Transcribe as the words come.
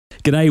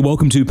G'day,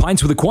 welcome to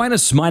Pints with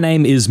Aquinas. My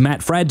name is Matt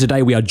Fradd.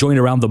 Today we are joined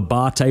around the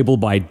bar table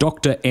by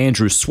Dr.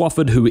 Andrew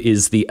Swafford, who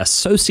is the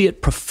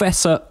Associate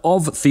Professor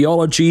of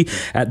Theology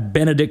at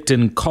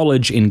Benedictine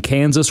College in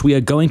Kansas. We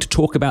are going to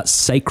talk about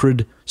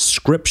sacred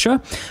Scripture,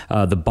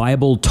 the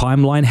Bible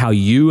timeline, how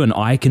you and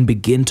I can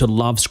begin to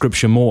love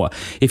Scripture more.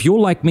 If you're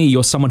like me,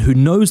 you're someone who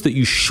knows that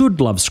you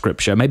should love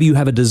Scripture. Maybe you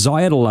have a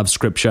desire to love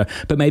Scripture,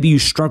 but maybe you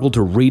struggle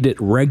to read it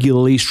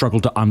regularly, struggle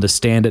to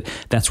understand it.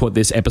 That's what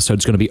this episode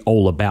is going to be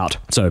all about.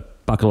 So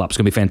buckle up, it's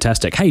going to be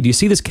fantastic. Hey, do you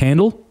see this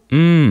candle?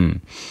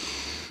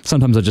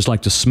 Sometimes I just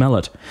like to smell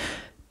it.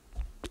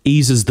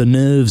 Eases the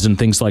nerves and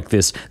things like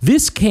this.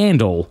 This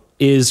candle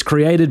is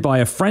created by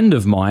a friend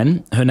of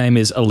mine. Her name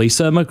is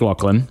Elisa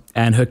McLaughlin,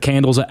 and her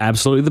candles are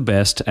absolutely the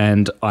best,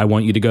 and I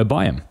want you to go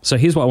buy them. So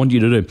here's what I want you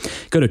to do.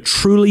 Go to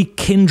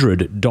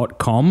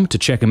trulykindred.com to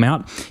check them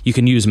out. You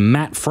can use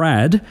Matt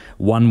Fradd,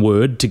 one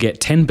word, to get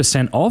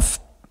 10% off.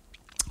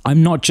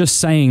 I'm not just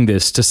saying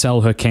this to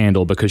sell her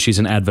candle because she's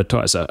an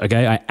advertiser,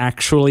 okay? I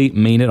actually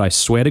mean it. I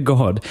swear to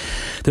God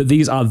that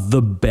these are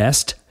the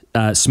best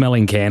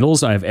smelling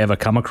candles I've ever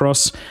come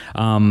across.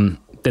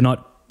 They're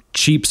not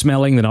cheap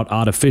smelling, they're not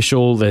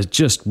artificial, they're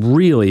just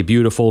really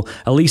beautiful.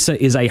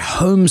 Elisa is a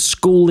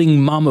homeschooling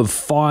mum of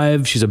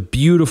 5. She's a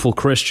beautiful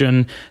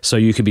Christian, so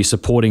you could be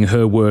supporting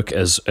her work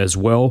as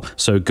well.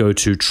 So go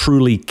to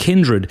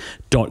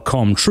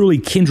trulykindred.com. Truly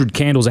Kindred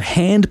candles are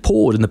hand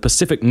poured in the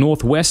Pacific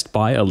Northwest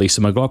by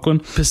Elisa McLaughlin.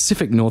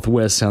 Pacific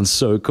Northwest sounds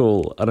so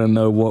cool. I don't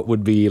know what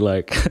would be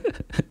like.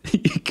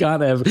 You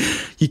can't have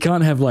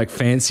like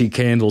fancy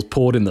candles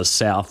poured in the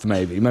South.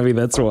 Maybe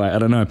that's why. I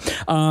don't know.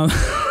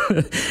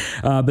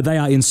 But they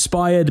are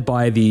inspired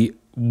by the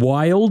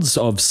wilds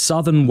of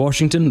southern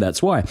Washington.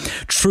 That's why.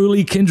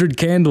 Truly Kindred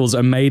candles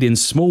are made in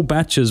small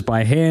batches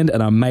by hand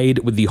and are made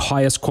with the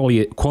highest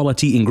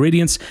quality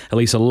ingredients.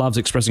 Elisa loves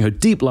expressing her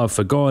deep love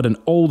for God and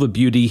all the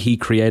beauty he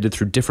created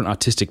through different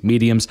artistic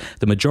mediums.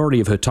 The majority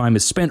of her time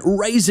is spent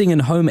raising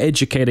and home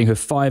educating her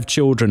 5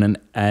 children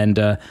and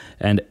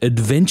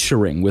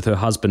adventuring with her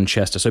husband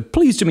Chester. So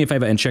please do me a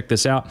favor and check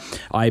this out.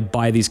 I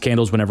buy these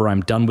candles whenever I'm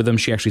done with them.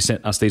 She actually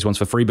sent us these ones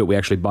for free, but we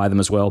actually buy them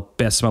as well.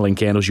 Best smelling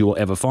candles you will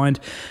ever find.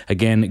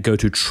 Again, go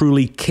to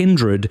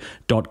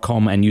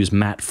trulykindred.com and use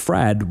Matt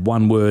Fradd,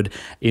 one word,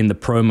 in the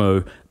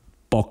promo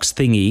box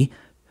thingy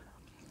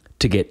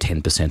to get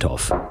 10%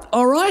 off.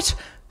 All right.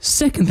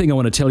 Second thing I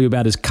want to tell you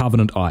about is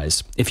covenant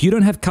eyes. If you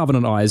don't have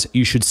covenant eyes,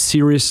 you should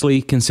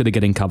seriously consider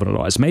getting covenant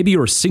eyes. Maybe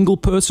you're a single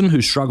person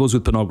who struggles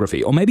with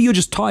pornography, or maybe you're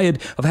just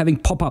tired of having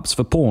pop-ups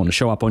for porn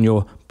show up on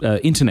your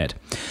internet.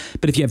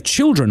 But if you have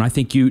children, I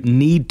think you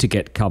need to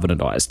get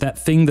covenant eyes. That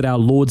thing that our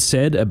Lord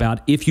said about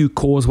if you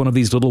cause one of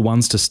these little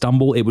ones to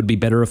stumble, it would be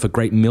better if a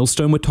great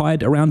millstone were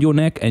tied around your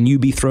neck and you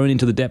be thrown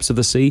into the depths of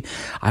the sea.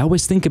 I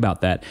always think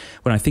about that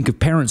when I think of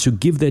parents who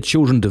give their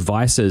children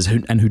devices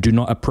and who do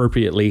not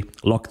appropriately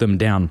lock them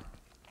down.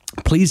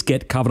 Please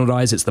get Covenant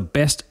Eyes. It's the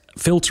best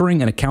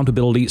filtering and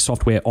accountability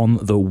software on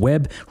the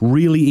web.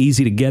 Really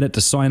easy to get it, to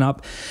sign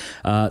up.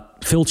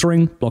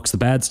 Filtering blocks the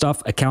bad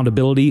stuff.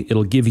 Accountability,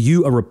 it'll give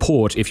you a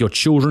report if your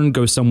children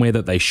go somewhere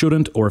that they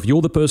shouldn't, or if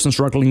you're the person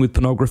struggling with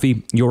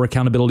pornography, your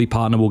accountability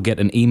partner will get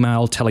an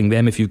email telling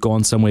them if you've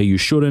gone somewhere you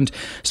shouldn't,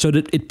 so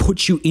that it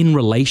puts you in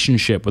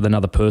relationship with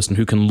another person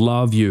who can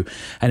love you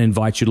and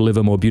invite you to live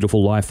a more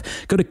beautiful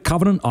life. Go to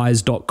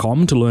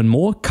covenanteyes.com to learn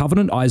more,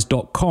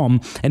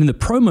 covenanteyes.com, and in the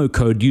promo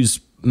code use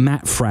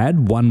Matt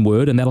Fradd, one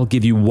word, and that'll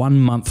give you 1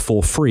 month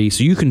for free.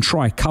 So you can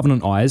try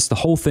Covenant Eyes, the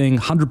whole thing,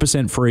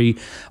 100% free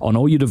on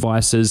all your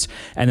devices.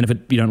 And then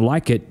if you don't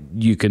like it,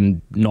 you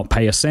can not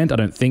pay a cent. I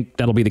don't think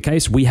that'll be the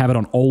case. We have it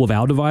on all of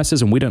our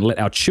devices, and we don't let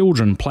our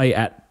children play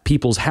at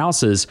people's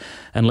houses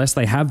unless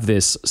they have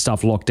this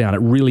stuff locked down.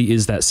 It really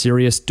is that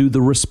serious. Do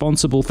the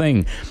responsible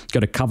thing. Go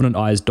to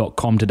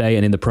covenanteyes.com today,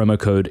 and in the promo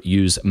code,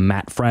 use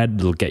Matt Fradd.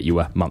 It'll get you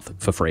a month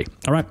for free.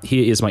 All right,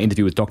 here is my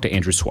interview with Dr.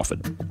 Andrew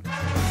Swafford.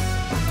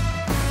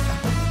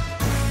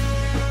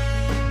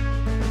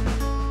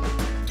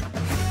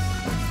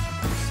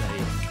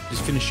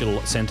 Finish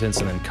your sentence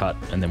and then cut,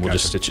 and then we'll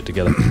just stitch it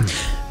together.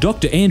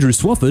 Dr. Andrew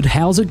Swafford,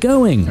 how's it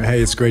going?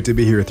 Hey, it's great to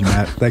be here with you,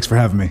 Matt. Thanks for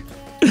having me.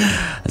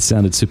 That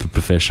sounded super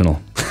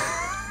professional.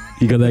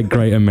 You got that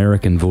great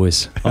American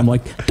voice. I'm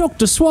like,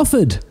 Dr.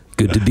 Swafford,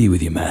 good to be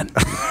with you, man.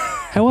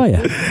 How are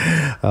you?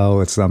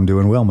 Oh, I'm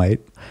doing well,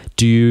 mate.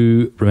 Do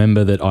you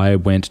remember that I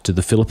went to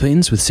the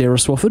Philippines with Sarah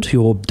Swafford,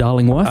 your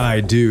darling wife?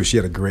 I do. She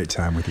had a great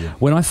time with you.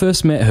 When I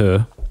first met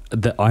her,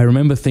 I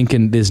remember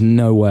thinking, there's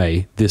no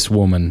way this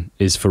woman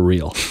is for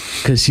real,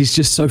 because she's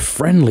just so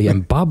friendly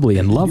and bubbly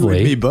and lovely.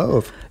 You and me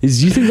both. Do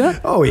you think that?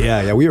 Oh,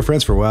 yeah. We were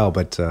friends for a while,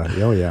 but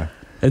oh, yeah.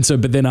 And so,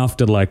 but then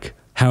after like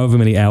however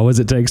many hours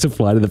it takes to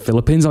fly to the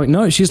Philippines, I'm like,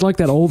 no, she's like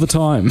that all the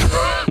time.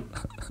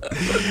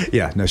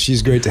 Yeah, no,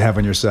 she's great to have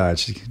on your side.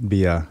 She can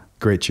be a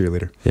great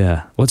cheerleader.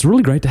 Yeah. Well, it's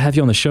really great to have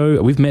you on the show.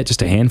 We've met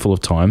just a handful of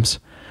times,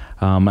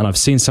 and I've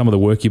seen some of the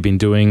work you've been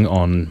doing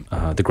on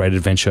the Great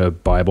Adventure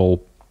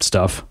Bible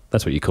stuff.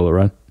 That's what you call it,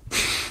 right?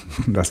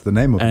 That's the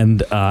name of it.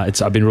 And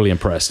I've been really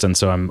impressed, and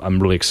so I'm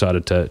really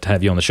excited to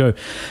have you on the show.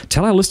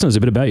 Tell our listeners a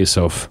bit about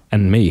yourself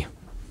and me.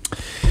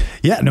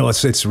 Yeah, no,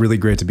 it's really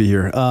great to be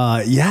here.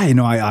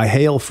 I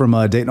hail from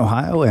Dayton,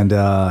 Ohio, and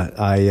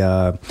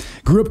I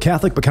grew up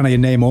Catholic, but kind of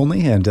in name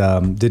only, and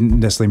didn't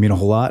necessarily mean a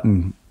whole lot,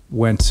 and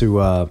went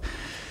to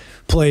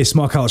play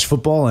small college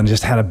football and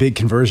just had a big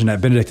conversion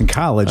at Benedictine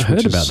College. I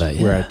heard about that,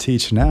 yeah. Where I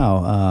teach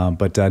now,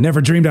 but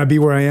never dreamed I'd be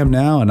where I am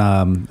now. And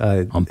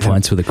on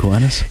Pints with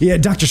Aquinas. Yeah,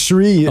 Dr.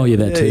 Sri. Oh, yeah,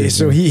 that too.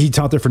 So he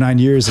taught there for 9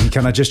 years, and he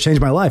kind of just changed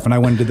my life. And I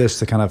went into this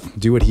to kind of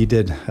do what he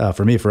did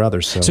for me, for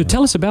others. So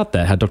tell us about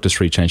that, how Dr.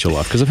 Sri changed your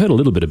life, because I've heard a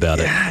little bit about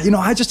it.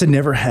 I just had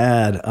never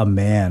had a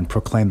man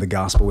proclaim the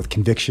gospel with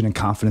conviction and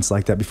confidence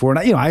like that before.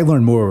 And I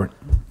learned more,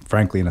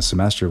 frankly, in a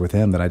semester with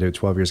him than I did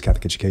 12 years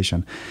Catholic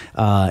education.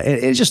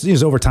 It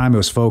was over time.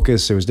 It was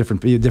focused. It was a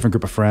different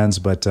group of friends,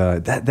 but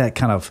that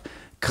kind of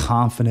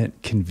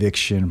confident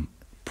conviction,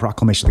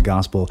 proclamation of the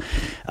gospel,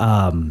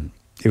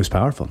 it was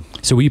powerful.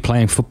 So were you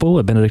playing football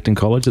at Benedictine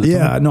College at the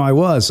time? Yeah, no, I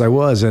was.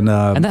 And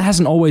that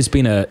hasn't always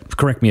been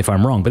correct me if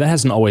I'm wrong, but that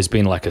hasn't always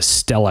been like a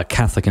stellar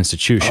Catholic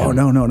institution. Oh,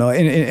 no.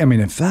 And I mean,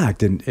 in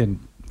fact, and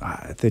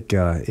I think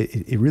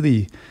it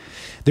really...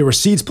 There were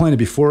seeds planted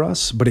before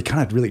us, but it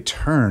kind of really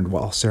turned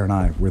while Sarah and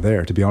I were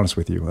there, to be honest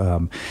with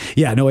you.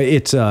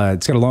 It's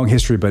got a long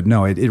history, but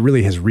no, it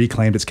really has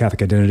reclaimed its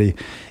Catholic identity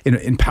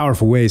in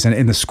powerful ways.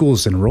 And the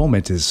school's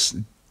enrollment is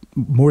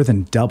more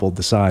than doubled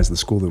the size of the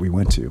school that we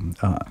went to.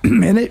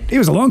 And it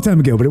was a long time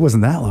ago, but it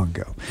wasn't that long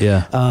ago.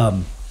 Yeah.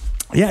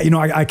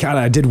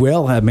 I did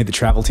well. I made the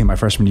travel team my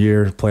freshman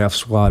year, playoff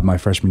squad my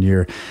freshman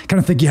year. Kind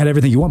of think you had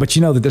everything you want, but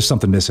you know that there's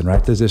something missing,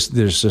 right?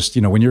 There's just,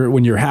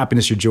 when your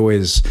happiness, your joy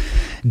is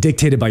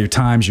dictated by your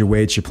times, your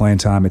weights, your playing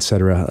time,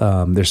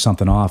 etc. There's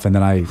something off. And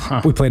then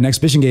we played an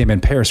exhibition game in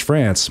Paris,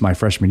 France, my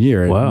freshman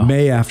year,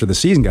 May after the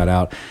season got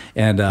out.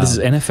 And this is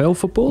NFL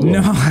football?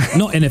 No,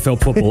 not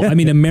NFL football. I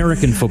mean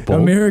American football,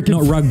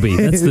 not rugby.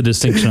 That's the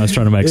distinction I was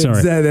trying to make.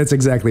 Sorry, that's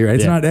exactly right.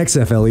 It's not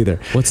XFL either.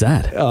 What's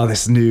that? Oh,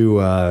 this new.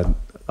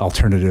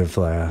 Alternative,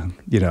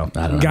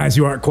 guys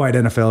who aren't quite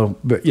NFL,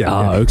 but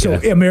okay.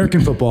 So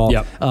American football.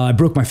 Yep. I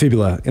broke my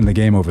fibula in the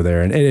game over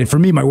there, and for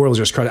me, my world was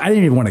just crowded. I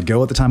didn't even want to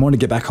go at the time. I wanted to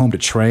get back home to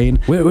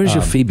train. Where's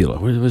your fibula?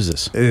 What is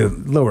this?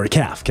 Lower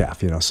calf.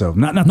 So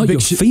not the big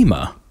your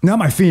femur. Not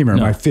my femur,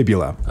 my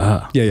fibula.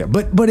 Yeah.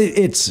 But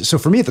it's so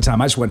for me at the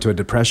time, I just went to a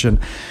depression.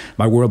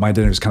 My world, my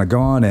identity was kind of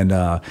gone, and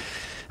I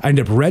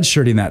ended up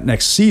redshirting that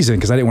next season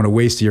because I didn't want to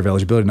waste a year of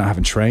eligibility not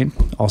having trained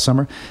all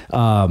summer.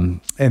 And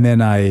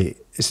then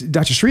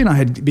Dr. Sri and I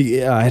had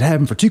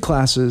him for 2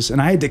 classes,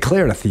 and I had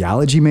declared a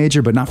theology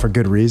major, but not for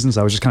good reasons.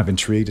 I was just kind of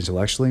intrigued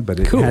intellectually, but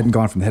it hadn't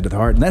gone from the head to the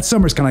heart. And that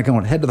summer's kind of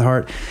going head to the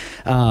heart.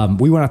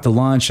 We went out to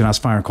lunch, and I was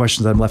firing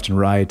questions at him left and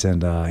right.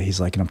 And he's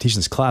like, I'm teaching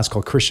this class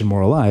called Christian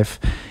Moral Life.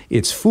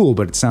 It's full,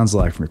 but it sounds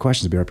like from your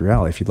questions it'd be up your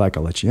alley. If you'd like,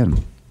 I'll let you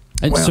in.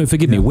 And so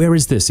forgive me, where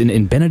is this?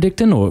 In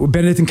Benedictine or?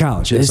 Benedictine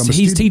College. Yes.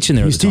 He's teaching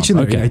there. He's teaching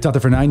there. Okay. Yeah, he taught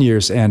there for 9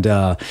 years. And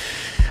I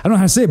don't know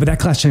how to say it, but that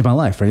class changed my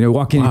life. Right?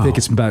 Walk in, you think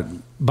it's about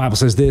Bible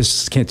says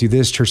this, can't do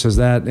this, church says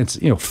that. It's,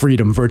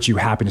 freedom, virtue,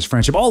 happiness,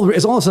 friendship. All of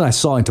a sudden I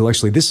saw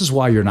intellectually, this is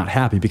why you're not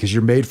happy, because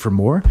you're made for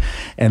more.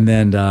 And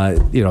then,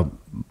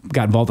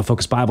 got involved in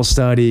focused Bible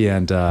study.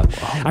 And I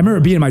remember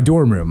being in my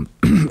dorm room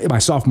in my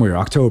sophomore year,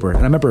 October. And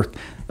I remember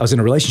I was in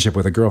a relationship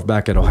with a girl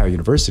back at Ohio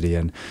University.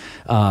 And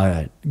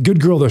good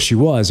girl though she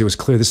was, it was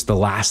clear this is the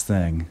last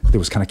thing that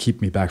was kind of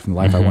keeping me back from the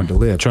life I wanted to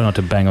live. Try not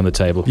to bang on the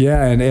table.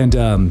 Yeah. And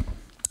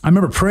I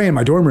remember praying in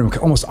my dorm room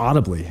almost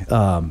audibly,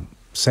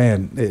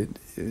 saying,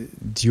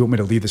 do you want me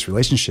to leave this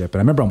relationship? And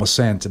I remember almost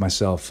saying to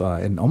myself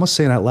and almost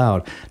saying out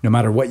loud, no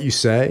matter what you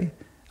say,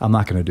 I'm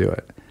not going to do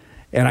it.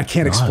 And I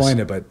can't explain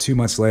it, but 2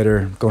 months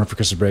later, going for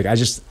Christmas break, I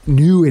just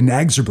knew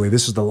inexorably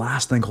this was the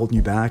last thing holding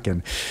you back.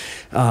 And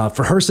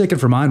for her sake and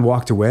for mine,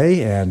 walked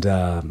away. And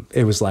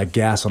it was like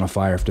gas on a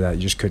fire after that.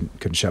 You just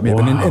couldn't shut me up.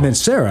 And then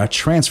Sarah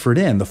transferred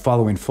in the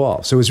following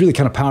fall. So it was really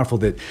kind of powerful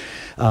that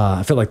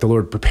I felt like the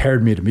Lord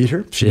prepared me to meet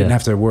her. She didn't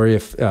have to worry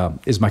if,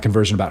 is my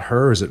conversion about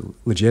her? Or is it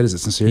legit? Is it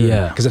sincere?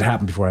 Yeah. Because it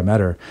happened before I met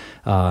her.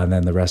 And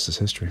then the rest is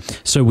history.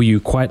 So were you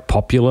quite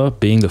popular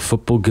being the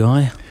football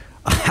guy?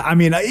 I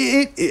mean,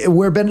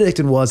 where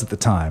Benedictine was at the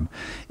time,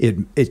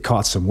 it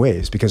caught some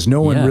waves because no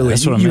one really,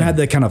 you had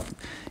the kind of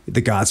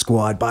the God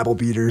Squad, Bible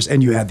beaters,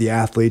 and you had the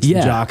athletes, the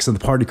jocks, and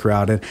the party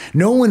crowd, and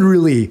no one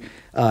really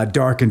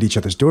darkened each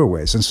other's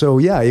doorways. And so,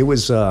 it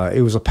was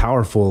a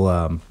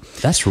powerful.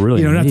 That's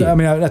really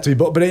not to be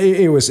bold, but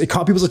it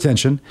caught people's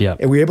attention. Yeah,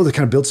 and we were able to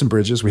kind of build some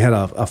bridges. We had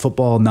a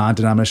football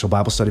non-denominational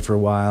Bible study for a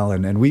while,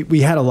 and we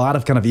had a lot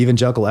of kind of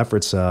evangelical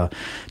efforts,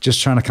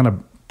 just trying to kind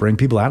of bring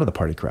people out of the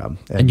party crowd.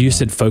 And you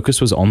said Focus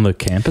was on the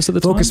campus at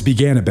the time? Focus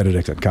began at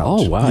Benedictine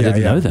College. Oh, wow. I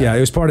didn't know that. Yeah, it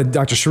was part of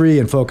Dr. Sri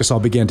and Focus all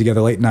began together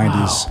late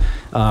 90s.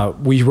 Wow.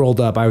 We rolled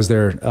up. I was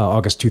there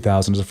August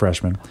 2000 as a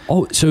freshman.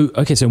 Oh, so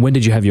when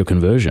did you have your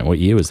conversion? What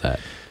year was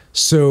that?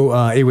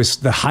 So it was,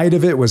 the height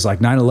of it was like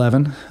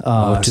 9/11.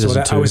 So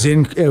that, I was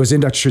in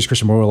Dr. Street's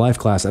Christian Moral Life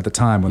class at the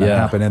time when that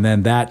happened. And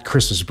then that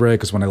Christmas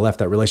break was when I left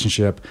that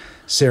relationship.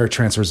 Sarah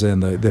transfers in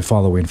the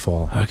following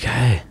fall.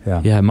 Okay.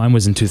 Yeah. Mine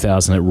was in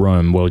 2000 at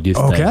Rome World Youth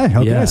Day.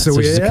 Okay. Yeah. So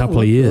just a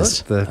couple of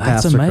years.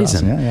 That's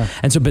amazing.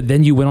 And so, but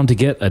then you went on to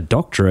get a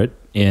doctorate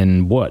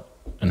in what?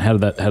 And how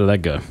did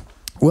that go?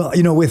 Well,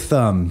 with,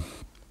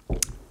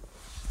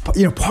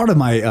 part of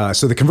my,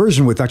 so the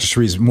conversion with Dr.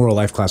 Shree's moral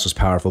life class was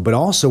powerful, but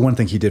also one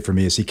thing he did for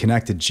me is he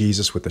connected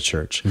Jesus with the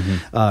church.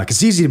 Cause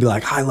it's easy to be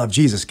like, I love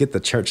Jesus, get the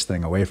church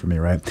thing away from me.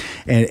 Right.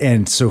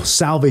 And so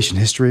salvation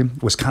history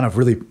was kind of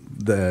really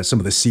some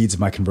of the seeds of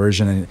my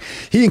conversion. And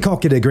he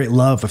inculcated a great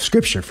love of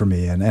scripture for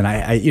me. And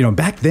I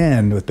back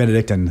then with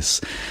Benedictines,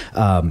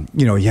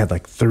 he had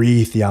like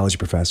 3 theology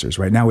professors.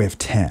 Right now we have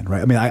 10,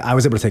 right? I mean, I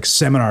was able to take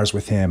seminars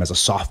with him as a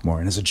sophomore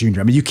and as a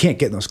junior. I mean, you can't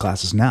get in those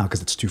classes now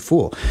because it's too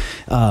full.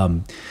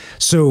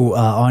 So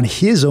on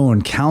his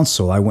own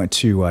counsel, I went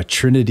to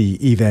Trinity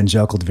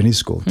Evangelical Divinity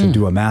School to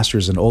do a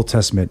master's in Old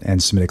Testament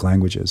and Semitic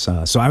languages.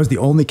 So I was the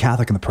only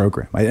Catholic in the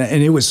program.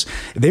 And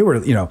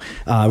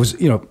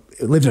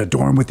lived in a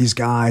dorm with these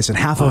guys, and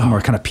half of them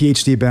are kind of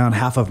PhD bound,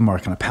 half of them are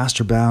kind of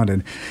pastor bound.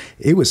 And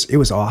it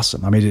was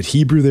awesome. I mean, did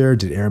Hebrew there,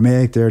 did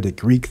Aramaic there, did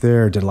Greek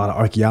there, did a lot of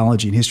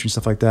archaeology and history and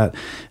stuff like that.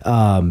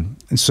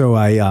 And so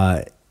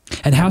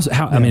And how?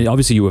 I mean,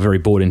 obviously you were very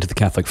bought into the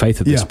Catholic faith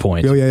at this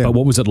point. But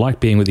what was it like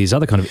being with these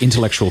other kind of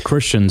intellectual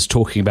Christians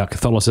talking about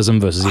Catholicism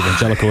versus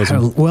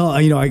evangelicalism? Well,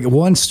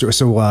 one story.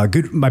 So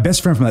my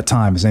best friend from that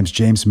time, his name's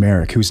James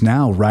Merrick, who's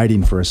now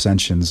writing for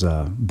Ascension's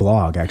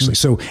blog, actually.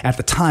 So at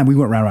the time, we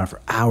went around for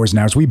hours and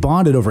hours. We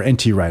bonded over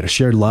N.T. Wright, a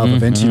shared love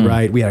of N.T.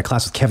 Wright. We had a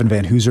class with Kevin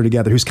Van Hooser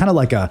together, who's kind of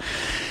like an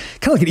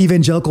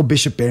evangelical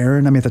Bishop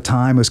Barron. I mean, at the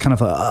time, it was kind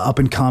of up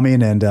and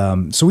coming.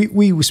 And so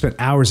we spent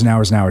hours and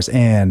hours and hours.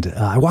 And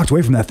I walked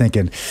away from that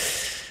thinking,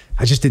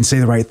 I just didn't say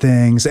the right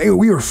things.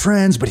 We were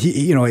friends, but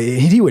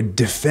he would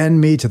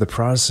defend me to the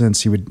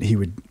Protestants.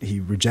 He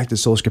rejected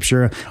sola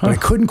scriptura, but I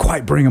couldn't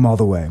quite bring him all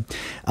the way.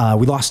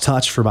 We lost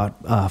touch for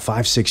about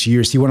 5-6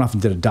 years. He went off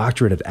and did a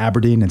doctorate at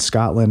Aberdeen in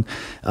Scotland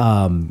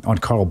on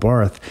Karl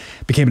Barth,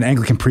 became an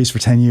Anglican priest for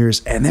 10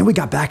 years. And then we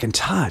got back in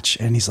touch,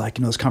 and he's like,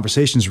 those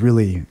conversations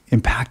really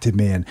impacted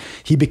me. And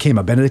he became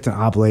a Benedictine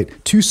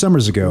oblate 2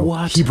 summers ago.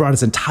 What? He brought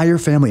his entire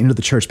family into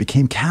the church,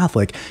 became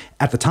Catholic.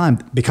 At the time,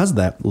 because of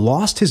that,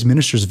 lost his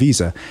minister's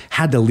visa,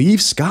 had to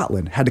leave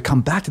Scotland, had to come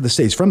back to the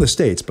States, from the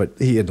States, but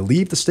he had to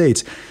leave the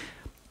States.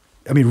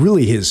 I mean,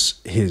 really his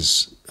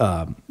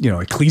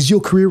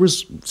ecclesial career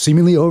was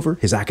seemingly over.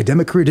 His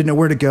academic career didn't know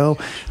where to go.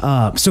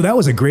 So that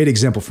was a great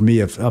example for me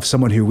of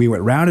someone who we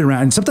went round and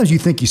round. And sometimes you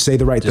think you say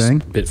the right thing.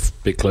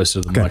 Bit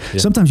closer to the mic. Yeah.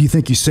 Sometimes you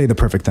think you say the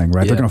perfect thing,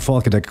 right? They're going to fall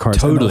like a deck of cards.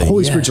 Totally. And the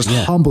Holy Spirit just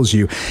humbles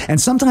you. And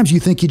sometimes you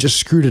think you just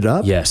screwed it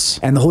up. Yes.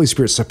 And the Holy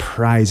Spirit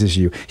surprises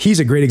you. He's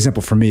a great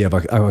example for me of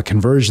a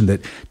conversion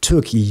that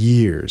took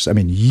years. I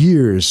mean,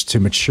 years to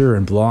mature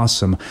and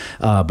blossom.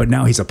 But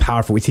now he's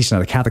we teach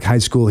at a Catholic high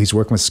school. He's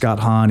working with Scott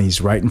Hahn.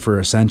 He's writing for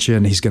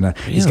Ascension. He's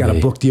got a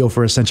book deal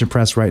for Ascension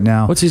Press right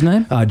now. What's his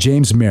name?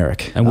 James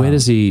Merrick. And where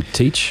does he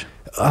teach?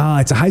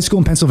 It's a high school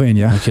in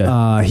Pennsylvania.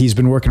 Okay. He's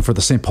been working for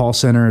the St. Paul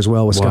Center as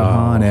well with Scott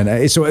Hahn.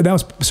 And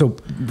so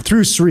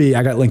through Sri,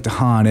 I got linked to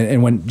Hahn.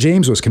 And when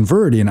James was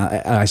converting,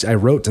 I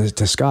wrote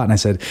to Scott and I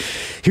said,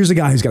 here's a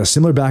guy who's got a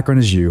similar background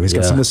as you. He's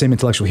got some of the same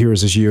intellectual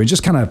heroes as you. And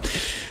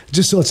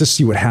so let's just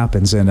see what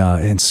happens.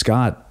 And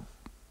Scott,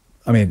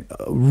 I mean,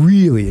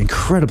 really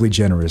incredibly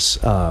generous,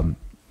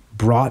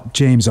 brought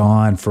James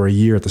on for a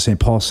year at the St.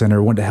 Paul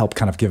Center, wanted to help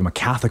kind of give him a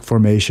Catholic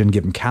formation,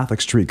 give him Catholic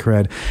street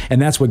cred.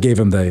 And that's what got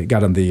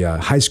him the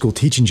high school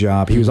teaching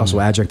job. He was also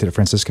adjuncted at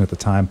Franciscan at the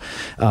time.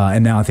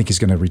 And now I think he's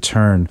going to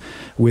return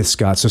with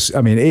Scott. So,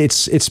 I mean,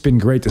 it's been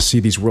great to see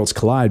these worlds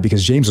collide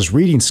because James was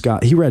reading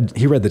Scott. He read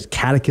the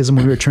catechism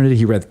when we were at Trinity.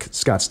 He read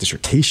Scott's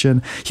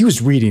dissertation. He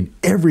was reading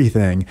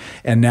everything.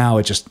 And now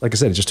it just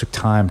took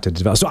time to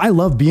develop. So I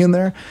love being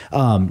there.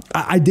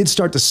 I did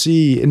start to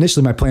see,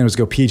 initially my plan was to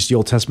go PhD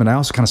Old Testament. I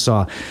also kind of saw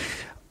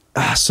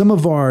some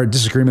of our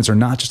disagreements are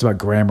not just about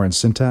grammar and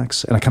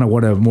syntax, and I kind of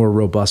want a more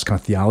robust kind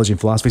of theology and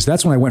philosophy. So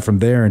that's when I went from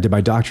there and did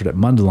my doctorate at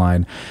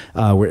Mundelein,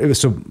 where it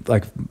was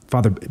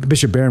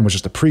Bishop Barron was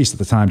just a priest at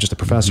the time, just a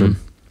professor.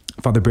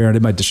 Father Barron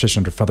did my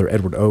dissertation under Father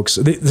Edward Oakes.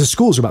 The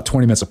schools are about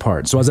 20 minutes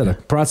apart. So I was at a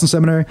Protestant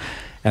seminary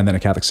and then a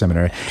Catholic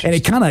seminary. And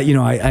it kind of,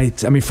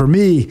 I mean, for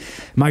me,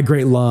 my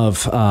great love,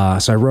 so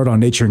I wrote on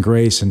Nature and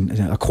Grace and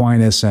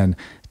Aquinas, and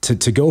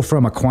to go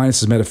from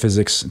Aquinas'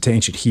 metaphysics to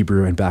ancient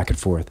Hebrew and back and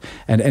forth.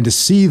 And to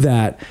see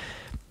that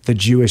the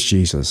Jewish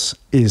Jesus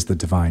is the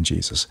divine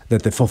Jesus,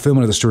 that the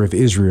fulfillment of the story of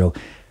Israel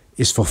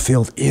is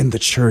fulfilled in the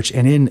church.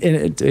 And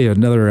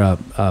another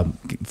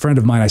friend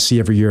of mine I see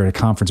every year at a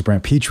conference,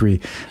 Brant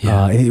Petrie,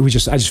 I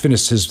just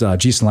finished his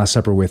Jesus and Last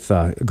Supper with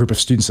a group of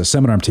students, a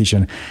seminar I'm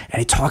teaching, and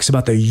he talks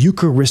about the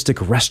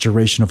Eucharistic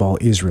restoration of all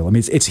Israel. I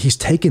mean, he's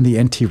taken the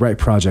N.T. Wright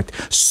project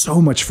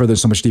so much further,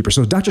 so much deeper.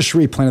 So Dr.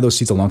 Sri planted those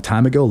seeds a long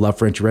time ago, love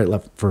for N.T. Wright,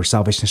 love for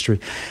salvation history.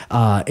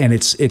 But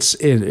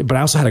I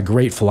also had a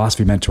great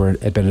philosophy mentor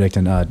at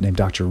Benedictine named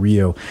Dr.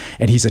 Rio,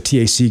 and he's a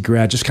TAC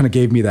grad, just kind of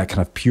gave me that kind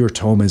of pure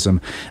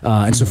Thomism.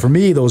 And so for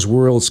me, those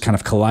worlds kind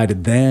of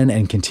collided then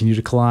and continue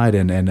to collide.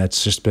 And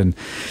it's just been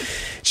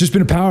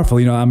powerful.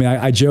 You know, I mean,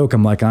 I joke,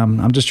 I'm like,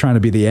 I'm just trying to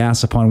be the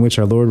ass upon which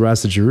our Lord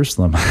rides to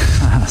Jerusalem.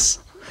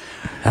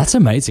 That's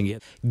amazing. Yeah.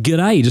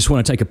 G'day. Just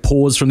want to take a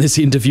pause from this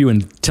interview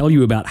and tell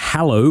you about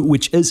Hallow,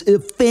 which is a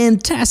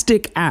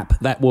fantastic app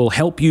that will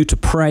help you to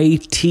pray,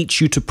 teach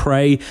you to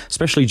pray,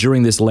 especially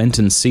during this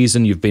Lenten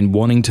season. You've been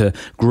wanting to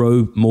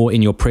grow more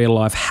in your prayer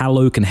life.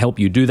 Hallow can help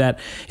you do that.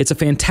 It's a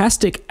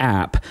fantastic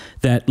app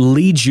that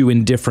leads you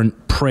in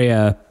different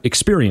prayer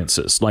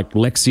experiences, like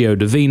Lectio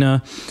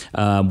Divina,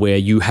 where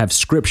you have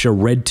scripture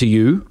read to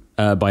you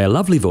by a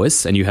lovely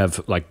voice, and you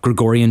have like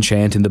Gregorian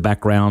chant in the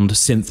background,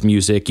 synth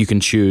music you can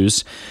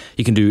choose.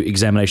 You can do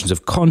examinations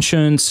of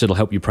conscience. It'll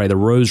help you pray the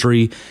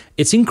rosary.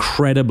 It's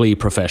incredibly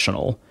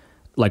professional,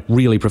 like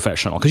really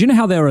professional. Because you know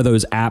how there are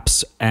those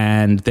apps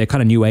and they're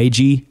kind of new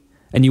agey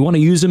and you want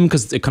to use them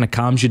because it kind of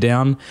calms you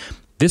down.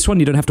 This one,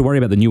 you don't have to worry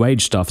about the new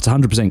age stuff. It's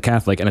 100%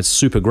 Catholic and it's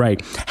super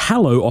great.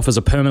 Hallow offers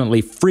a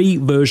permanently free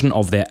version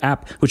of their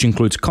app, which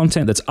includes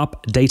content that's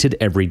updated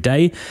every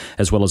day,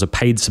 as well as a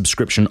paid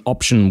subscription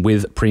option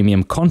with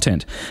premium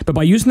content. But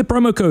by using the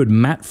promo code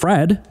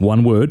MattFradd,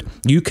 one word,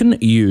 you can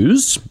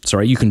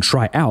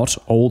try out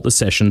all the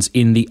sessions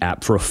in the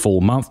app for a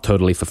full month,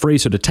 totally for free.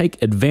 So to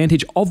take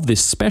advantage of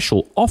this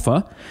special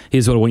offer,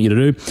 here's what I want you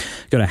to do.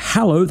 Go to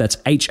Hallow, that's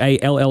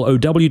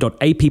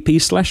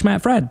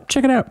hallow.app/MattFradd.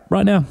 Check it out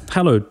right now.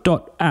 Hallow.app/MattFradd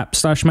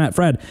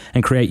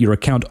and create your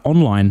account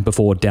online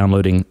before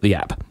downloading the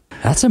app.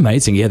 That's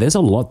amazing. Yeah, there's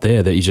a lot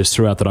there that you just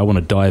threw out that I want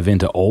to dive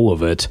into all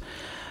of it.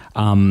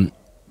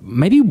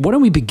 Maybe why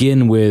don't we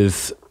begin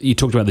with, you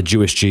talked about the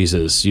Jewish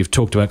Jesus. You've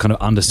talked about kind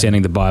of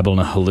understanding the Bible in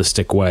a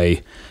holistic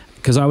way,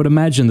 because I would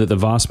imagine that the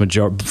vast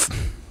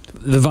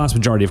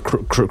majority of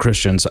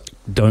Christians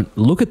don't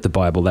look at the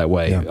Bible that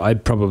way. Yeah. I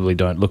probably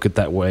don't look at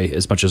that way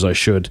as much as I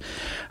should.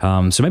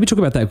 So maybe talk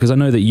about that, because I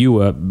know that you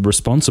were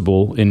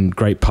responsible in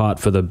great part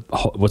for the,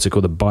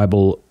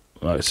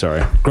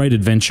 Great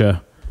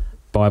Adventure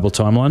Bible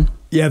Timeline.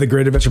 Yeah, the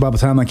Great Adventure Bible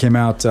Timeline came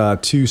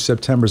out 2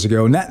 Septembers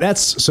ago, and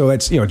that's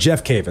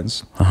Jeff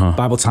Caven's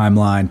Bible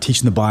Timeline,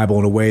 teaching the Bible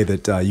in a way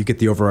that you get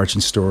the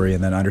overarching story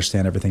and then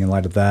understand everything in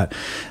light of that.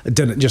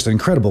 Just an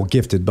incredible,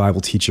 gifted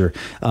Bible teacher.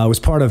 Was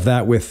part of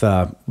that with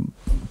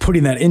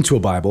putting that into a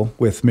Bible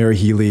with Mary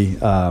Healy,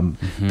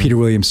 Peter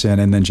Williamson,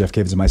 and then Jeff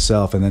Cavens and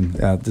myself, and then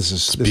this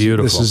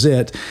is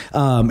it.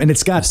 And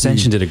it's got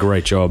Ascension did a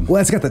great job.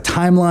 Well, it's got the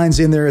timelines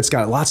in there. It's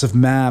got lots of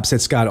maps.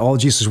 It's got all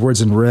Jesus'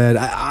 words in red.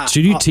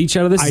 Should you teach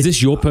out of this? Is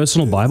this your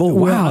personal Bible?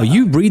 Wow,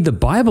 you read the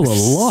Bible a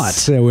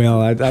lot.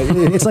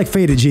 It's like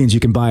faded jeans. You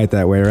can buy it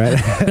that way, right?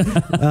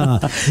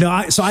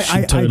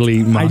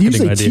 I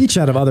usually teach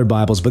out of other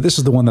Bibles, but this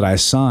is the one that I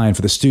assign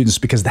for the students,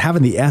 because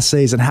having the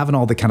essays and having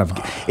all the kind of,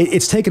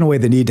 it's taken away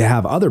the need to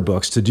have other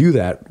books to do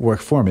that work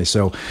for me.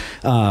 So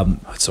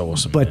that's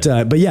awesome. But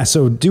yeah,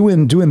 so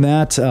doing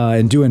that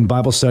and doing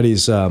Bible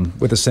studies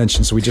with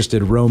Ascension. So we just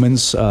did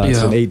Romans.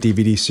 It's an 8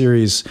 DVD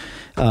series.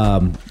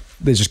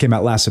 They just came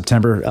out last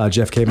September,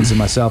 Jeff Cavens and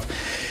myself.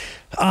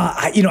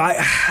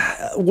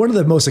 One of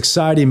the most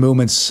exciting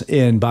moments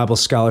in Bible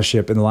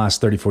scholarship in the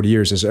last 30, 40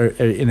 years is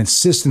an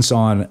insistence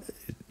on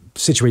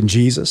situating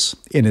Jesus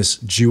in his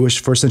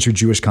first century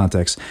Jewish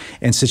context,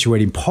 and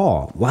situating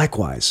Paul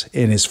likewise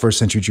in his first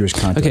century Jewish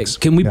context.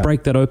 Okay, can we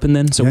break that open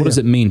then? So what does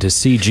it mean to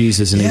see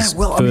Jesus in his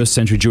first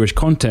century Jewish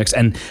context,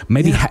 and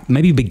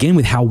maybe begin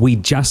with how we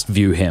just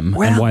view him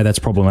and why that's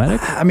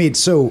problematic? I mean,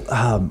 so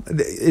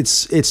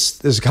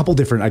there's a couple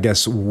different, I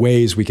guess,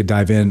 ways we could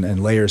dive in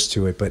and layers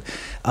to it, but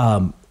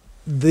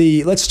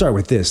let's start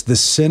with this: the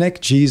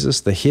cynic Jesus,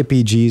 the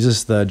hippie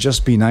Jesus, the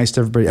just be nice to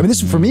everybody. I mean,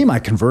 this is for me, my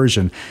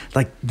conversion,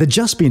 like the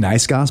just be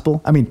nice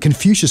gospel. I mean,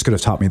 Confucius could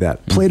have taught me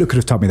that. Plato could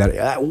have taught me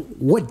that.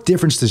 What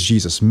difference does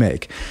Jesus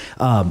make?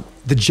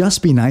 The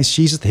just be nice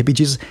Jesus, the hippie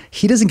Jesus,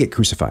 he doesn't get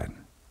crucified.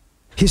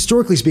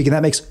 Historically speaking,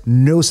 that makes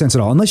no sense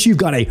at all, unless you've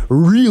got a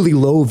really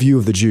low view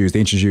of the Jews, the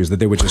ancient Jews, that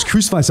they would just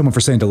crucify someone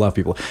for saying to love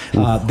people.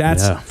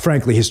 That's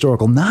frankly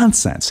historical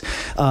nonsense.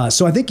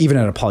 So I think even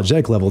at an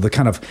apologetic level, the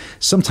kind of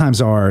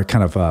sometimes our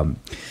kind of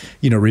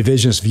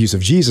revisionist views of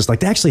Jesus, like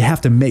they actually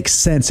have to make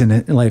sense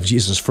in light of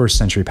Jesus' first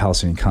century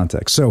Palestinian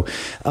context. So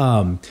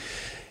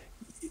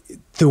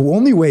the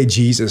only way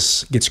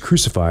Jesus gets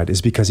crucified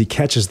is because he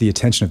catches the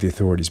attention of the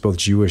authorities, both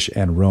Jewish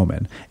and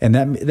Roman. And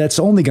that's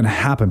only going to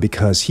happen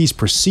because he's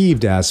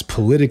perceived as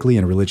politically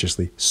and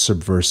religiously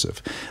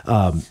subversive.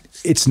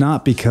 It's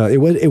not because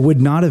it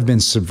would not have been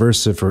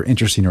subversive or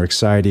interesting or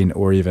exciting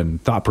or even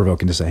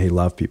thought-provoking to say, hey,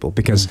 love people,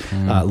 because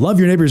love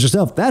your neighbor as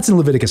yourself. That's in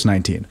Leviticus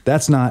 19.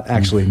 That's not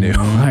actually new.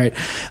 All right.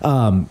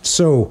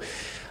 So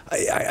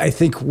I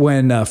think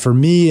when, for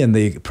me and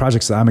the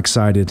projects that I'm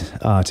excited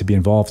to be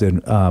involved in,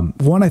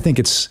 one, I think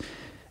it's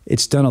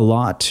done a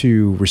lot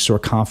to restore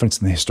confidence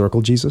in the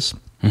historical Jesus.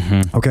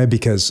 Okay,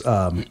 because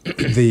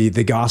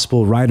the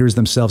gospel writers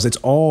themselves, it's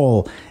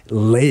all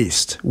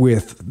laced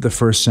with the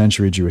first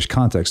century Jewish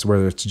context,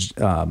 whether it's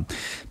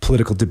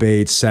political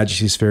debates,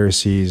 Sadducees,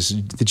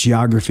 Pharisees, the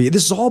geography.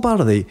 This is all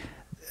about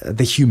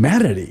the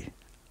humanity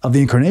of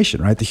the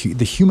incarnation, right? The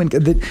human,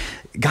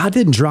 God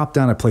didn't drop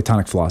down a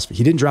Platonic philosophy.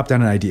 He didn't drop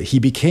down an idea. He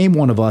became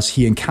one of us.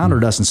 He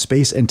encountered us in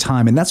space and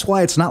time. And that's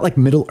why it's not like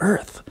Middle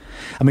Earth.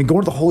 I mean,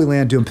 going to the Holy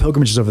Land, doing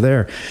pilgrimages over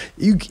there,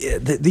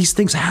 these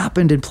things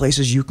happened in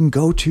places you can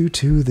go to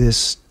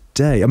this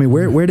day. I mean,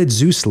 where did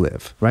Zeus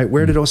live, right?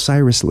 Where did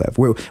Osiris live?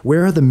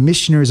 Where are the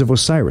missionaries of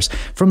Osiris?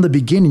 From the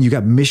beginning, you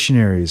got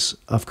missionaries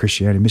of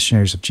Christianity,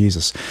 missionaries of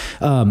Jesus.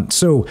 And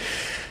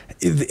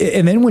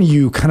then when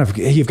you've got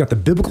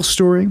the biblical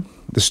story,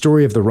 the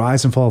story of the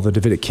rise and fall of the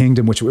Davidic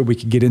kingdom, which we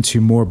could get into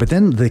more, but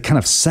then the kind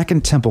of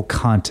Second Temple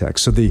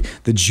context. So the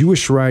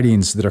Jewish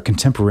writings that are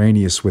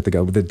contemporaneous with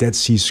the Dead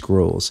Sea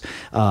Scrolls.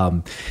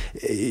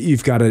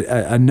 You've got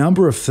a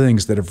number of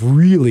things that have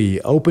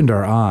really opened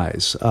our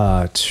eyes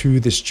to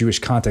this Jewish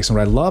context. And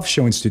what I love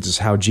showing students is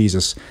how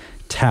Jesus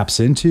taps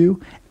into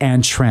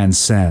and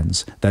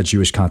transcends that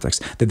Jewish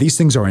context. That these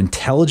things are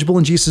intelligible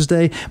in Jesus'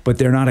 day, but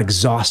they're not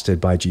exhausted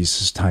by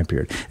Jesus' time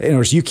period. In other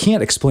words, you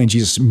can't explain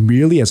Jesus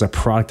merely as a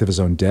product of his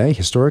own day,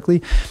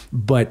 historically,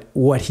 but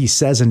what he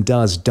says and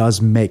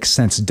does make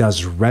sense,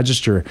 does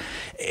register.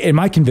 And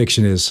my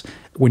conviction is,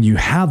 when you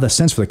have the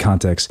sense for the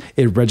context,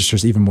 it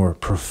registers even more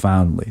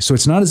profoundly. So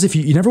it's not as if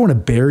you never want to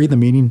bury the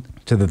meaning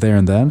to the there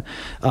and then,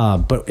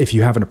 but if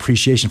you have an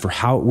appreciation for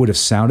how it would have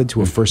sounded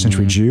to a first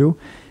century Jew,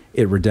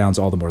 it redounds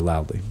all the more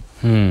loudly.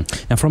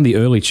 Now, from the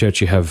early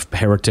church, you have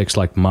heretics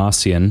like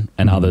Marcion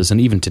and others,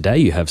 and even today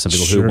you have some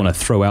people who want to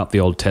throw out the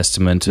Old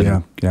Testament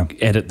and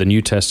edit the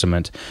New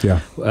Testament.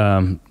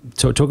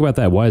 Talk about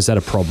that. Why is that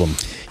a problem?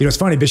 You know, it's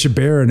funny, Bishop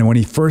Barron, when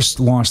he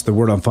first launched the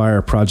Word on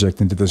Fire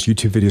project and did those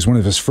YouTube videos, one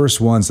of his first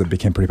ones that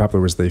became pretty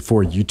popular was the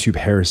 4 YouTube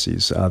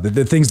heresies.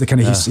 The things that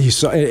kind of he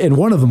saw, and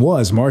one of them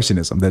was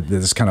Marcionism, that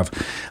this kind of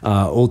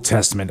Old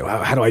Testament,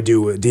 how do I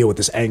deal with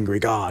this angry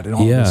God and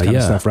all this kind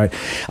of stuff, right?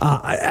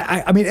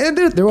 I mean, and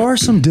there are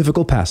some difficult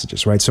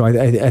passages, right? So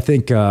I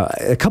think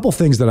a couple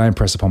things that I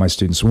impress upon my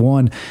students.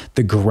 One,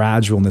 the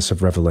gradualness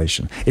of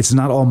revelation. It's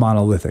not all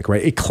monolithic,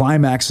 right? It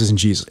climaxes in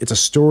Jesus. It's a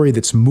story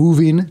that's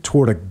moving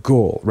toward a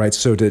goal, right?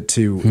 So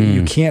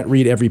you can't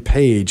read every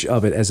page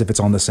of it as if it's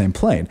on the same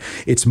plane.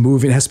 It's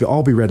moving. It has to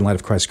all be read in light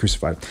of Christ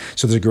crucified.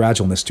 So there's a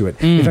gradualness to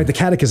it. In fact, the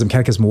Catechism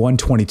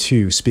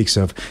 122 speaks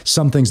of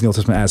some things in the Old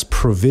Testament as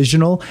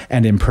provisional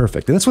and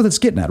imperfect. And that's what it's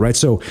getting at, right?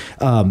 So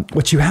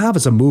what you have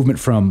is a movement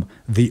from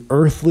the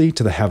earthly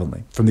to the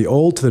heavenly, from the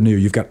old to the new.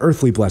 You've got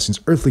earthly blessings,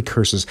 earthly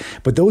curses,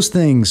 but those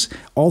things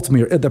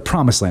ultimately, the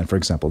promised land, for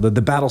example,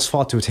 the battles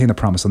fought to attain the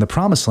promised land. The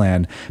promised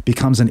land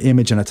becomes an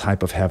image and a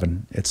type of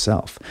heaven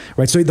itself,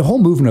 right? So the whole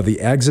movement of the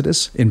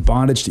Exodus in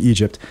bondage to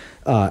Egypt,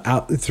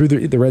 out through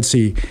the Red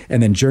Sea,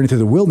 and then journey through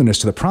the wilderness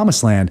to the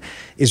promised land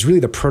is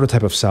really the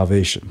prototype of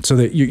salvation. So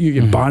that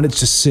you're in bondage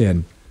to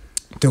sin,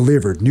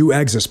 delivered, new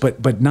Exodus,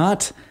 but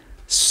not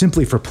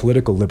simply for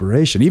political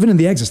liberation. Even in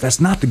the Exodus,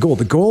 that's not the goal.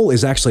 The goal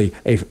is actually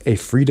a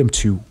freedom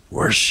to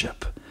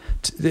worship.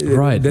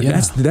 Right.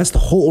 That's the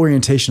whole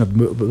orientation of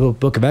the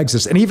book of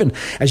Exodus. And even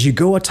as you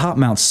go atop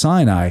Mount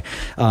Sinai,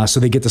 so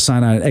they get to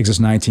Sinai in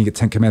Exodus 19, get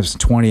 10 Commandments in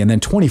 20, and then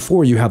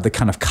 24, you have the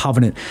kind of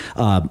covenant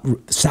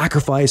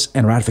sacrifice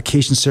and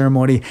ratification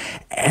ceremony.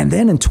 And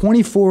then in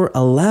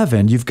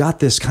 24:11, you've got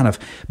this kind of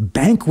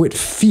banquet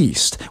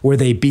feast where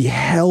they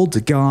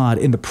beheld God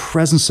in the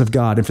presence of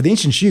God. And for the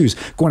ancient Jews,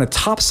 going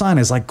atop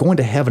Sinai is like going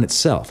to heaven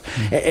itself.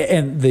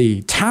 And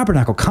the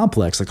tabernacle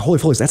complex, like the Holy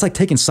of Holies, that's like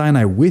taking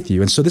Sinai with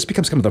you. And so this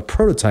becomes kind of the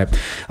prototype.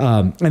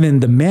 And then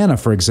the manna,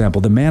 for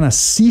example, the manna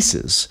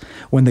ceases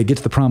when they get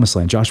to the promised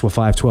land. Joshua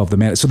 5:12, the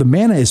manna. So the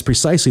manna is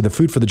precisely the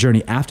food for the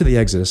journey after the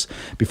Exodus,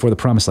 before the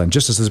promised land.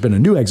 Just as there's been a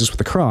new Exodus with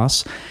the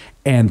cross,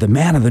 and the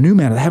manna, the new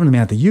manna, the heavenly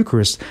manna, the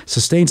Eucharist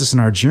sustains us in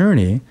our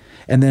journey.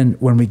 And then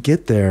when we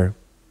get there,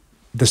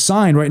 the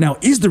sign right now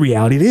is the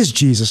reality. It is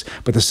Jesus,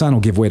 but the sign will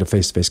give way to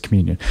face-to-face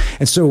communion.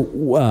 And so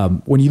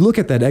when you look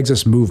at that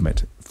Exodus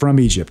movement from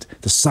Egypt,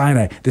 the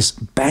Sinai, this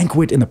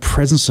banquet in the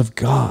presence of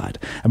God,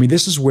 I mean,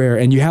 this is where,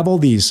 and you have all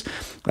these,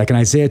 like in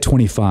Isaiah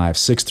 25,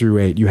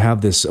 6-8, you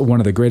have this,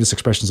 one of the greatest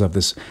expressions of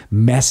this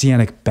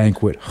messianic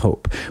banquet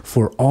hope.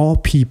 For all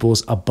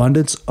peoples,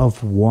 abundance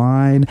of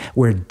wine,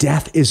 where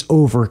death is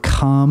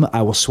overcome,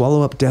 I will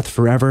swallow up death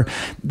forever.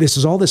 This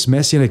is all this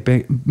messianic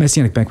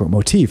banquet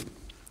motif.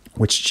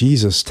 which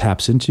Jesus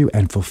taps into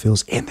and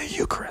fulfills in the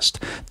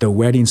Eucharist, the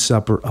wedding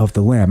supper of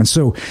the Lamb. And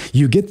so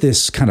you get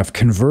this kind of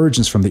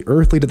convergence from the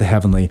earthly to the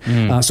heavenly.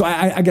 So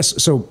I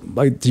guess, so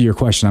like, to your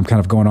question, I'm kind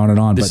of going on and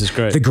on. This is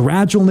great. The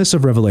gradualness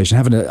of revelation,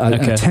 having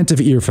an attentive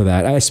ear for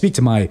that. I speak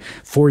to my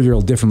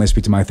 4-year-old differently I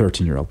speak to my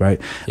 13-year-old, right?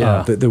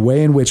 Yeah. The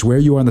way in which, where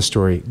you are in the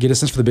story, get a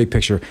sense for the big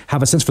picture,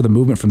 have a sense for the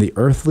movement from the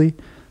earthly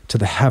to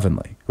the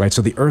heavenly, right?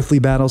 So the earthly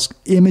battles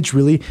image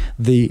really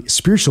the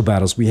spiritual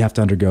battles we have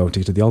to undergo to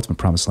get to the ultimate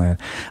promised land.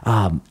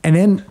 And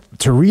then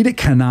to read it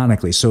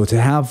canonically. So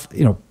to have,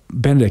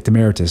 Benedict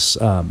Emeritus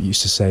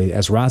used to say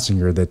as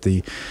Ratzinger that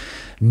the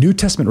New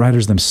Testament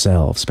writers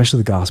themselves, especially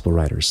the gospel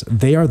writers,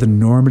 they are the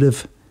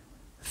normative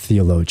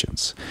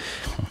theologians.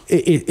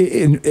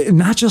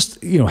 Not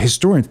just,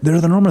 historians,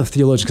 they're the normative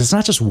theologians, because it's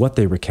not just what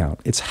they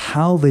recount, it's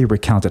how they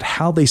recount it,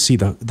 how they see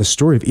the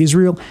story of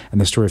Israel and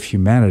the story of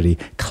humanity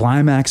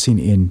climaxing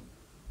in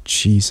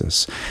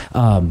Jesus.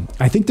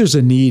 I think there's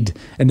a need,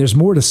 and there's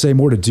more to say,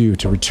 more to do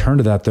to return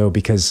to that, though,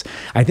 because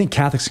I think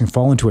Catholics can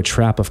fall into a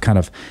trap of kind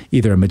of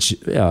either a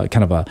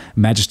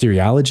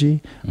magisteriology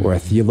or a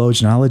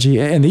theologianology.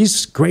 And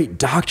these great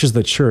doctors of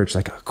the church,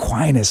 like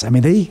Aquinas, I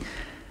mean,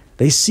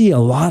 they see a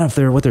lot of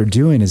what they're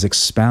doing is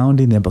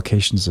expounding the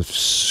implications of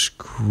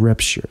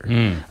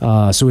Scripture.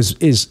 So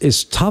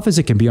as tough as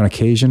it can be on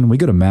occasion, we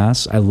go to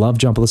Mass. I love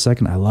John Paul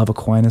II. I love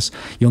Aquinas.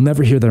 You'll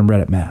never hear them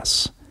read at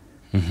Mass.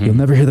 You'll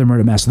never hear them read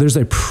at Mass. So there's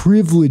a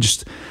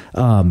privileged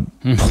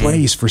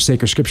place for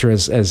sacred Scripture,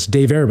 as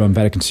Dave Arabam,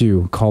 Vatican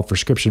II, called for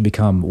Scripture to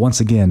become,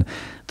 once again,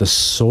 the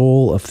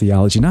soul of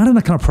theology, not in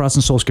a kind of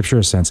Protestant soul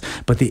scriptura sense,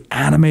 but the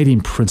animating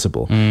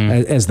principle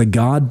as the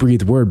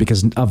God-breathed word,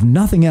 because of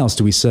nothing else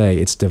do we say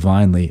it's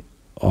divinely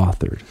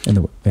authored.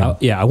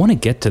 I want to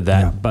get to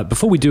that, but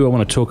before we do, I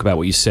want to talk about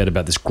what you said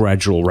about this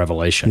gradual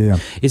revelation.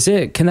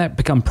 Can that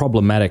become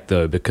problematic,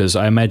 though? Because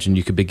I imagine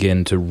you could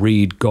begin to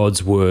read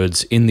God's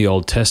words in the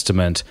Old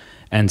Testament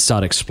and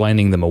start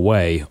explaining them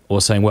away,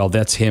 or saying, well,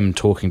 that's him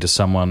talking to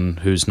someone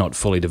who's not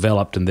fully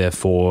developed, and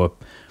therefore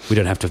we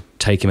don't have to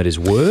take him at his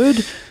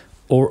word.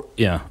 Or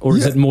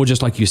is it more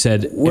just like you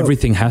said,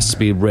 everything has to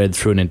be read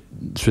through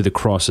the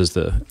cross as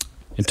the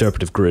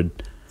interpretive grid?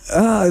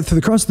 Through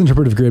the cross of the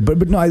interpretive grid,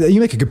 but no, you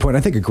make a good point.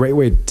 I think a great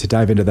way to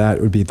dive into that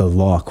would be the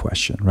law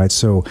question, right?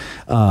 So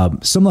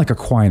some like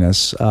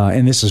Aquinas,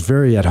 and this is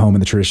very at home in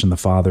the tradition of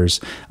the fathers,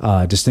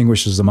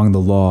 distinguishes among the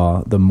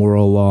law, the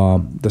moral law,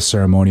 the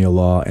ceremonial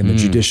law, and the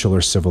judicial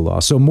or civil law.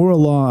 So moral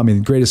law, I mean,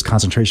 the greatest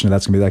concentration of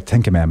that's going to be like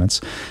 10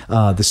 Commandments.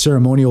 The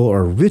ceremonial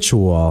or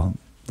ritual law,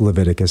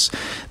 Leviticus.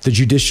 The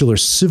judicial or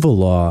civil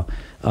law,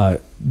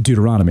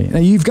 Deuteronomy. Now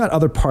you've got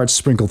other parts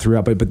sprinkled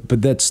throughout,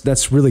 but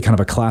that's really kind of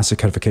a classic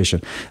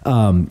codification.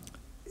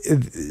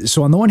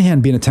 So on the one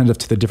hand, being attentive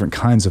to the different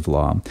kinds of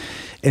law,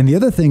 and the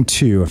other thing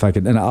too, if I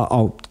could, and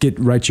I'll get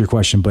right to your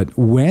question, but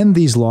when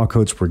these law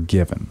codes were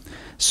given,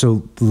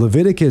 so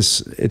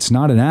Leviticus, it's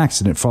not an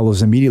accident, it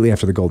follows immediately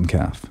after the golden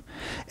calf.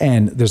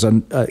 And there's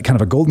a kind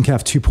of a golden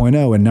calf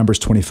 2.0 in Numbers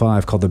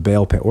 25 called the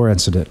Baal Peor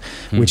incident,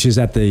 which is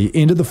at the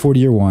end of the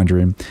 40-year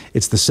wandering.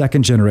 It's the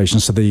second generation.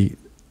 So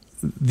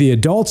the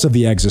adults of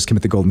the Exodus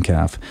commit the golden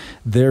calf.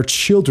 Their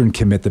children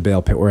commit the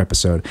Baal Peor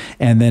episode.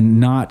 And then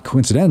not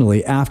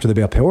coincidentally, after the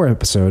Baal Peor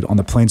episode on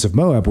the plains of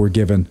Moab, were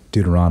given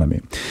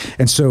Deuteronomy.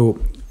 And so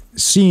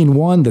seeing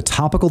the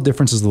topical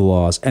differences of the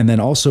laws, and then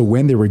also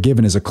when they were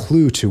given is a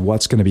clue to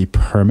what's going to be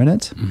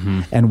permanent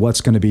and what's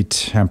going to be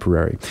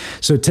temporary.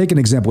 So take an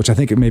example, which I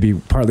think it may be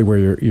partly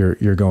where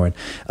you're going.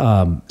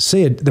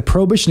 Say the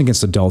prohibition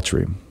against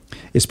adultery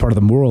is part of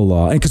the moral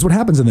law. And because what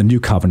happens in the new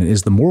covenant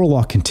is the moral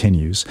law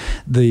continues,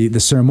 the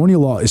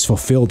ceremonial law is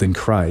fulfilled in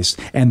Christ,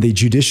 and the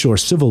judicial or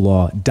civil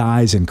law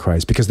dies in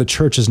Christ, because the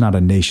church is not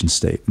a nation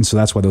state. And so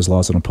that's why those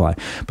laws don't apply.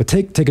 But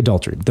take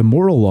adultery. The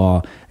moral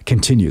law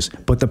continues,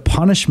 but the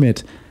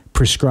punishment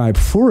prescribed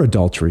for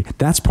adultery,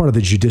 that's part of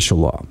the judicial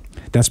law.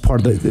 That's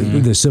part of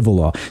the civil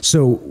law.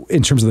 So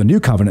in terms of the new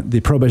covenant, the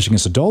prohibition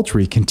against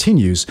adultery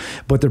continues,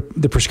 but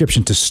the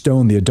prescription to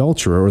stone the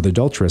adulterer or the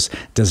adulteress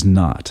does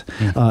not.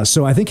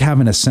 So I think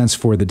having a sense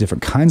for the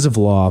different kinds of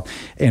law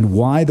and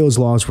why those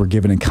laws were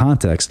given in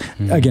context.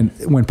 Again,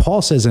 when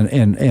Paul says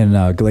in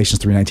Galatians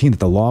 3:19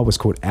 that the law was,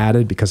 quote,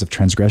 added because of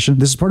transgression,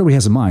 this is part of what he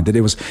has in mind, that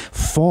it was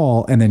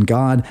fall and then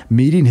God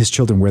meeting his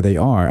children where they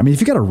are. I mean,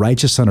 if you got a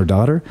righteous son or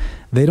daughter,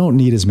 they don't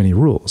need as many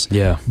rules.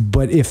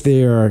 But if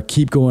they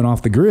keep going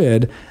off the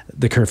grid,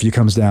 the curfew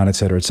comes down, et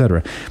cetera, et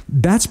cetera.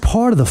 That's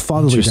part of the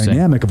fatherly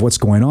dynamic of what's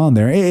going on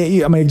there.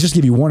 I mean, just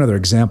give you one other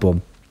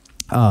example.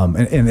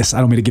 And this, I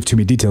don't mean to give too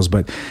many details,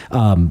 but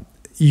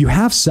you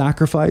have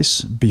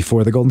sacrifice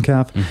before the golden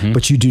calf,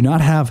 but you do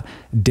not have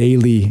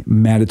daily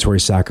mandatory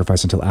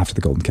sacrifice until after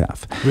the golden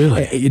calf.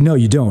 Really? No,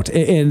 you don't.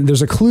 And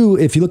there's a clue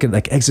if you look at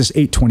like Exodus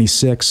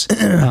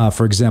 8:26,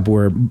 for example,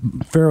 where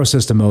Pharaoh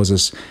says to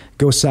Moses,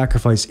 "Go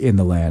sacrifice in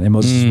the land." And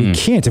Moses says, "We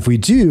can't. If we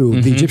do,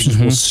 the Egyptians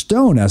will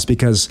stone us,"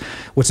 because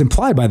what's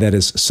implied by that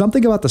is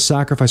something about the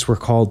sacrifice we're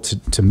called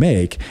to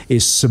make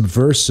is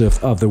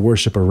subversive of the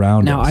worship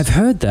around us. Now, I've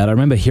heard that. I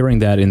remember hearing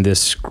that in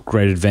this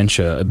great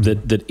adventure,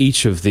 that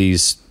each of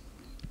these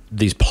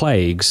these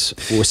plagues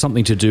were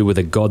something to do with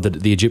a god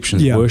that the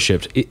Egyptians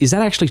worshipped. Is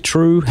that actually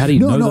true? How do you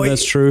know that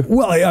that's true?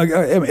 Well,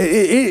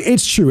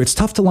 it's true. It's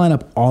tough to line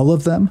up all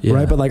of them,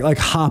 right? But like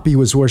Hapi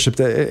was worshipped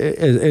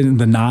in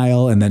the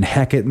Nile, and then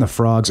Hecate and the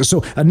frogs.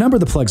 So a number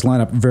of the plagues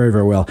line up very,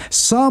 very well.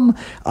 Some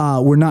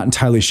we're not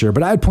entirely sure,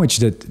 but I'd point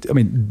you to, I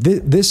mean,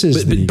 this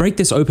is but break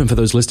this open for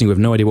those listening who have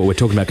no idea what we're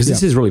talking about, because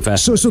this is really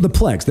fascinating. So the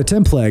plagues, the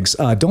 10 plagues,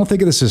 don't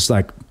think of this as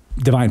like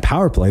divine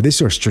power play.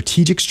 These are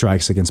strategic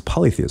strikes against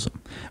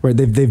polytheism, right?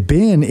 They've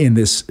been in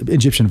this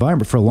Egyptian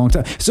environment for a long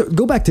time. So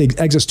go back to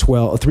Exodus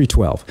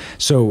 3:12.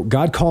 So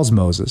God calls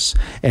Moses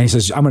and he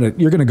says, you're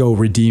going to go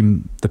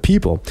redeem the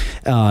people.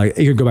 You're going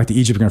to go back to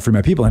Egypt. You're going to free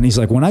my people. And he's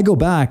like, when I go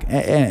back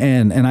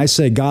and I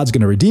say God's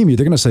going to redeem you,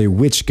 they're going to say,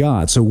 which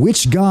God? So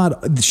which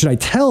God should I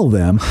tell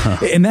them?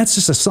 And that's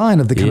just a sign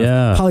of the kind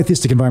of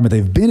polytheistic environment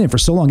they've been in for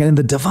so long. And in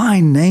the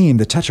divine name,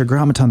 the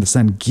tetragrammaton that's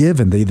then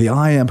given, the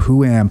I am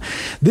who am,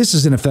 this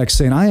is in effect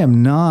saying, I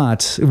am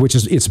not,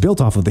 it's built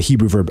off of the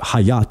Hebrew verb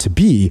hayat, to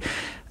be.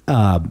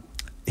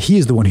 He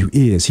is the one who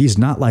is. He's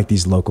not like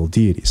these local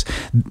deities.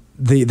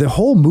 The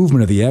whole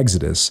movement of the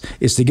Exodus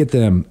is to get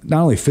them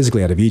not only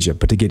physically out of Egypt,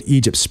 but to get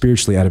Egypt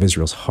spiritually out of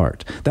Israel's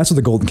heart. That's what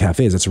the golden calf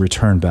is. It's a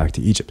return back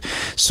to Egypt.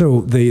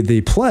 So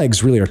the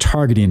plagues really are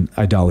targeting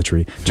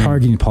idolatry,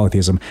 targeting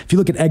polytheism. If you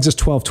look at Exodus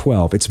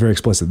 12:12, it's very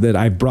explicit that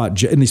I've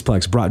in these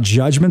plagues, brought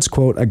judgments,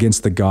 quote,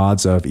 against the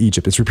gods of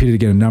Egypt. It's repeated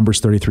again in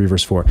Numbers 33,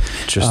 verse 4.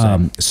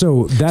 Interesting.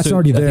 So that's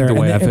already there. I think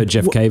the way I've heard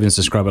Jeff Cavins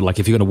describe it, like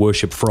if you're going to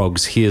worship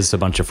frogs, here's a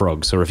bunch of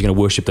frogs. Or if you're going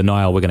to worship the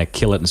Nile, we're going to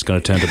kill it and it's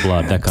going to turn to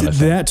blood, that kind of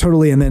thing. That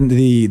totally. And then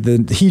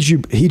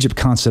the Egypt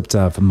concept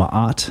of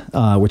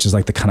Ma'at, which is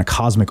like the kind of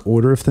cosmic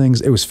order of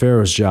things, it was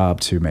Pharaoh's job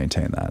to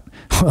maintain that.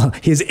 Well,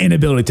 his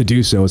inability to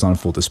do so is on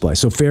full display.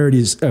 So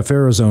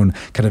Pharaoh's own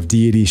kind of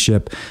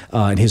deityship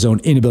and his own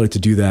inability to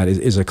do that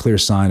is a clear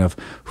sign of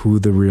who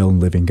the real and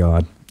living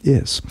God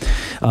is.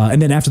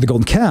 And then after the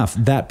golden calf,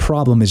 that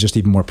problem is just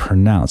even more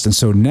pronounced. And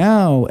so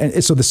now,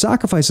 so the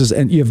sacrifices,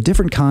 and you have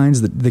different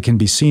kinds that can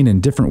be seen in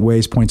different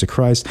ways, pointing to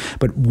Christ.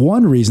 But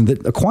one reason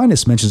that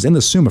Aquinas mentions in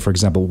the Summa, for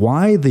example,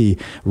 why the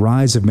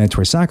rise of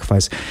mandatory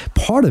sacrifice,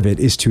 part of it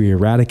is to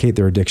eradicate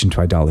their addiction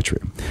to idolatry.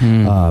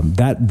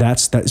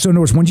 That's that. So in other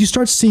words, when you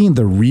start seeing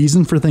the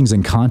reason for things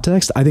in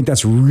context, I think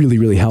that's really,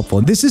 really helpful.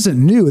 And this isn't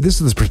new.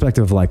 This is the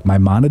perspective of like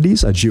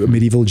Maimonides, a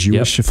medieval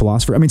Jewish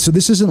philosopher. I mean, so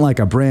this isn't like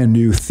a brand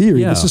new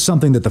theory. This is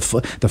something that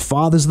the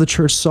fathers of the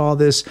church saw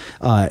this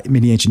in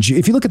the ancient Jew.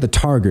 If you look at the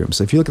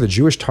Targums, if you look at the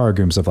Jewish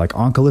Targums of like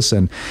Onkelos,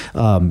 and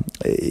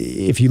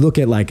if you look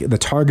at like the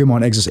Targum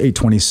on Exodus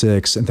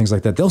 8:26 and things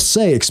like that, they'll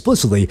say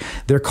explicitly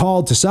they're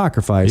called to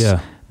sacrifice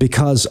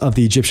because of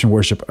the Egyptian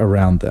worship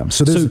around them.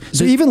 So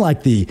even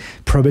like the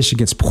prohibition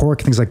against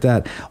pork, things like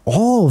that,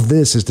 all of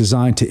this is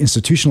designed to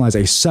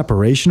institutionalize a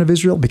separation of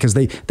Israel because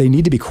they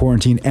need to be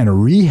quarantined and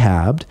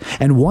rehabbed.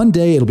 And one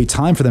day it'll be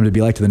time for them to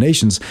be like to the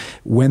nations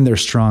when they're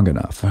strong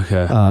enough.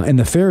 Okay. And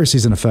the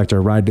Pharisees, in effect,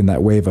 are riding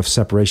that wave of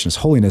separation as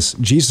holiness.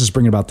 Jesus is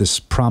bringing about this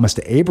promise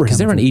to Abraham. Because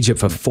they're in Egypt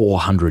for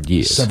 400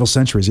 years. Several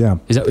centuries, yeah.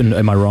 Is that,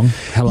 am I wrong?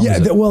 How long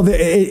is it? Well,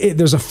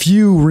 there's a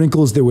few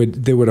wrinkles that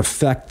would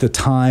affect the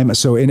time.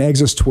 So in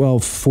Exodus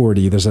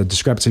 12:40, there's a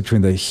discrepancy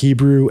between the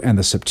Hebrew and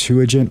the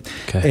Septuagint.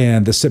 Okay.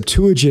 And the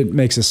Septuagint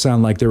makes it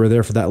sound like they were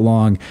there for that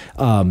long,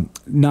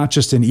 not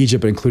just in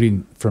Egypt, but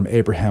including from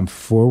Abraham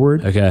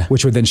forward,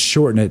 which would then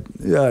shorten it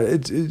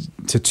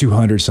to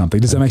 200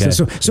 something. Does that make sense?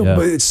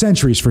 So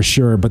centuries for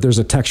sure, but there's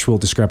a textual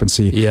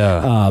discrepancy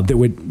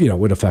that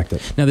would affect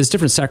it. Now, there's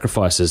different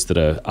sacrifices that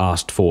are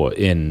asked for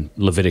in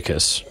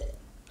Leviticus.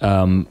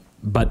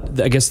 But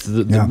I guess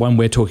the one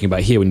we're talking about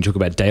here, when you talk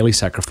about daily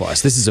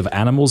sacrifice, this is of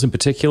animals in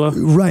particular,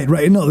 right?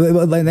 No,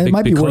 it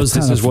might be worth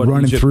kind of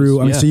running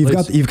through. I mean, so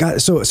you've got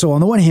so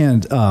on the one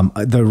hand,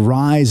 the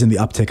rise in the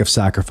uptake of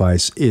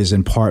sacrifice is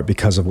in part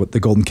because of what the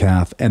golden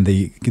calf and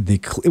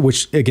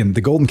which again,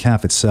 the golden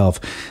calf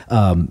itself,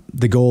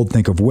 the gold,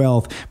 think of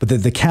wealth, but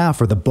the calf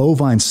or the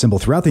bovine symbol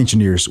throughout the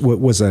ancient years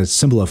was a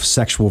symbol of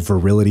sexual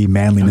virility,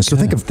 manliness.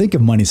 Okay. So think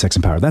of money, sex,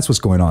 and power. That's what's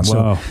going on.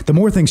 Wow. So the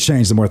more things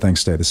change, the more things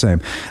stay the same.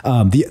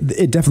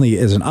 It definitely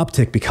is an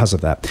uptick because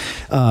of that.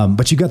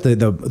 But you got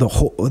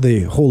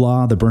the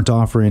holah, the burnt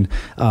offering.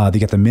 You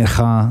got the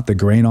mincha, the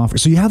grain offering.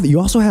 So you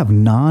also have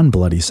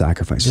non-bloody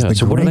sacrifices. Yeah,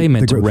 so what are they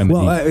meant to remedy?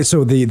 Well,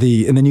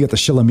 and then you got the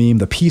shilamim,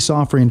 the peace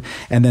offering,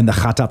 and then the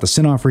chatat, the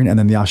sin offering, and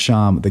then the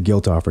asham, the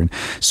guilt offering.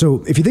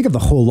 So if you think of the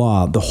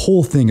holah, the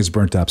whole thing is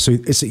burnt up. So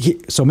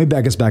maybe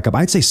I guess back up.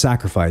 I'd say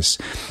sacrifice,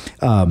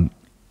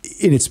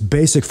 in its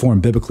basic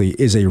form biblically,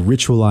 is a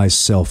ritualized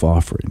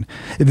self-offering.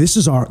 This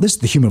is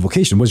the human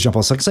vocation. What does John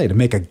Paul II say? To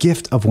make a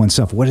gift of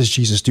oneself. What does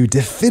Jesus do?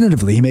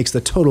 Definitively, he makes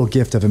the total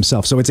gift of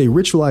himself. So it's a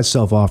ritualized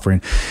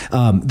self-offering.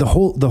 The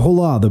whole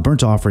the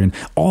burnt offering,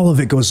 all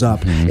of it goes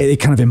up. Mm-hmm. It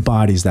kind of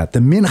embodies that. The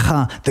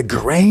mincha, the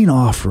grain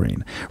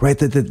offering, right?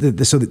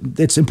 So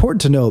it's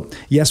important to note,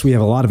 yes, we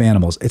have a lot of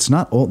animals. It's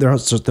not all,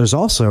 there's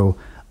also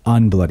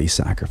unbloody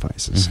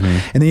sacrifices.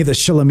 And then you have the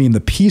shalomim,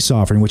 the peace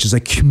offering, which is a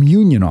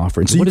communion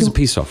offering. So what is a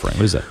peace offering?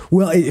 What is that?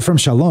 Well, from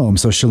shalom,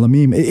 so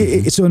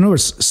shalomim. So in other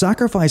words,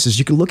 sacrifices,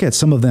 you can look at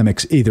some of them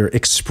either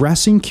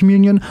expressing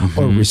communion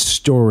or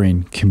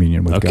restoring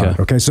communion with God.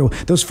 Okay, so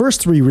those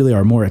first three really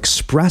are more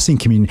expressing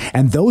communion,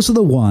 and those are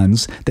the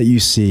ones that you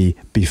see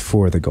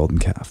before the golden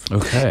calf.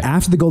 Okay.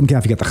 After the golden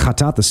calf, you got the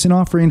chatat, the sin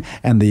offering,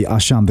 and the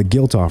asham, the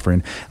guilt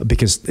offering,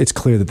 because it's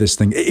clear that this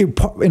thing, in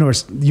other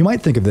words, you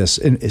might think of this,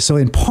 so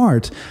in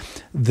part,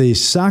 the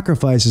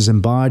sacrifice is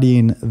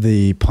embodying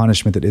the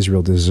punishment that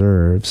Israel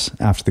deserves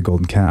after the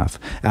golden calf.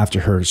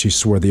 After she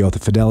swore the oath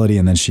of fidelity,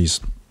 and then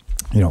she's,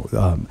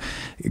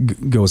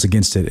 goes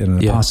against it in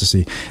an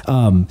apostasy.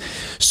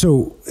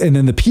 So, and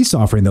then the peace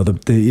offering, though,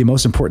 the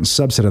most important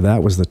subset of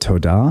that was the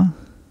todah,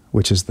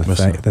 which is the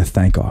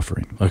thank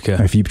offering. Okay.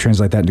 If you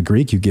translate that into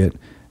Greek, you get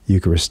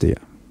Eucharistia.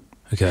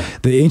 Okay.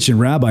 The ancient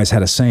rabbis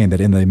had a saying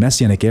that in the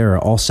Messianic era,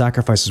 all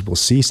sacrifices will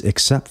cease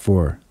except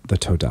for the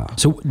todah.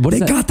 So what they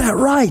got that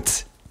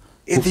right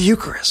in the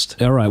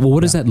Eucharist. All right. Well,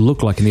 what does that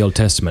look like in the Old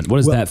Testament? What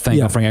does that thank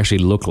offering actually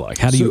look like?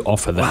 How do you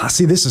offer that?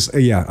 See, this is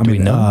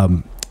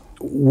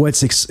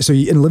so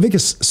in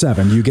Leviticus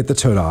 7, you get the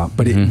Todah,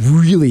 but it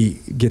really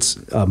gets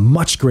a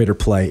much greater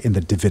play in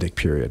the Davidic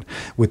period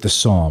with the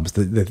Psalms,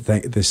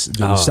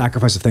 the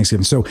sacrifice of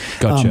thanksgiving. So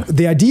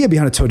the idea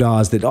behind a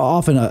Todah is that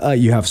often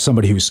you have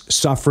somebody who's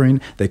suffering,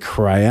 they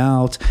cry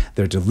out,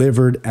 they're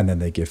delivered, and then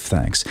they give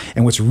thanks.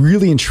 And what's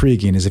really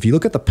intriguing is if you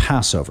look at the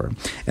Passover,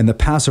 and the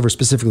Passover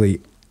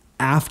specifically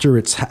after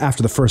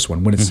the first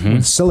one, when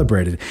it's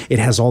celebrated, it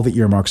has all the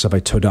earmarks of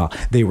a todah.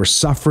 They were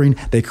suffering,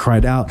 they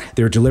cried out,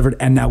 they were delivered,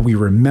 and now we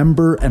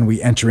remember and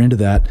we enter into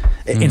that.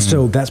 And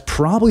so that's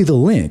probably the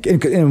link.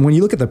 And when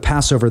you look at the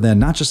Passover then,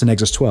 not just in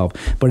Exodus 12,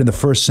 but in the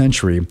first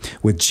century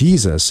with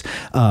Jesus,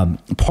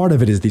 part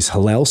of it is these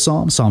Hallel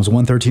Psalms, Psalms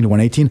 113 to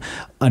 118,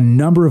 a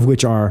number of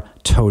which are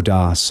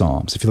Todah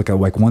Psalms. If you look at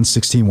like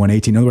 116,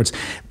 118, in other words,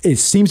 it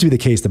seems to be the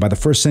case that by the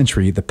first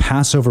century, the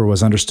Passover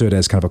was understood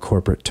as kind of a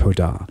corporate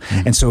Todah.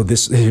 And so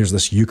here's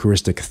this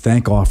Eucharistic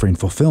thank offering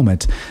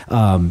fulfillment.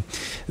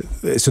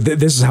 So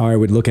this is how I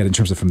would look at it in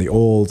terms of from the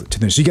old to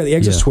the new. So you got the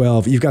Exodus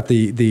 12, you've got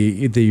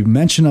the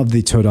mention of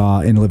the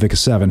Todah in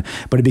Leviticus 7,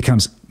 but it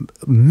becomes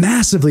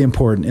massively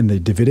important in the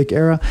Davidic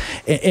era.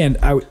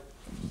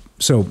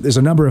 So there's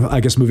a number of, I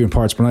guess, moving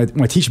parts.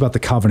 When I teach about the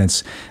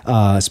covenants,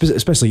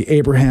 especially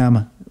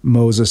Abraham,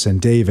 Moses,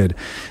 and David,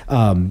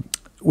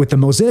 with the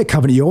Mosaic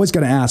covenant, you always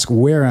got to ask,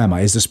 where am I?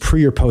 Is this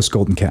pre or post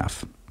golden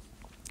calf?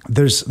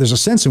 There's a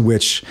sense in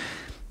which,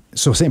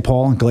 so St.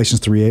 Paul in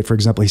Galatians 3:8, for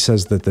example, he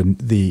says that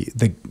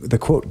the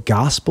quote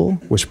gospel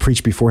was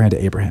preached beforehand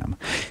to Abraham.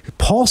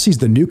 Paul sees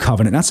the new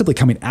covenant not simply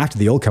coming after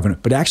the old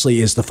covenant, but actually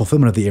is the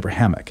fulfillment of the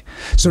Abrahamic.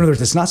 So in other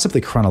words, it's not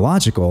simply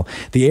chronological.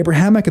 The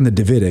Abrahamic and the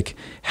Davidic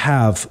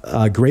have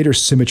a greater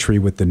symmetry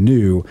with the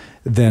new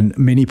than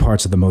many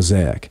parts of the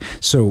Mosaic.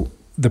 So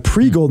the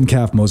pre-golden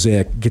calf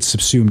Mosaic gets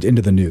subsumed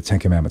into the new Ten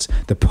Commandments.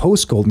 The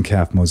post-golden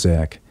calf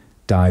Mosaic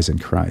dies in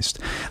Christ.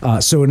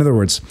 So in other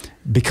words,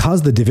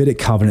 because the Davidic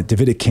covenant,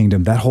 Davidic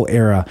kingdom, that whole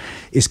era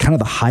is kind of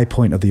the high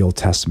point of the Old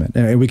Testament.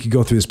 And we could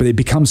go through this, but it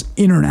becomes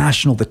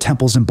international. The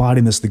temple's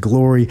embodying this, the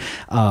glory.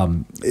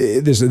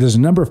 There's a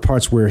number of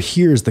parts where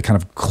here's the kind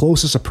of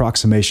closest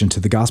approximation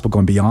to the gospel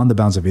going beyond the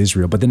bounds of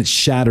Israel, but then it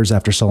shatters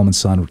after Solomon's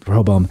son,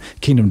 Rehoboam,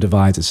 kingdom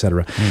divides,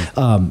 etc.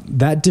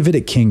 That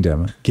Davidic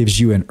kingdom gives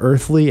you an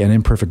earthly and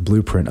imperfect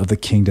blueprint of the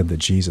kingdom that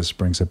Jesus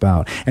brings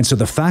about. And so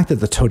the fact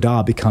that the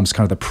Todah becomes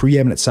kind of the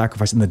preeminent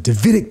sacrifice in the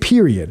Davidic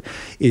period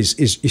is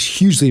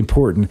hugely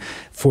important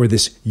for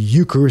this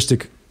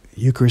Eucharistic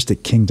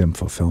kingdom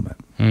fulfillment.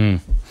 Why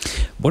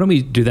don't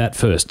we do that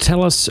first?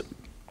 Tell us,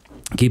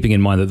 keeping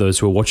in mind that those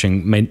who are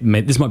watching,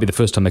 this might be the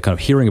first time they're kind of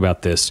hearing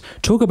about this,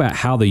 talk about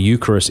how the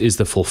Eucharist is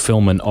the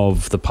fulfillment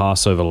of the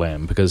Passover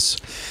lamb, because...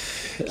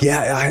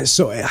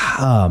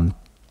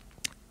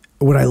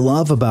 what I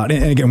love about,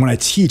 and again, when I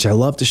teach, I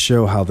love to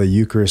show how the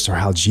Eucharist or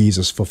how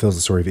Jesus fulfills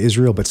the story of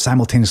Israel, but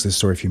simultaneously the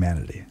story of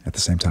humanity at the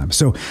same time.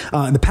 So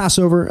in the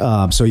Passover,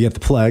 so you have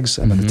the plagues,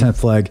 and then the 10th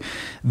plague,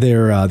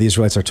 the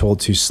Israelites are told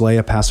to slay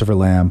a Passover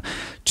lamb,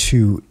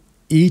 to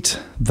eat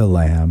the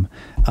lamb,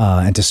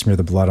 and to smear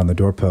the blood on the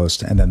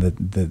doorpost, and then the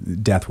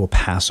death will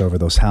pass over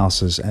those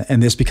houses.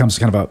 And this becomes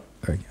kind of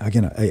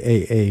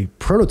a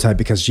prototype,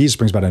 because Jesus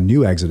brings about a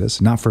new Exodus,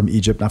 not from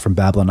Egypt, not from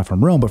Babylon, not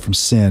from Rome, but from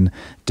sin,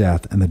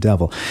 death, and the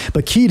devil.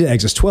 But key to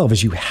Exodus 12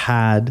 is you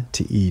had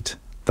to eat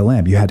the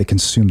lamb. You had to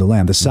consume the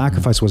lamb. The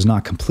sacrifice was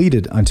not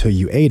completed until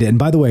you ate it. And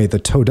by the way, the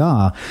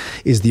Todah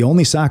is the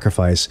only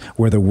sacrifice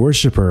where the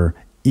worshiper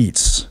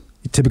eats.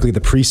 Typically the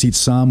priest eats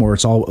some, or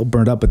it's all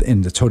burned up, but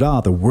in the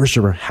Todah, the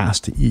worshiper has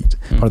to eat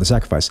part of the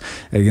sacrifice.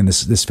 Again,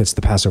 this fits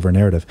the Passover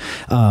narrative.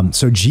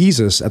 So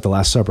Jesus at the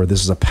Last Supper,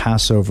 this is a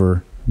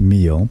Passover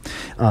meal.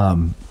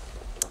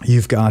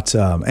 You've got,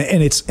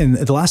 and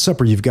at the Last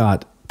Supper, you've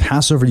got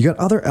Passover. You got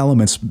other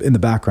elements in the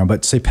background,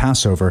 but say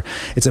Passover.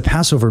 It's a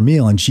Passover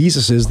meal, and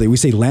Jesus is we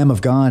say Lamb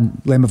of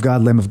God, Lamb of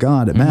God, Lamb of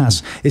God at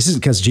Mass. This isn't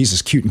because Jesus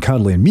is cute and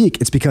cuddly and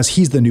meek. It's because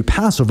he's the new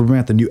Passover. We're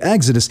at the new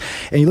Exodus.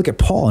 And you look at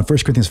Paul in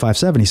 1 Corinthians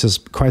 5:7. He says,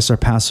 Christ, our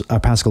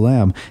Paschal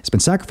Lamb, has been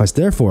sacrificed.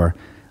 Therefore,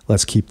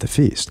 let's keep the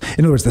feast.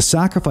 In other words, the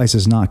sacrifice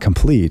is not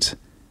complete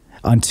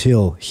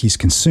until he's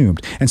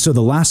consumed. And so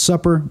the Last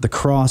Supper, the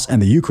cross,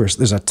 and the Eucharist,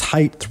 there's a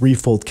tight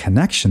threefold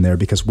connection there,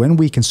 because when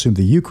we consume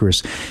the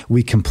Eucharist,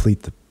 we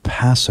complete the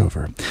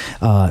Passover,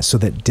 so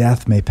that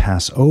death may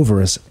pass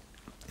over us.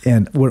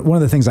 And one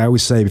of the things I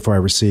always say before I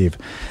receive,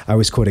 I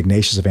always quote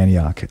Ignatius of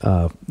Antioch.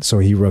 So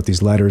he wrote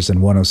these letters in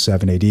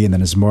 107 AD and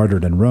then is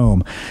martyred in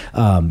Rome.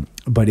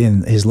 But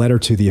in his letter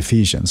to the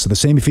Ephesians, so the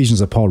same Ephesians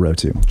that Paul wrote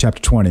to,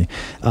 chapter 20,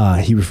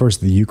 he refers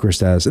to the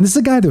Eucharist as, and this is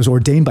a guy that was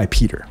ordained by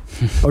Peter,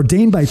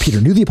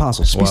 knew the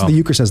apostles, speaks of the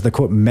Eucharist as the,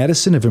 quote,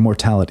 medicine of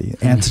immortality,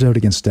 antidote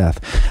against death.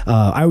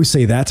 I always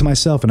say that to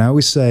myself, and I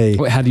always say...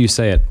 Wait, how do you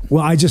say it?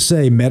 Well, I just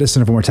say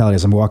medicine of immortality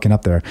as I'm walking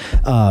up there,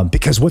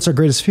 because what's our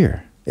greatest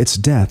fear? It's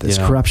death, it's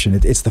corruption,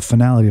 it's the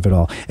finality of it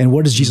all. And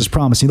what does Jesus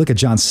promise? You look at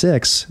John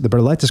 6, the Bread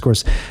of Life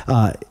discourse,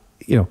 unless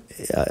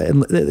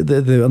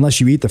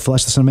you eat the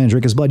flesh of the Son of Man and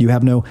drink his blood, you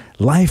have no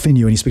life in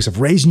you. And he speaks of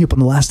raising you up on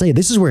the last day.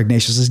 This is where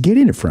Ignatius is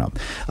getting it from.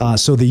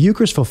 So the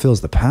Eucharist fulfills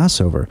the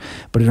Passover,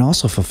 but it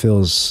also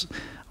fulfills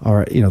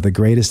the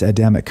greatest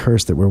Adamic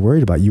curse that we're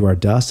worried about. You are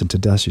dust, and to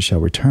dust you shall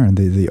return.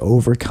 The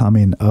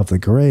overcoming of the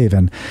grave.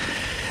 And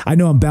I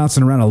know I'm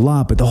bouncing around a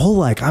lot, but the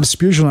whole I'm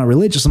spiritual, not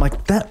religious. I'm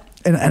like that.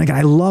 And again,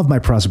 I love my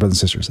Protestant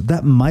brothers and sisters.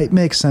 That might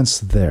make sense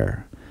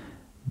there,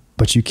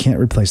 but you can't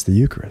replace the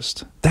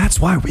Eucharist. That's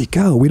why we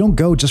go. We don't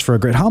go just for a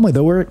great homily,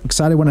 though we're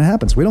excited when it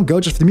happens. We don't go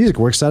just for the music.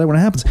 We're excited when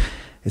it happens.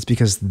 It's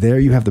because there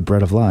you have the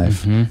bread of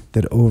life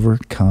that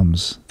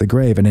overcomes the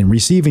grave. And in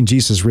receiving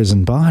Jesus'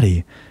 risen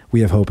body,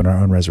 we have hope in our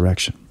own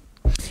resurrection.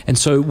 And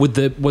so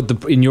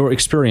in your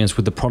experience,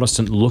 would the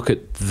Protestant look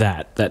at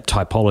that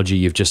typology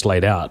you've just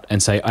laid out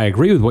and say, I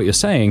agree with what you're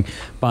saying,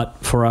 but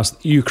for us,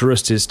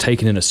 Eucharist is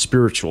taken in a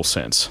spiritual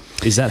sense?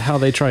 Is that how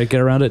they try to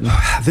get around it?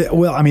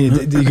 Well, I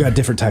mean, you got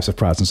different types of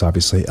Protestants,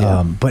 obviously,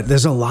 but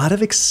there's a lot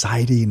of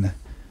exciting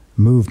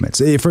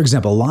movements. For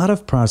example, a lot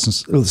of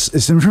Protestants, in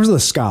terms of the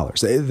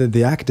scholars,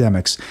 the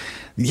academics,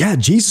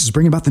 Jesus is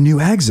bringing about the new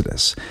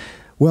Exodus.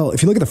 Well,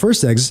 if you look at the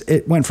first Exodus,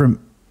 it went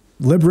from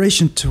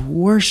liberation to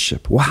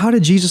worship. Well, how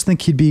did Jesus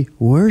think he'd be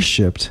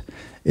worshipped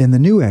in the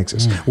new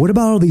Exodus? What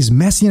about all these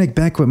messianic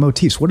banquet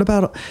motifs? What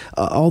about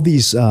all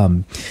these,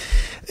 another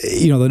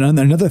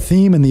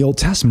theme in the Old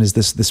Testament is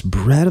this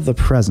bread of the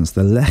presence,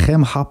 the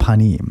lechem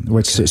hapanim,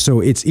 which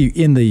so it's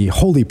in the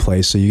holy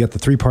place. So you got the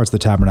three parts of the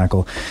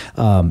tabernacle.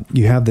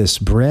 You have this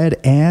bread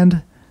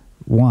and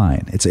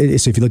wine. It's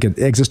if you look at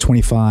Exodus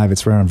 25,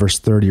 it's around verse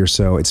 30 or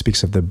so. It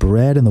speaks of the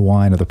bread and the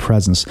wine of the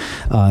presence,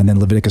 and then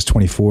Leviticus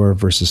 24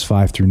 verses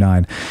 5 through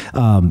 9.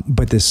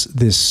 But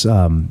this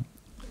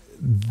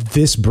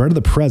bread of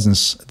the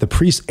presence, the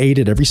priest ate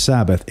it every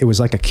Sabbath. It was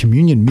like a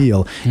communion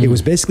meal. It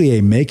was basically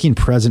a making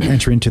present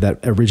entry into that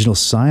original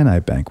Sinai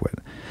banquet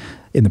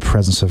in the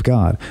presence of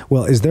God.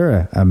 Well, is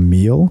there a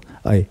meal,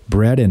 a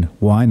bread and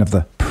wine of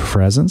the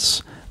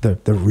presence?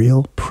 The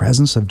real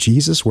presence of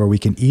Jesus, where we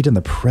can eat in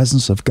the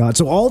presence of God.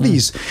 So all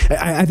these,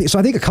 I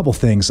think a couple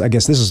things. I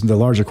guess this is the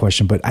larger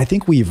question, but I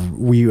think we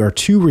are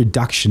too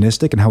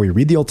reductionistic in how we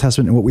read the Old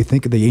Testament and what we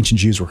think the ancient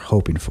Jews were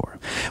hoping for.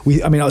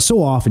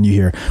 So often you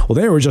hear, well,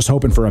 they were just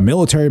hoping for a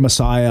military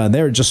Messiah, and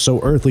they're just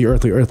so earthly.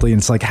 And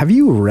it's like, have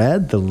you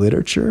read the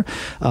literature?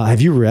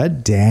 Have you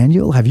read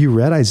Daniel? Have you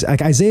read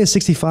Isaiah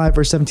 65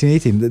 verse 17,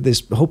 18?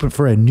 This hoping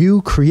for a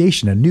new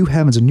creation, a new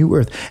heavens, a new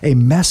earth, a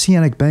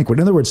messianic banquet.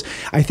 In other words,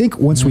 I think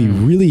once we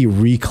really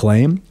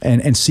reclaim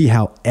and see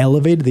how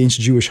elevated the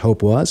ancient Jewish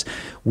hope was,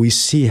 we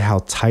see how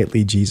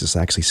tightly Jesus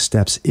actually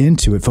steps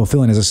into it,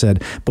 fulfilling, as I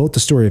said, both the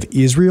story of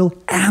Israel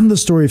and the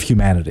story of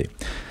humanity.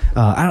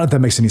 I don't know if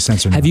that makes any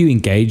sense or not. Have you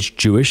engaged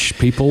Jewish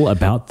people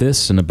about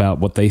this and about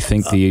what they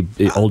think the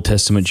Old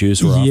Testament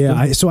Jews were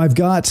after? So I've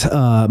got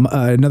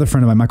another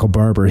friend of mine, Michael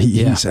Barber.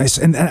 So I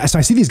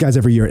see these guys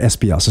every year at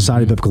SBL,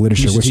 Society of Biblical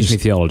Literature. He used to teach me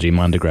theology in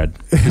my undergrad.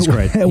 He's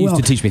great. He used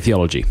to teach me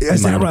theology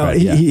in my undergrad.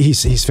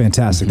 He's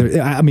fantastic.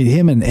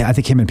 Him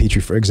and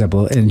Petrie, for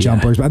example, and John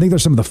Bergsman. I think they're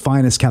some of the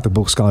finest Catholic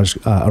biblical scholars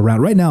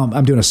around. Right now,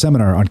 I'm doing a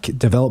seminar on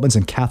developments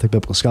in Catholic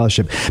biblical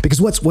scholarship, because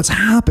what's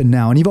happened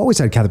now, and you've always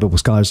had Catholic biblical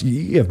scholars.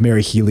 You have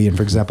Mary Healy,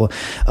 for example,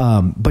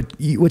 but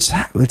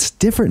what's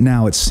different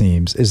now, it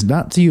seems, is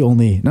not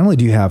only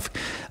do you have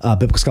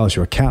biblical scholars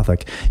who are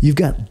Catholic, you've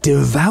got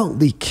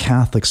devoutly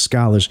Catholic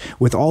scholars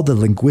with all the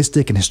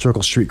linguistic and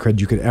historical street cred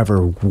you could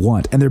ever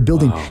want, and they're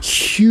building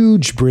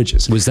huge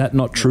bridges. Was that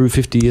not true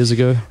 50 years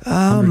ago,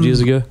 100 years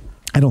ago?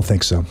 I don't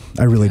think so.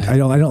 I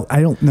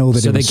don't know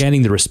that. So they're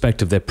gaining the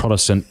respect of their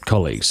Protestant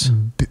colleagues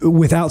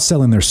without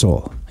selling their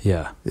soul.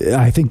 Yeah.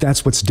 I think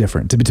that's what's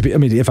different. I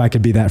mean, if I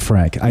could be that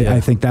frank, I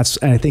think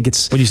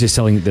it's. When you say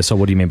selling their soul,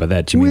 what do you mean by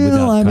that? Do you mean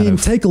without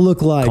take a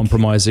look like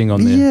compromising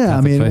on their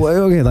Catholic faith?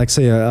 Okay, like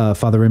say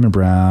Father Raymond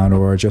Brown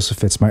or Joseph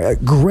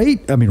Fitzmyer,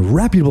 great,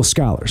 reputable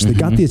scholars. They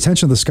got the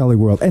attention of the scholarly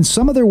world, and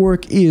some of their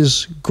work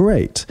is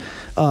great.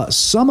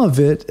 Some of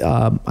it,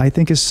 I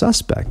think, is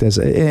suspect,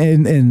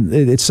 and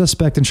it's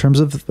suspect in terms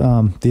of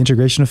the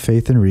integration of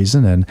faith and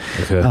reason. And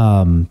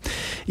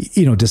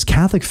does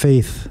Catholic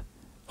faith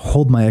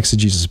hold my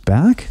exegesis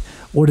back,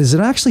 or does it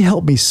actually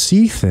help me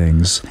see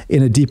things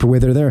in a deeper way?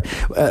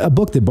 A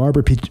book that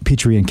Barbara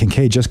Petrie and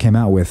Kincaid just came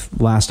out with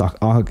last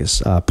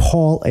August,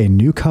 Paul, a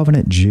New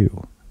Covenant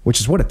Jew, which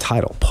is what a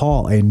title,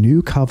 Paul, a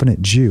New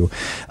Covenant Jew.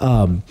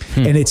 And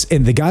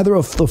the guy that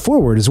wrote the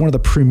foreword is one of the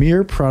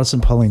premier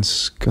Protestant Pauline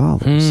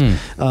scholars.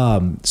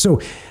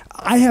 So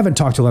I haven't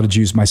talked to a lot of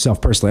Jews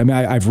myself personally. I mean,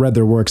 I've read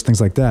their works, things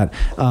like that.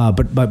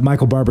 But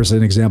Michael Barber's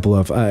an example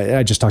of,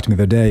 I just talked to him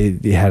the other day.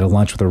 He had a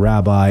lunch with a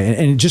rabbi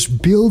and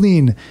just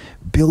building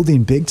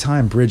big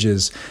time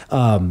bridges.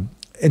 And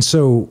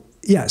so,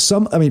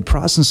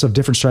 Protestants of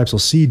different stripes will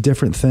see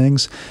different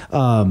things.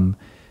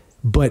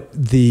 But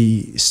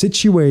the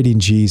situating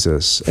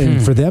Jesus,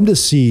 and for them to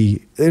see,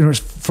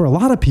 for a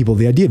lot of people,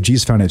 the idea of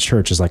Jesus found in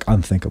church is like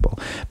unthinkable.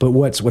 But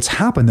what's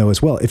happened though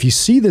as well, if you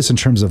see this in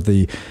terms of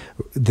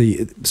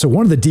so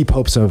one of the deep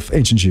hopes of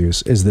ancient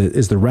Jews is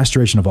the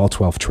restoration of all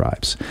 12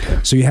 tribes. Okay.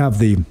 So you have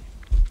the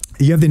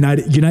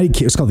United,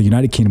 it's called the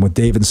United Kingdom with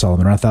David and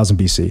Solomon around 1000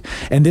 BC.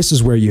 And this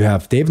is where you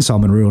have David and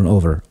Solomon ruling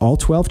over all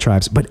 12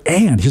 tribes,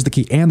 and here's the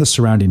key, and the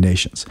surrounding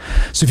nations.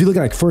 So if you look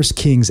at like 1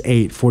 Kings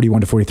 8,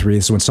 41 to 43,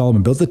 this is when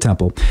Solomon builds the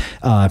temple,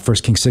 1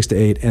 Kings 6 to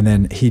 8, and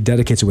then he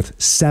dedicates it with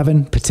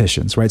 7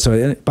 petitions, right?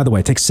 So by the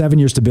way, it takes 7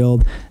 years to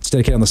build. It's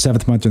dedicated on the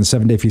 7th month during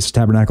the 7-day Feast of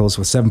Tabernacles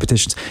with 7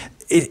 petitions.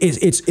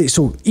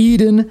 So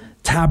Eden,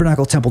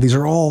 Tabernacle, Temple, these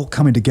are all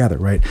coming together,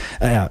 right?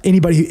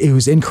 Anybody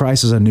who's in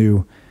Christ is a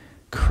new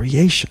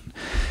creation.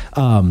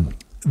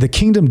 The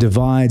kingdom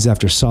divides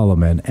after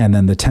Solomon, and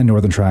then the 10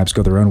 northern tribes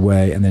go their own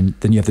way, and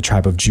then you have the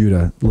tribe of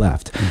Judah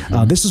left.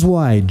 This is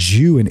why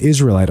Jew and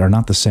Israelite are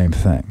not the same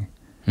thing.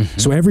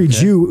 So every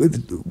Jew,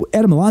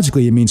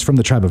 etymologically, it means from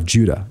the tribe of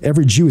Judah.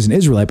 Every Jew is an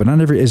Israelite, but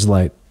not every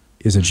Israelite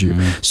is a Jew.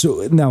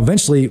 So now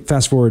eventually,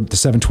 fast forward to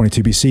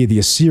 722 BC, the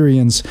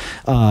Assyrians,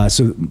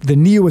 so the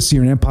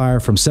Neo-Assyrian Empire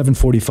from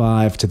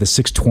 745 to the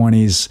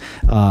 620s,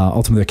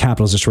 ultimately the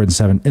capital is destroyed in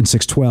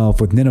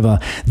 612 with Nineveh.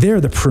 They're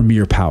the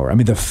premier power. I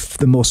mean,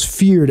 the most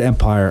feared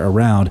empire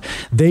around.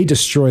 They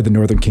destroy the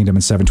northern kingdom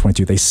in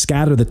 722. They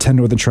scatter the 10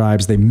 northern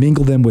tribes. They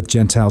mingle them with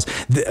Gentiles.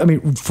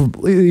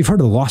 You've heard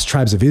of the lost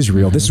tribes of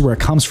Israel. This is where it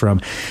comes from.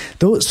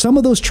 Some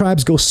of those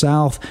tribes go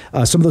south,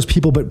 some of those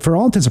people, but for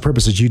all intents and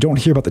purposes, you don't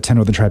hear about the 10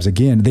 northern tribes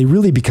again. They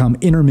really become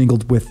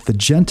intermingled with the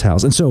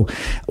Gentiles. And so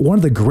one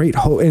of the great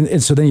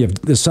and so then you have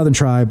the southern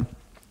tribe,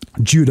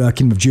 Judah,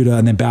 kingdom of Judah,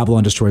 and then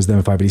Babylon destroys them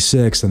in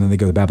 586, and then they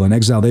go to Babylon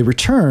exile. They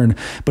return,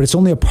 but it's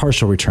only a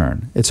partial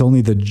return. It's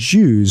only the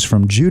Jews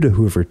from Judah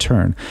who have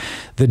returned.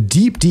 The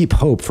deep, deep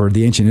hope for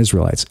the ancient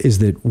Israelites is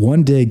that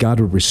one day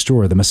God would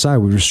restore, the Messiah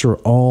would restore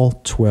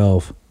all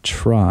 12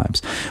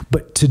 tribes.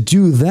 But to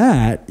do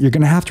that, you're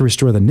going to have to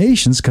restore the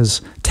nations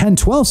because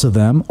 10/12 of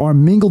them are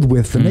mingled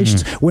with the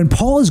nations. When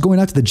Paul is going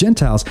out to the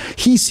Gentiles,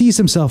 he sees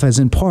himself as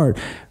in part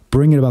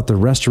bringing about the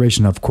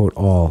restoration of, quote,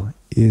 all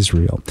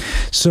Israel.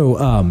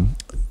 So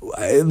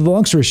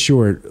long story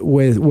short,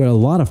 what a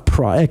lot of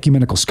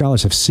ecumenical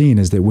scholars have seen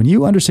is that when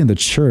you understand the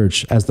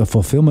church as the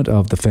fulfillment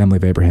of the family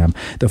of Abraham,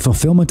 the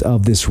fulfillment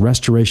of this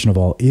restoration of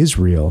all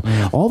Israel,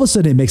 all of a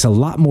sudden it makes a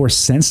lot more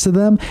sense to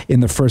them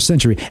in the first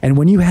century. And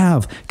when you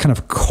have kind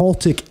of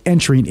cultic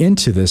entering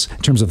into this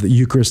in terms of the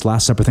Eucharist,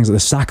 Last Supper, things like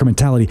the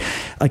sacramentality,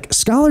 like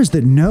scholars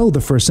that know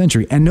the first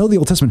century and know the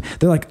Old Testament,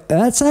 they're like,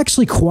 that's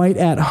actually quite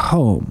at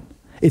home.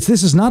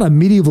 This is not a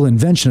medieval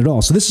invention at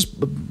all. So this is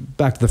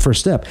back to the first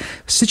step.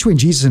 Situating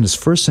Jesus in his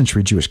first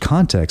century Jewish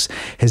context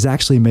has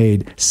actually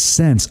made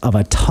sense of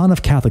a ton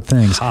of Catholic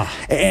things.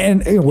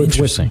 And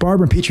with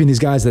Barbara and Petrie and these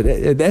guys at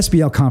the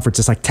SBL conference,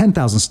 it's like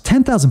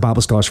 10,000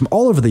 Bible scholars from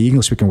all over the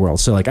English-speaking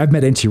world. So like I've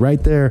met N.T.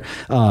 Wright there,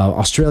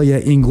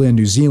 Australia, England,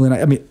 New Zealand.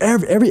 I mean,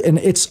 every and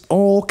it's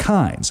all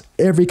kinds.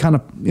 Every kind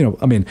of,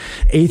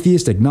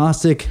 atheist,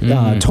 agnostic,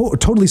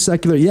 totally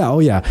secular.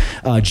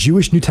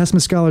 Jewish New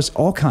Testament scholars,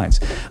 all kinds.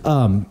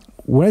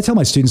 What I tell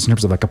my students in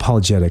terms of like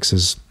apologetics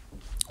is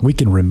we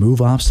can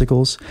remove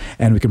obstacles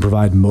and we can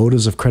provide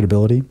motives of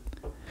credibility.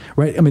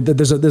 Right? I mean,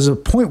 there's a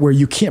point where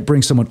you can't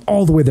bring someone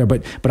all the way there,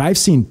 but I've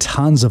seen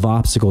tons of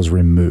obstacles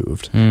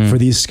removed for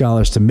these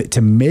scholars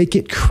to make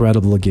it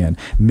credible again,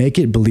 make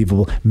it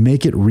believable,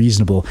 make it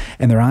reasonable,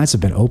 and their eyes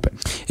have been open.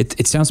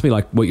 It sounds to me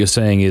like what you're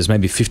saying is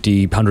maybe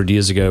 50, 100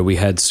 years ago, we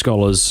had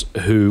scholars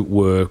who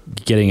were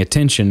getting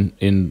attention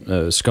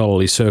in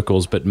scholarly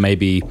circles, but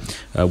maybe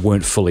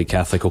weren't fully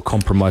Catholic or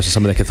compromised with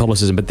some of their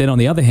Catholicism. But then on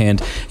the other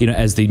hand,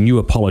 as the new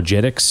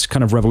apologetics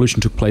kind of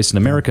revolution took place in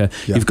America,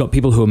 you've got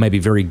people who are maybe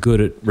very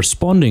good at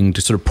responding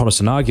to sort of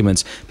Protestant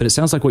arguments, but it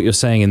sounds like what you're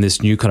saying in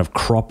this new kind of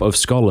crop of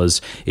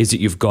scholars is that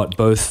you've got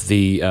both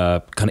the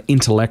kind of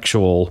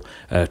intellectual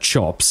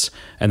chops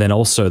and then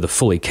also the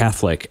fully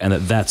Catholic, and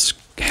that's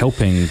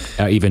helping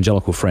our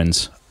evangelical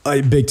friends.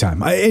 Big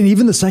time. And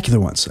even the secular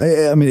ones.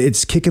 I mean,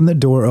 it's kicking the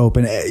door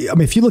open. I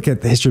mean, if you look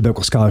at the history of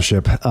biblical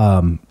scholarship,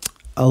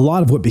 a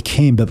lot of what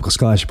became biblical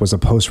scholarship was a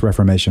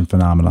post-Reformation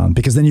phenomenon,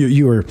 because then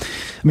you were,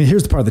 I mean,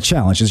 here's the part of the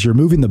challenge is you're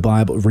removing the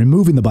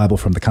Bible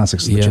from the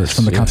context of the church,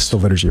 from the context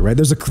of liturgy, right?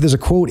 There's a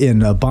quote in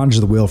Bondage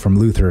of the Will from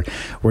Luther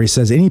where he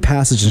says, any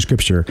passage in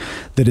scripture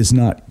that is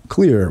not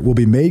clear will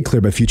be made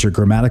clear by future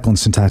grammatical and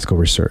syntactical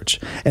research.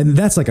 And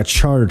that's like a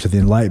charter to the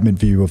Enlightenment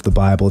view of the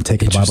Bible and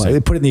taking the Bible, they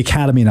put it in the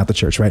academy, not the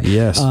church, right?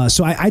 Yes.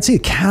 So I'd say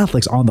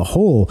Catholics on the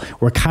whole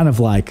were kind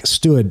of like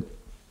stood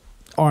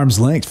arm's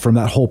length from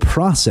that whole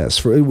process.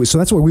 So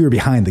that's where we were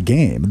behind the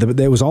game.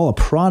 There was all a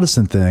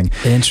Protestant thing.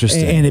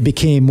 Interesting. And it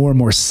became more and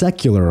more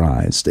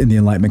secularized in the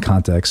Enlightenment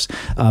context,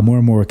 more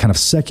and more kind of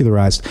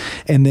secularized.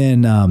 And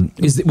then...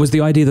 was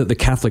the idea that the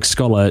Catholic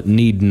scholar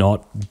need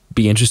not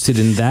be interested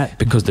in that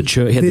because the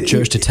church had the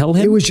church to tell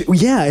him? It was,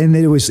 and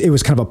it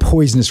was kind of a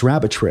poisonous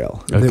rabbit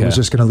trail that was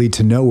just going to lead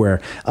to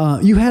nowhere.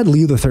 You had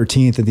Leo the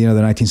 13th at the end of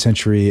the 19th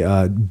century,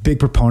 big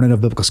proponent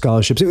of biblical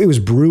scholarships. It was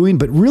brewing,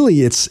 but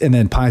really and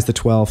then Pius the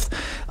 12th,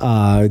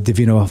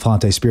 Divino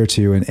Fonte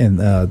Spiritu in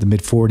the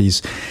mid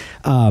 40s.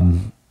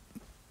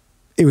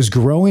 It was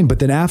growing, but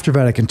then after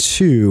Vatican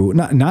II,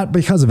 not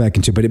because of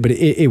Vatican II, but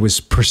it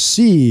was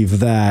perceived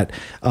that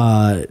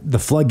the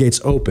floodgates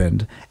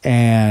opened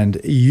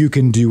and you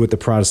can do what the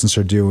Protestants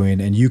are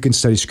doing and you can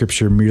study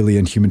scripture merely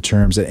in human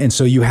terms. And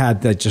so you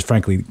had that just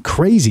frankly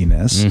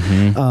craziness.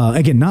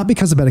 Again, not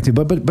because of Vatican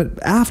II,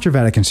 but after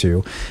Vatican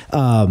II.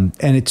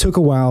 And it took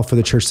a while for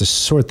the church to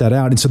sort that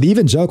out. And so the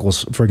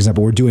evangelicals, for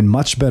example, were doing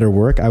much better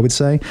work, I would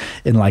say,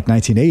 in like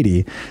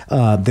 1980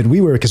 than we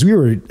were, because we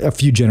were a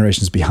few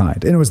generations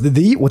behind. And it was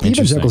what the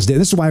evangelicals did,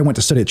 this is why I went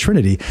to study at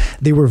Trinity,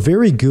 they were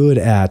very good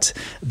at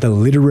the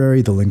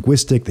literary, the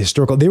linguistic, the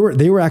historical. They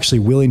were actually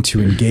willing to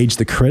engage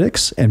the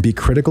critics and be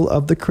critical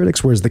of the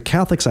critics, whereas the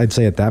Catholics, I'd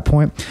say at that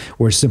point,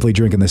 were simply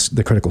drinking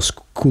the critical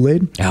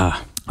Kool-Aid.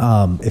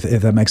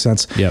 If that makes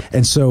sense. Yep.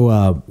 And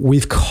so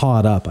we've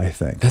caught up, I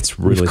think. That's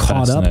really we've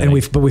caught up, and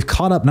we've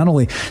caught up not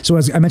only. So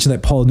as I mentioned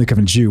that Paul, a New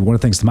Covenant Jew, one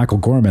of the things that Michael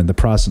Gorman, the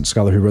Protestant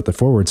scholar who wrote the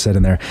foreword, said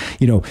in there,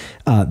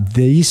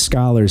 these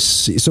scholars.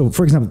 So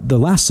for example, the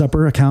Last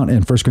Supper account in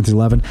 1 Corinthians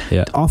 11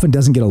 often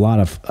doesn't get a lot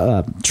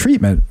of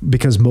treatment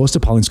because most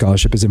of Pauline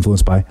scholarship is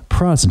influenced by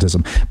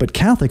Protestantism. But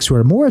Catholics who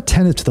are more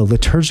attentive to the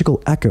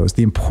liturgical echoes,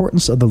 the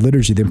importance of the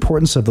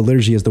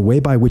liturgy as the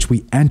way by which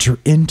we enter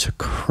into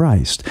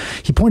Christ.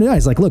 He pointed out,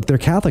 he's like, look, their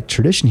Catholic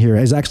tradition here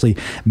has actually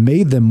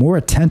made them more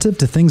attentive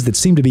to things that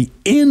seem to be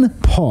in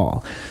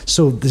Paul.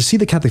 So to see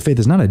the Catholic faith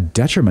is not a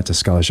detriment to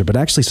scholarship, but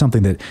actually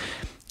something that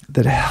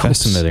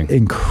helps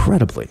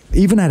incredibly,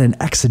 even at an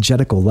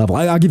exegetical level.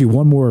 I'll give you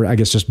one more, I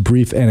guess, just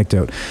brief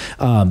anecdote.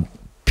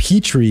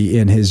 Petrie,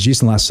 in his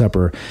Jesus and the Last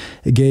Supper,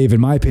 gave, in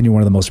my opinion,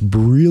 one of the most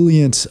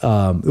brilliant,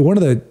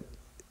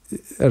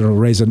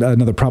 raise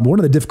another problem. One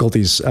of the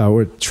difficulties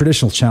or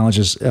traditional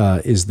challenges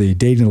is the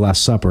dating of the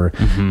Last Supper,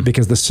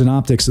 because the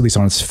synoptics, at least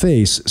on its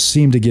face,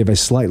 seem to give a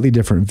slightly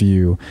different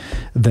view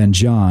than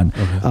John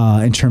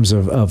in terms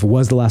of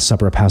was the Last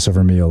Supper a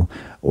Passover meal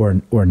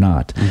or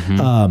not.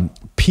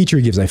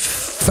 Petrie gives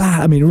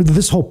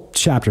this whole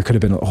chapter could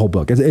have been a whole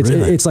book.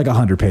 It's like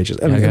 100 pages.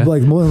 I mean,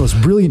 like one of the most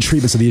brilliant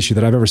treatments of the issue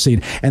that I've ever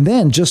seen. And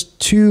then just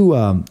two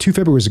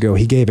Februaries ago,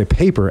 he gave a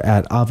paper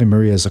at Ave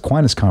Maria's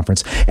Aquinas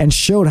conference and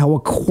showed how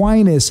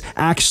Aquinas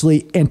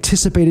actually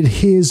anticipated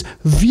his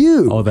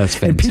view. Oh, that's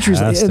fantastic. And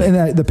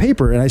Petrie's, the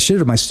paper, and I shared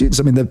it with my students.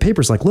 I mean, the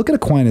paper's like, look at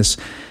Aquinas,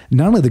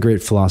 not only the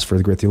great philosopher,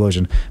 the great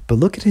theologian, but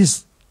look at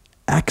his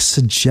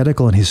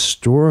exegetical and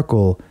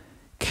historical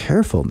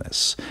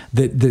carefulness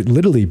that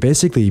literally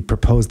basically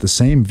proposed the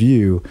same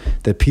view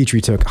that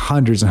Petrie took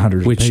hundreds and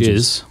hundreds of pages. Which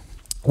is?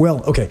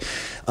 Well, okay.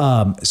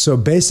 So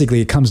basically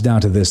it comes down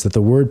to this, that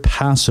the word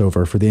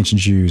Passover for the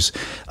ancient Jews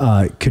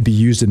could be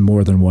used in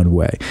more than one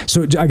way.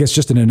 So I guess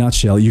just in a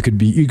nutshell, you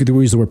could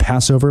use the word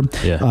Passover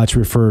to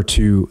refer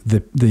to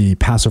the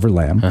Passover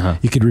lamb.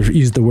 You could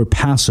use the word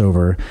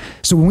Passover.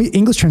 So when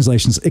English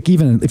translations,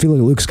 even if you look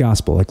at Luke's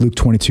gospel, like Luke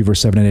 22,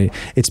 verse 7 and 8,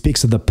 it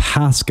speaks of the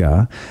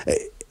Pascha.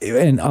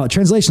 And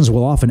translations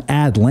will often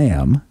add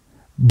lamb,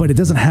 but it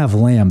doesn't have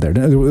lamb there. In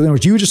other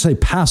words, you would just say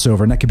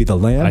Passover, and that could be the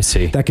lamb. I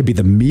see. That could be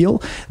the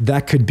meal.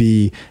 That could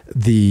be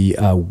the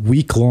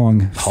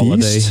week-long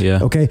feast.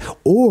 Okay,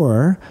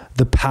 or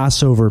the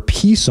Passover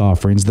peace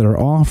offerings that are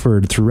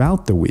offered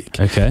throughout the week.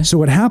 Okay. So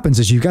what happens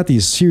is you've got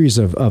these series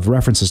of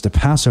references to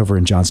Passover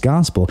in John's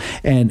Gospel,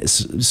 and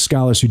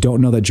scholars who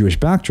don't know that Jewish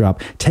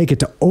backdrop take it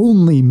to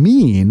only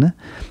mean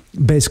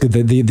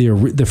basically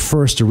the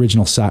first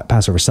original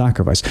Passover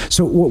sacrifice.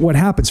 So what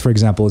happens, for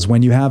example, is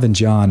when you have in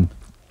John,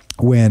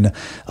 when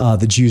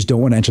the Jews don't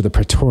want to enter the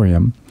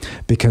praetorium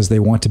because they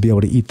want to be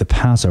able to eat the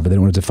Passover, they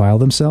don't want to defile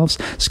themselves.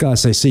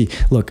 Scholars say, see,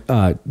 look,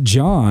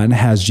 John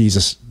has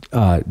Jesus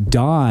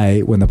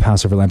die when the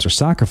Passover lambs are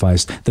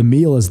sacrificed. The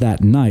meal is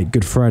that night,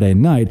 Good Friday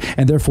night,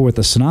 and therefore what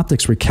the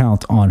synoptics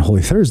recount on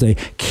Holy Thursday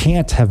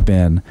can't have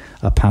been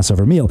a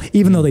Passover meal,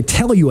 even though they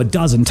tell you a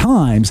dozen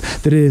times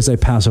that it is a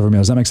Passover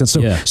meal. Does that make sense?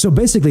 So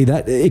basically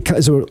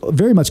so it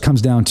very much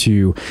comes down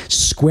to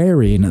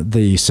squaring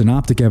the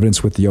synoptic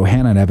evidence with the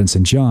Johannine evidence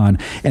in John,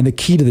 and the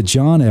key to the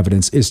John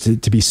evidence is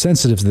to be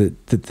sensitive to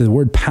that the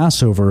word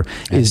Passover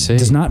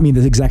does not mean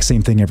the exact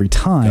same thing every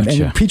time.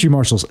 Gotcha. And Petrie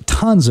marshals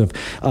tons of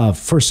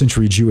first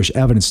century Jewish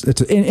evidence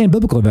and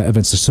biblical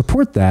evidence to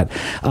support that.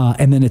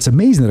 And then it's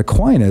amazing that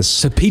Aquinas...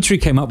 So Petrie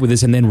came up with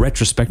this and then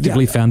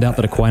retrospectively found out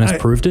that Aquinas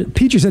proved it?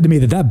 Petrie said to me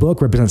that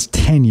book represents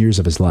 10 years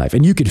of his life.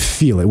 And you could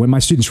feel it. When my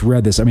students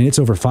read this, I mean, it's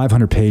over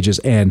 500 pages.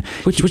 And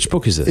Which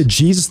book is it?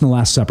 Jesus and the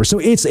Last Supper. So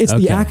it's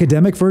the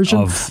academic version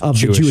of the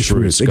Jewish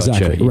roots.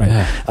 Exactly. Gotcha. Right.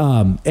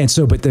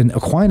 Yeah. But then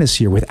Aquinas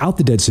here, without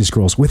the Dead Sea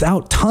Scrolls,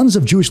 without tons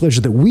of Jewish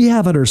literature that we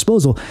have at our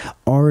disposal,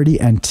 already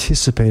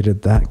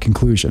anticipated that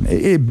conclusion.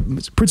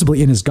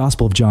 Principally in his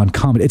Gospel of John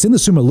comment. It's in the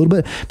Summa a little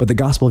bit, but the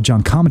Gospel of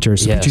John commentary.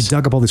 So Petrie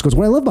dug up all these scrolls.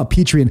 What I love about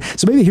Petrie, and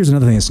so maybe here's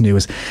another thing that's new,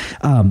 is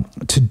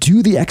to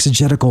do the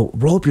exegetical,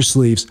 roll up your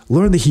sleeves,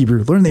 learn the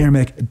Hebrew, learn the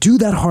Aramaic, do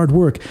that hard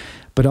work,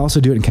 but also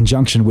do it in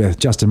conjunction with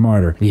Justin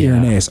Martyr,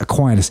 Irenaeus,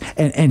 Aquinas,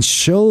 and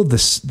show the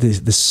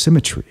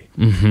symmetry.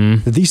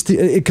 Mm-hmm.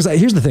 Because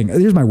here's the thing.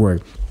 Here's my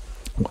word.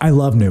 I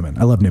love Newman.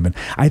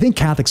 I think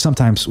Catholics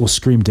sometimes will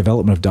scream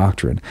development of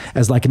doctrine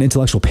as like an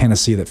intellectual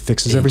panacea that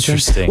fixes everything.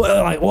 Interesting.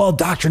 Well,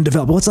 doctrine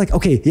development. Well, it's like,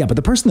 okay, yeah, but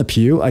the person in the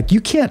pew, like, you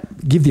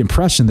can't give the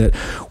impression that,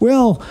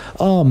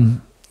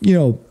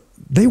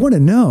 they want to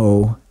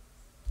know,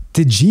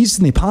 did Jesus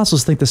and the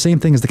apostles think the same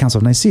thing as the Council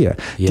of Nicaea?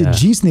 Yeah. Did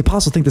Jesus and the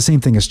apostles think the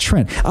same thing as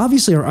Trent?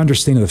 Obviously, our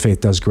understanding of the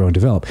faith does grow and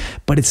develop,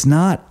 but it's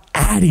not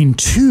adding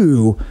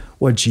to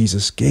what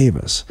Jesus gave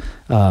us.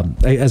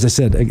 As I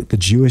said, the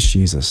Jewish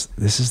Jesus,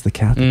 this is the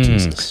Catholic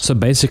Jesus. So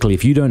basically,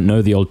 if you don't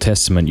know the Old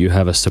Testament, you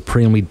have a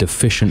supremely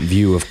deficient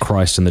view of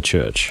Christ and the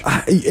church.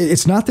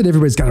 It's not that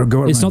everybody's got to go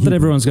around. It's not that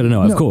everyone's got to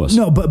know, of course.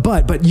 No,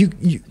 but you...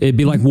 It'd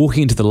be like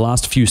walking into the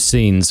last few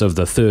scenes of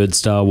the third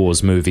Star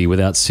Wars movie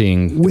without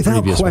seeing the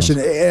without previous question,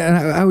 ones. And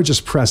I would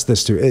just press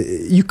this too.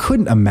 You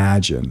couldn't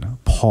imagine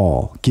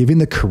Paul giving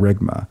the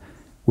kerygma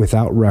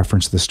without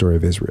reference to the story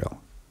of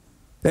Israel.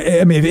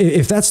 I mean,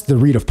 if that's the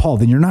read of Paul,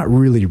 then you're not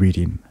really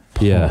reading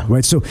Paul,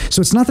 right? So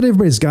it's not that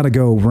everybody's got to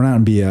go run out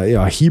and be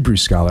a Hebrew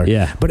scholar.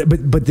 Yeah. But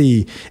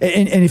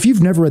if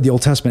you've never read the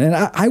Old Testament,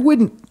 and I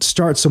wouldn't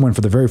start someone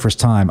for the very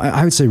first time,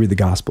 I would say read the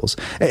Gospels,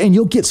 and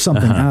you'll get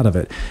something out of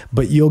it.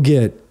 But you'll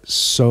get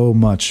so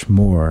much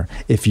more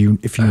if you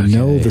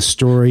know the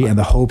story and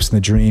the hopes and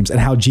the dreams and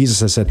how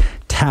Jesus has said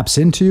taps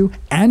into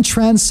and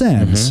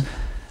transcends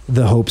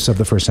the hopes of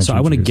the first century. So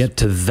I want to Jews. get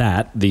to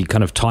that, the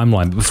kind of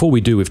timeline. But before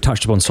we do, we've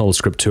touched upon Sola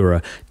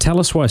Scriptura. Tell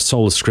us why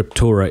Sola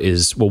Scriptura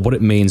is, what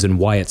it means and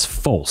why it's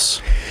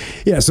false.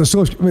 Yeah,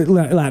 so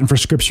Latin for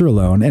Scripture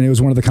alone, and it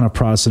was one of the kind of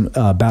Protestant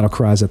battle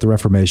cries at the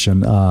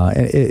Reformation.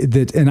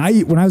 When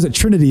I was at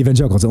Trinity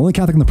Evangelical, it's the only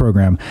Catholic in the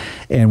program,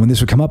 and when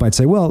this would come up, I'd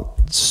say, well,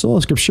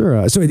 Sola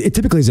Scriptura. So it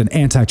typically is an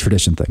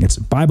anti-tradition thing. It's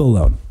Bible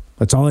alone.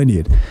 That's all I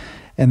need.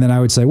 And then I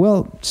would say,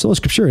 well, Sola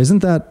Scriptura, isn't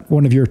that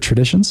one of your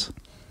traditions?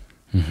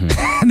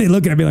 Mm-hmm. And they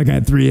look at me like I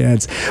had three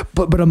heads,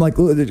 but I'm like,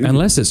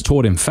 unless it's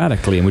taught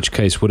emphatically, in which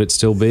case would it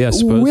still be? I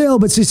suppose. Well,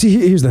 but see,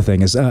 here's the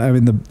thing: is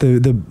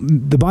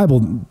the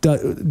Bible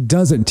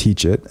doesn't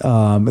teach it.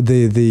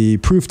 The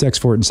proof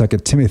text for it in 2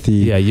 Timothy.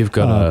 Yeah, you've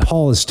got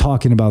Paul is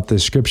talking about the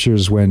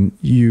scriptures when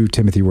you,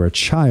 Timothy, were a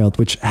child,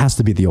 which has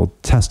to be the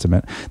Old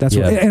Testament. That's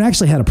what, and I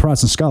actually had a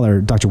Protestant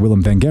scholar, Dr.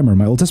 Willem van Gemmer,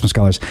 my Old Testament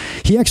scholars.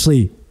 He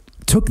actually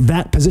took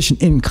that position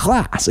in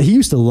class. He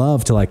used to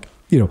love to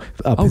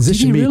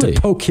position me to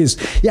poke his...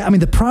 Yeah, I mean,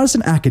 the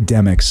Protestant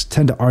academics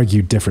tend to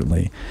argue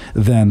differently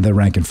than the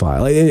rank and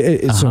file.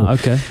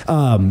 Okay.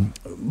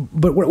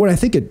 But what I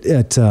think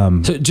so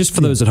just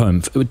for those at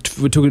home,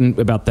 we're talking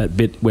about that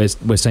bit where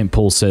St.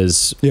 Paul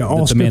says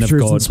all that the man of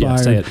God... inspired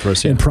say it for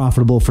us, and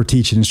profitable for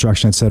teaching,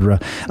 instruction, etc.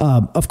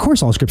 Of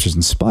course, all Scripture is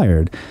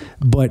inspired,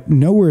 but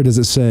nowhere does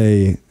it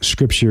say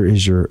Scripture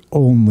is your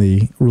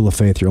only rule of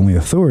faith, your only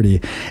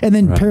authority. And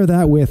then pair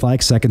that with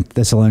like 2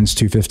 Thessalonians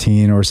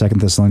 2:15 or 2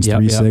 Thessalonians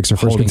 3:6 or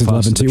 1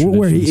 Corinthians 11:2,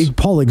 where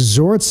Paul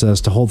exhorts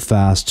us to hold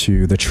fast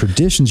to the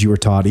traditions you were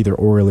taught either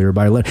orally or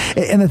by letter.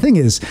 And the thing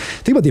is,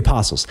 think about the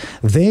apostles.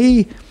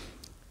 When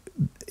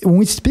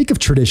we speak of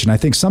tradition, I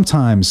think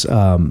sometimes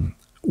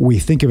we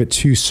think of it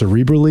too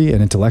cerebrally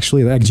and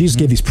intellectually. Like Jesus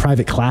gave these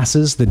private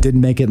classes that didn't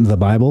make it into the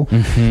Bible.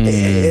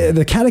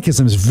 The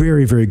Catechism is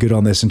very, very good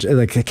on this. And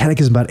like the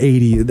Catechism about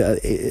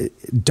 80,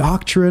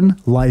 doctrine,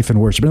 life,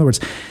 and worship. In other words,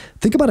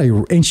 Think about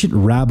an ancient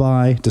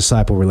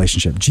rabbi-disciple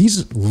relationship.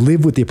 Jesus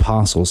lived with the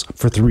apostles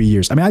for 3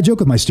 years. I mean, I joke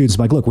with my students,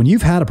 I'm like, look, when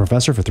you've had a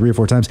professor for 3 or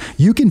 4 times,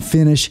 you can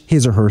finish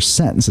his or her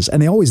sentences.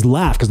 And they always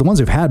laugh because the ones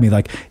who've had me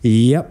like,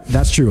 yep,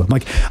 that's true. I'm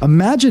like,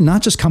 imagine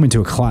not just coming to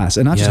a class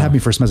and not just having me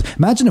for a semester.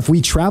 Imagine if we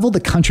traveled the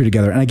country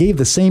together and I gave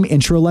the same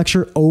intro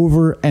lecture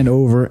over and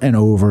over and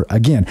over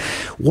again.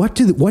 What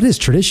is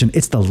tradition?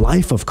 It's the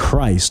life of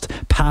Christ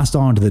passed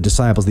on to the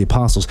disciples, the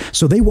apostles.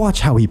 So they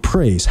watch how he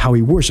prays, how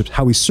he worships,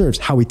 how he serves,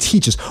 how he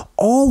teaches.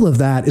 All of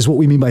that is what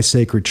we mean by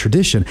sacred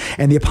tradition.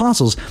 And the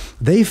apostles,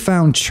 they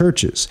found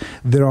churches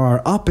that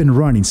are up and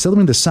running,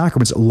 celebrating the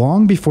sacraments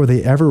long before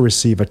they ever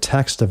receive a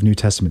text of New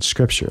Testament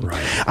scripture.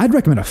 Right. I'd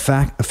recommend a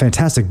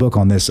fantastic book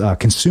on this,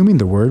 Consuming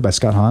the Word by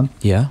Scott Hahn.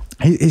 Yeah.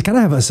 He kind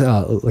of has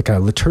like a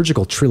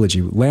liturgical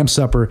trilogy, Lamb's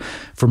Supper,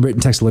 From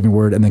Written Text to Living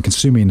Word, and then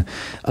Consuming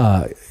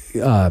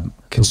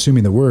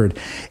the Word.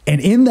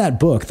 And in that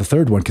book, the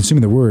third one,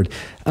 Consuming the Word,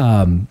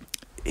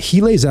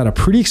 he lays out a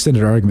pretty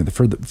extended argument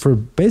for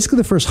basically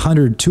the first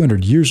 100,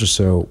 200 years or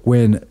so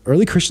when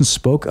early Christians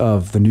spoke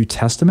of the New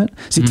Testament.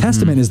 See,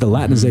 testament is the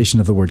Latinization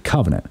of the word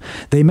covenant.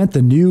 They meant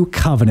the new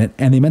covenant,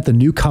 and they meant the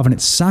new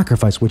covenant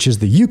sacrifice, which is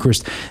the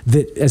Eucharist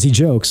that, as he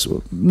jokes,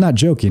 not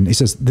joking, he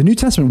says, the New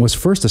Testament was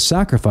first a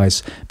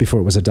sacrifice before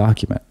it was a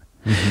document.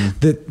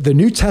 The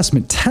New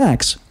Testament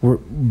texts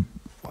were...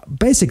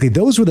 Basically,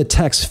 those were the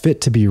texts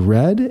fit to be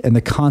read in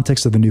the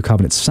context of the new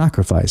covenant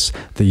sacrifice,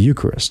 the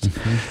Eucharist.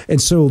 And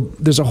so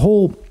there's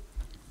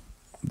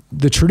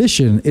the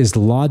tradition is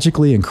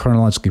logically and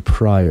chronologically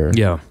prior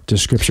to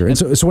Scripture. And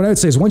so what I would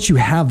say is once you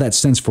have that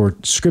sense for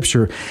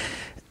Scripture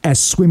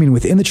as swimming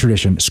within the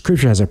tradition,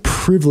 Scripture has a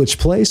privileged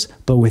place,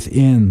 but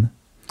within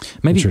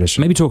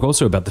Maybe talk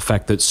also about the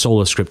fact that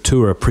sola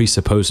scriptura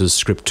presupposes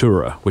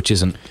scriptura, which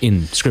isn't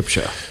in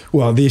Scripture.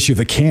 Well, the issue of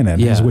the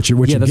canon is what you're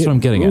that's what I'm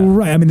getting at.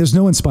 Right. I mean, there's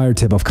no inspired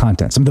table of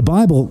contents. I mean, the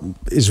Bible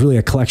is really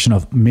a collection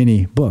of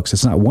many books.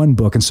 It's not one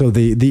book. And so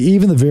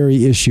even the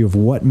very issue of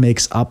what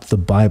makes up the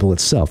Bible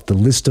itself, the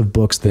list of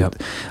books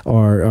that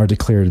are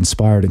declared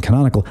inspired and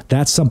canonical,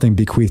 that's something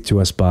bequeathed to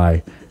us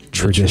by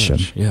tradition,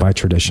 by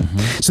tradition.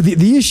 So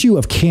the issue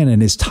of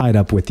canon is tied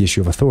up with the issue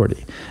of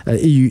authority.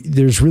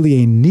 There's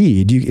really a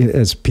need,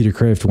 as Peter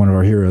Kraft, one of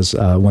our heroes,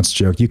 once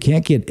joked, you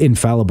can't get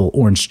infallible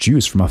orange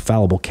juice from a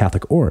fallible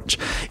Catholic orange.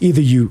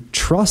 Either you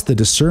trust the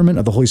discernment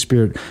of the Holy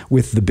Spirit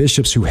with the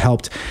bishops who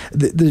helped.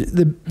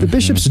 The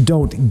bishops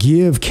don't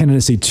give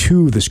canonicy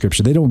to the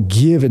Scripture. They don't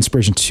give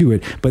inspiration to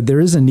it, but there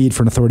is a need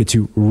for an authority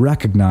to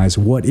recognize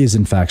what is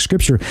in fact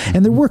Scripture.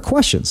 And there were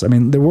questions. I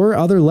mean, there were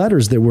other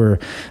letters that were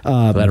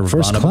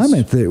First Clement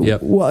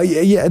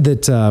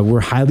that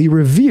were highly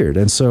revered,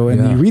 and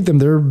you read them,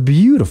 they're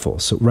beautiful.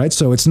 So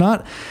it's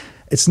not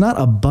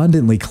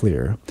abundantly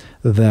clear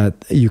that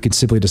you can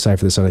simply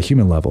decipher this on a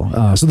human level.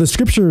 So the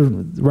Scripture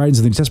writings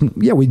of the New Testament,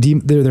 we deem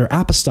they're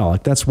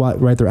apostolic. That's why,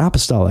 right? They're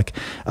apostolic,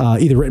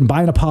 either written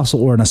by an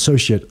apostle or an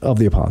associate of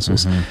the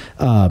apostles.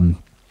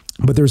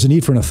 But there's a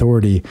need for an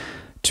authority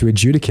to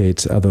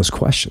adjudicate those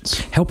questions.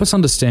 Help us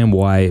understand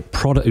why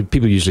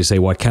people usually say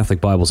why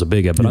Catholic Bibles are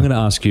bigger, but I'm going to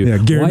ask you,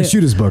 Gary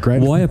Masciuta's book, right?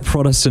 Why are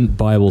Protestant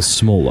Bibles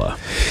smaller?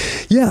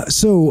 Yeah,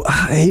 so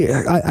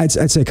I'd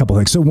say a couple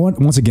things. So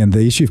once again,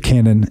 the issue of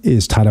canon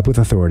is tied up with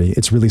authority.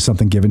 It's really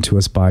something given to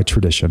us by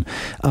tradition.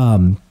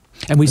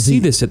 And we see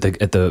this at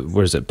the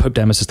what is it, Pope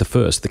Damasus I,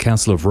 the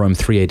Council of Rome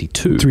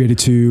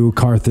 382,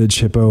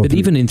 Carthage, Hippo. But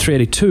even in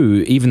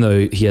 382, even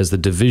though he has the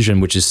division,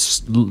 which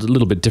is a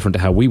little bit different to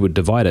how we would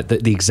divide it,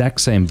 the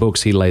exact same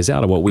books he lays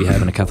out are what we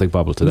have in a Catholic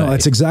Bible today. No,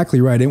 that's exactly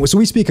right. And so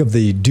we speak of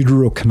the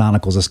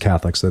Deuterocanonicals as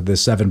Catholics, the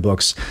 7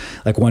 books,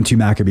 like 1, 2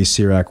 Maccabees,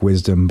 Sirach,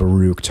 Wisdom,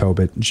 Baruch,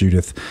 Tobit,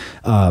 Judith,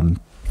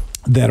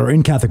 that are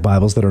in Catholic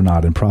Bibles that are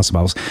not in Protestant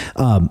Bibles.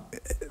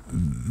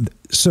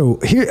 So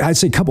here, I'd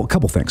say a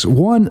couple things.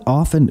 One,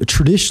 often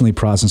traditionally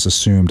Protestants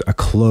assumed a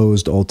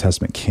closed Old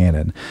Testament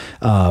canon.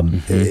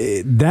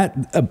 That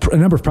a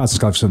number of Protestant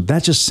scholars said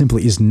that just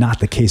simply is not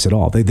the case at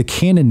all. The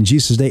canon in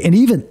Jesus' day, and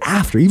even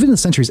in the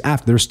centuries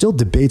after, there were still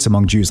debates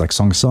among Jews, like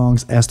Song of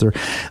Songs, Esther,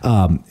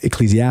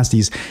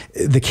 Ecclesiastes.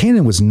 The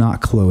canon was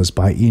not closed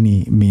by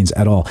any means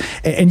at all,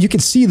 and you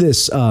can see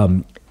this.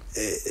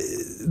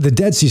 The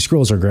Dead Sea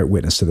Scrolls are a great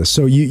witness to this.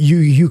 So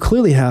you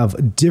clearly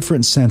have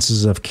different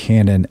senses of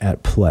canon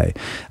at play.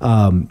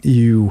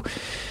 You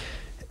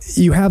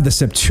have the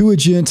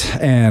Septuagint,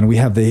 and we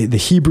have the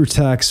Hebrew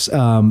text,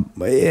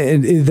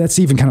 and that's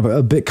even kind of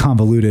a bit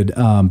convoluted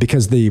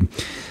because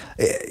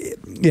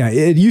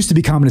it used to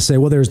be common to say,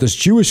 well, there's this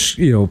Jewish,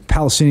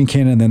 Palestinian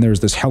canon, and then there's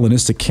this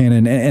Hellenistic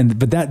canon,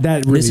 but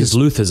that really is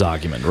Luther's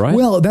argument, right?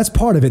 Well, that's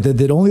part of it,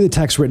 that only the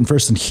text written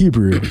first in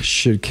Hebrew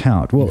should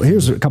count. Well,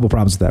 here's a couple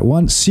problems with that.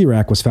 One,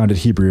 Sirach was founded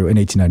Hebrew in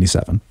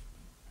 1897.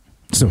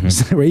 So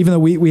even though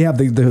we have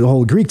the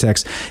whole Greek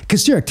text,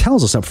 Kosteriak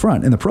tells us up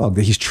front in the prologue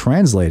that he's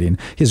translating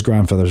his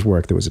grandfather's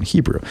work that was in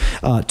Hebrew.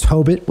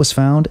 Tobit was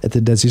found at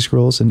the Dead Sea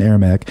Scrolls in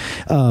Aramaic.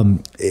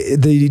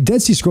 The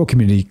Dead Sea Scroll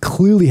community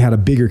clearly had a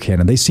bigger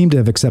canon. They seem to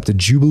have accepted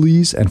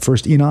Jubilees and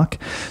First Enoch.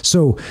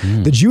 So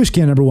the Jewish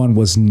canon, number one,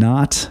 was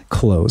not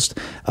closed.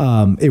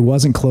 It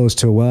wasn't closed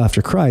till well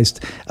after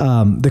Christ.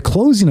 The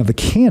closing of the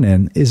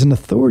canon is an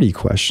authority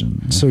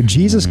question. So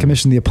Jesus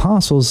commissioned the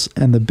apostles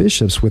and the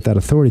bishops with that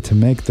authority to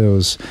make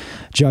those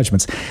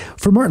judgments.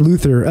 For Martin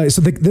Luther,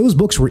 those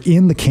books were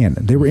in the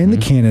canon. They were in the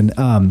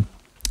canon.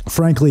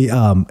 Frankly,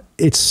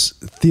 it's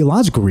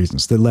theological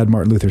reasons that led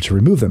Martin Luther to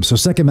remove them. So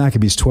 2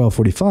 Maccabees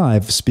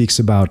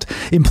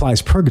 12:45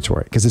 implies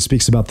purgatory, because it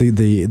speaks about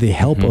the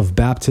help of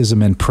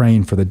baptism and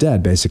praying for the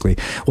dead, basically.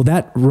 Well,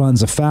 that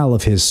runs afoul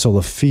of his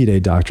sola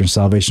fide doctrine,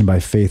 salvation by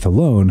faith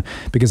alone,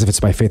 because if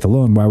it's by faith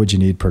alone, why would you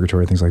need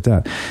purgatory, things like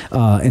that?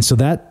 And so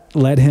that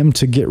led him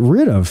to get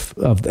rid of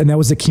and that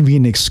was a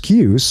convenient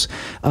excuse.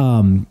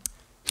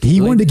 He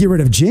wanted to get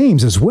rid of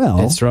James as well.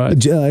 That's right.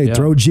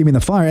 Throw Jimmy in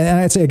the fire. And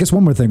I'd say, I guess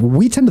one more thing.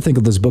 We tend to think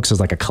of those books as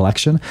like a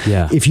collection.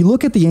 Yeah. If you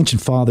look at the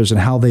ancient fathers and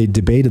how they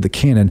debated the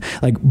canon,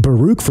 like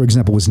Baruch, for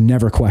example, was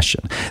never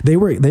questioned. They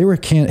were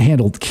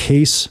handled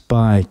case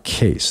by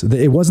case.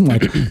 It wasn't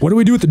like, what do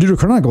we do with the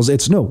Deuterochronicles?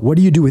 It's no, what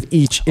do you do with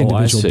each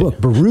individual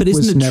book? Baruch but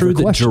isn't was it true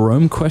never that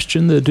Jerome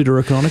questioned the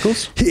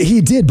Deuterochronicals?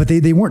 He did, but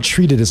they weren't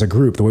treated as a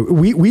group.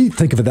 We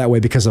think of it that way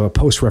because of a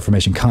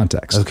post-Reformation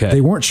context. Okay. They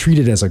weren't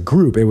treated as a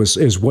group. It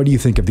was what do you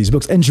think of these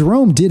books? And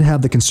Jerome did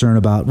have the concern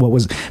about what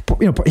was,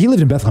 he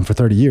lived in Bethlehem for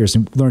 30 years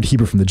and learned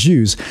Hebrew from the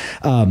Jews.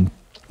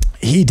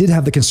 He did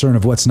have the concern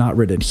of what's not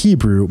written in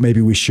Hebrew, maybe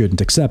we shouldn't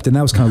accept. And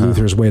that was kind of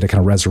Luther's way to kind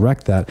of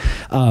resurrect that.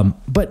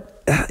 But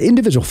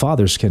individual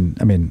fathers can,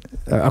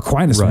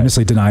 Aquinas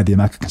famously denied the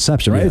Immaculate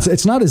Conception, right? Yeah.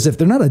 It's not as if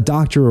they're not a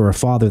doctor or a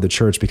father of the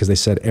church because they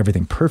said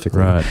everything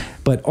perfectly. Right.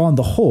 But on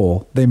the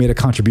whole, they made a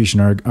contribution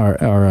or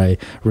a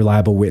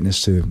reliable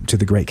witness to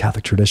the great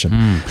Catholic tradition.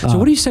 So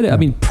what do you say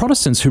to,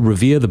 Protestants who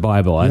revere the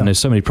Bible, I know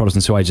so many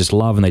Protestants who I just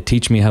love and they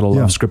teach me how to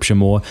love Scripture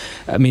more.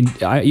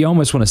 You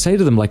almost want to say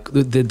to them, like,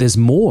 there's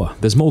more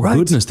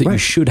goodness that you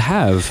should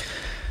have.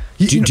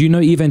 Do you know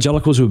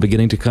evangelicals who are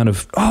beginning to kind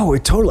of... Oh,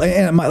 totally.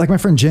 And my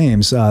friend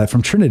James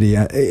from Trinity,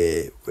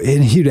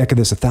 and he'd echo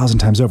this 1,000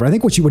 times over. I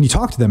think when you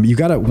talk to them, you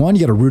got to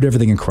root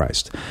everything in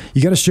Christ.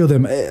 You got to show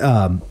them,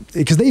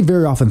 because they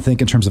very often think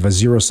in terms of a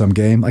zero-sum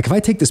game. Like if I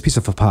take this piece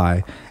of a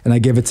pie and I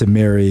give it to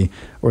Mary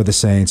or the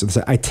saints,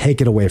 I take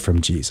it away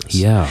from Jesus.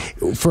 Yeah.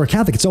 For a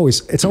Catholic, it's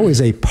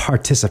always a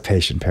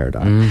participation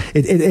paradigm.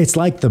 It's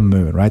like the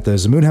moon, right?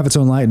 Does the moon have its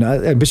own light?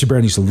 And Bishop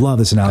Barron used to love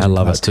this analogy. I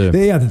love it too.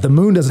 Yeah, the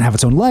moon doesn't have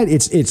its own light.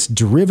 It's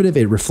derivative.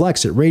 It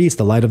reflects. It radiates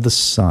the light of the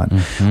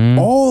sun.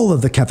 All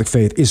of the Catholic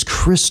faith is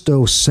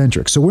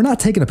Christocentric. So we're not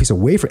taking a piece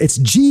away from it. It's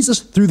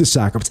Jesus through the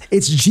sacraments.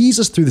 It's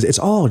Jesus through this. It's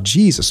all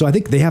Jesus. So I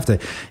think they have to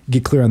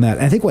get clear on that.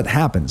 And I think what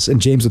happens, and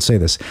James would say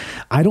this,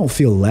 I don't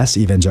feel less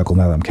evangelical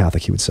now that I'm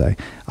Catholic, he would say.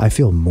 I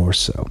feel more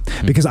so.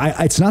 Because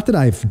it's not that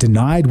I've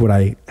denied what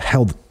I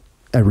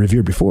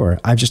revered before.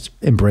 I've just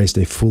embraced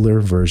a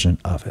fuller version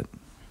of it.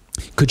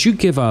 Could you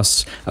give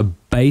us a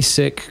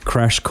basic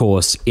crash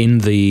course in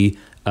the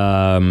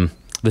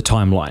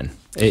timeline,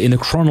 in the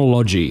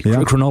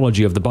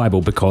chronology of the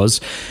Bible? Because,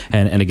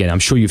 and again, I'm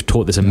sure you've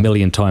taught this a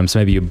million times, so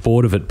maybe you're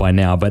bored of it by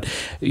now, but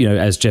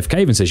as Jeff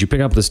Cavin says, you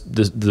pick up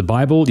the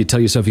Bible, you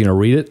tell yourself you're going to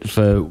read it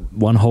for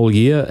one whole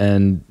year,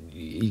 and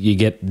you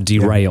get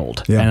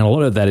derailed. And a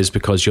lot of that is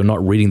because you're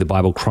not reading the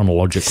Bible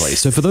chronologically.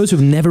 So for those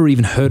who've never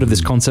even heard of this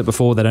concept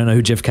before, they don't know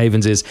who Jeff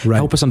Cavins is,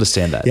 help us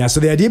understand that. Yeah, so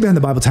the idea behind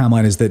the Bible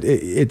timeline is that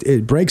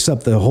it breaks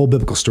up the whole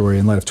biblical story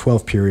in light of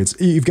 12 periods.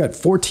 You've got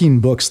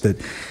 14 books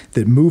that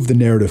move the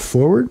narrative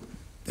forward,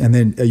 and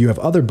then you have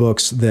other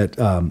books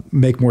that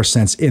make more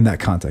sense in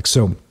that context.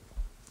 So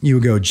you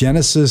would go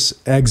Genesis,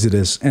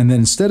 Exodus, and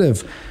then instead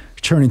of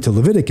turning to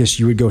Leviticus,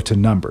 you would go to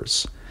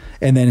Numbers.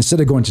 And then instead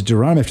of going to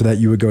Deuteronomy after that,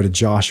 you would go to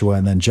Joshua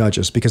and then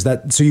Judges, because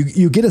so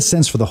you get a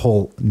sense for the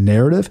whole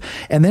narrative.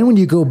 And then when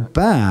you go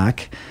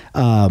back,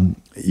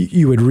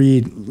 you would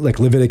read like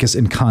Leviticus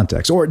in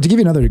context. Or to give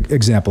you another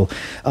example,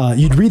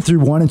 you'd read through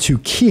 1 and 2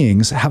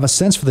 Kings, have a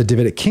sense for the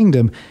Davidic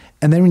kingdom,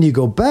 and then when you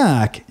go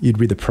back, you'd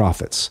read the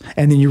prophets.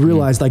 And then you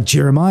realize, like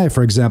Jeremiah,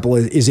 for example,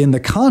 is in the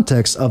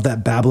context of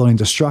that Babylonian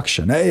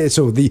destruction.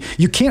 So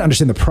you can't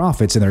understand the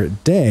prophets in their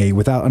day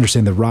without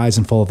understanding the rise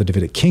and fall of the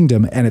Davidic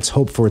kingdom and its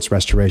hope for its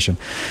restoration.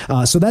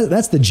 So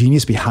that's the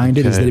genius behind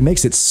it, is that it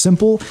makes it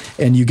simple,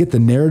 and you get the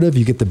narrative,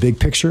 you get the big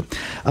picture.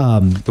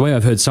 The way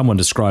I've heard someone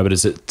describe it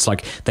is it's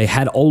like they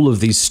had all of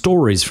these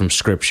stories from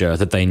Scripture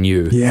that they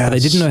knew, but they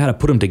didn't know how to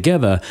put them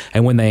together.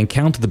 And when they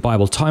encountered the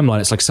Bible timeline,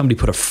 it's like somebody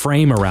put a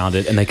frame around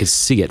it and they could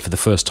see it for the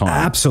first time.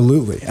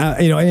 Absolutely.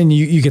 And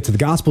you get to the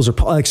Gospels, or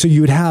like, so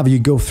you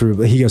go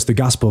through, he goes the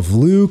Gospel of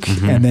Luke,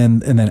 and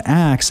then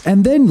Acts,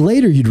 and then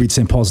later you'd read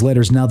St. Paul's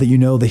letters. Now that you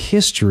know the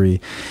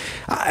history,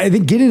 I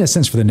think getting a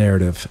sense for the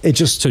narrative,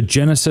 so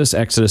Genesis,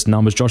 Exodus,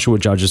 Numbers, Joshua,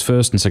 Judges,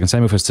 1st and 2nd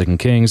Samuel, 1st, 2nd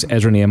Kings,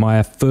 Ezra,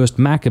 Nehemiah, 1st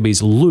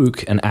Maccabees,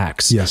 Luke, and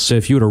Acts. Yes. So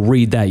if you were to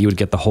read that, you would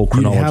get the whole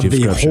chronology of Scripture.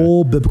 You'd have the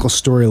whole biblical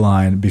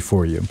storyline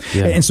before you.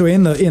 Yeah. And so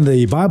in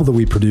the Bible that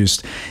we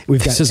produced,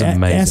 we've got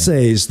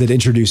essays that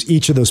introduce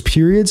each of those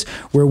periods,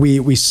 where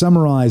we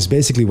summarize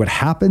basically what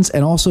happens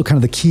and also kind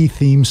of the key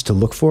themes to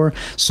look for.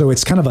 So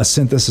it's kind of a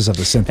synthesis of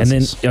the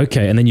synthesis.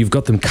 And then you've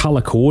got them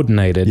color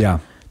coordinated. Yeah.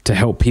 To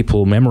help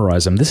people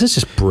memorize them. This is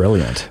just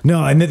brilliant.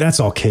 No, and that's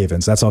all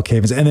Cavens.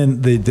 And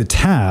then the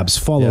tabs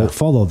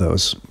follow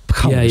those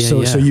colors.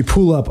 So you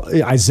pull up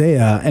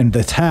Isaiah, and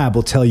the tab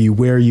will tell you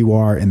where you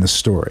are in the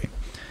story.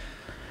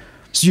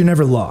 So you're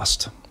never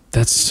lost.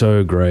 That's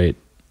so great.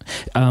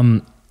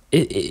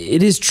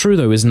 It is true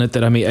though, isn't it,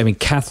 that I mean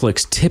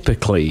Catholics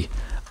typically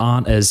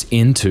aren't as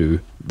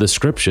into the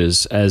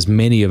Scriptures as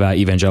many of our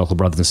evangelical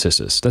brothers and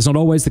sisters. That's not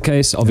always the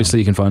case. Obviously,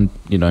 you can find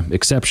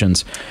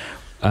exceptions.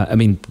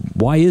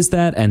 Why is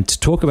that? And to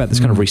talk about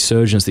this kind of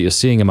resurgence that you're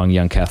seeing among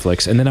young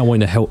Catholics, and then I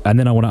want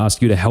to ask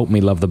you to help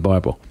me love the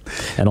Bible,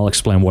 and I'll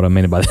explain what I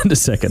mean by that in a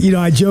second.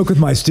 I joke with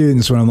my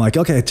students when I'm like,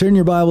 okay, turn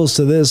your Bibles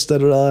to this,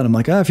 and I'm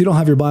like, if you don't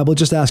have your Bible,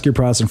 just ask your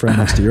Protestant friend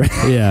next to you.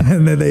 Yeah,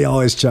 and then they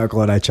always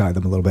chuckle, and I chide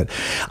them a little bit.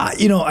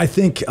 I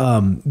think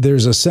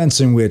there's a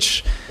sense in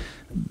which,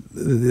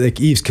 like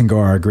Yves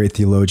Congar, a great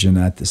theologian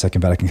at the Second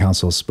Vatican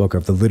Council, spoke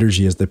of the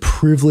liturgy as the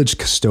privileged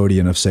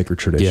custodian of sacred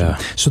tradition. Yeah.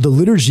 So the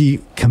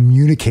liturgy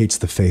communicates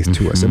the faith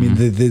to us. I mean,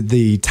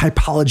 the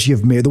typology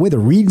of Mary, the way the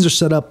readings are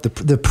set up,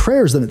 the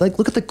prayers, like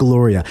look at the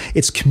Gloria,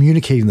 it's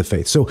communicating the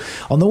faith. So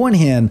on the one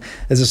hand,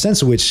 there's a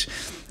sense in which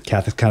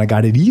Catholics kind of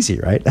got it easy,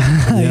 right?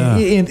 Yeah.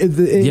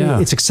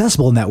 It's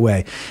accessible in that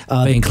way.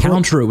 They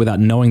encounter it without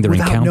knowing they're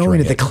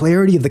encountering it. The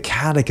clarity of the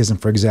catechism,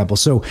 for example.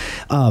 So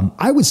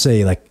I would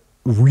say, like,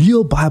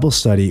 real Bible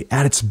study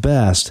at its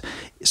best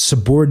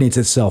subordinates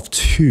itself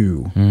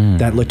to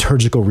that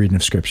liturgical reading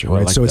of Scripture,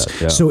 right? Like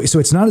so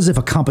it's not as if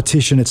a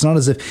competition. It's not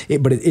as if,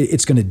 but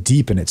it's going to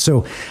deepen it.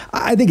 So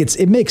I think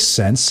it makes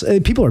sense.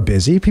 People are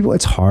busy.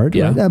 It's hard.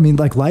 Yeah. Right? I mean,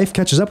 like, life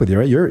catches up with you,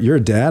 right? You're a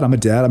dad. I'm a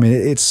dad. I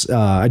mean,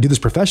 I do this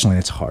professionally.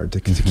 It's hard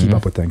to keep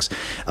up with things.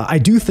 I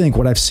do think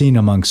what I've seen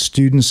among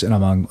students and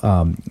among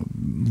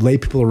lay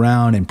people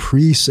around and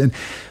priests, and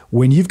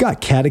when you've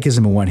got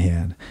catechism in one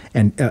hand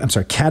and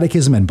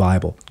catechism and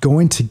Bible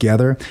going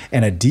together,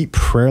 and a deep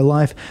prayer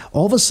life,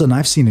 all of a sudden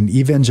I've seen an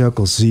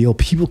evangelical zeal.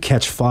 People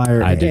catch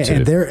fire. I do too.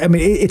 And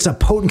it's a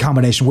potent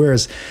combination.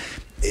 Whereas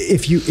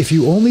if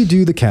you only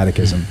do the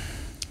catechism,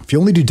 if you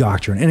only do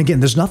doctrine, and again,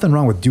 there's nothing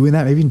wrong with doing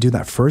that. Maybe you can do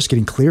that first,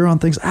 getting clear on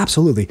things.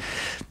 Absolutely.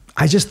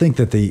 I just think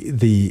that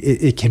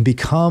it can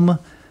become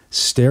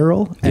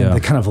sterile, and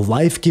the kind of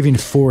life-giving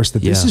force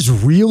that this is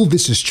real,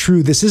 this is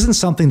true, this isn't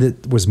something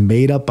that was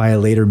made up by a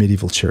later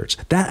medieval church.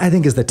 That, I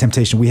think, is the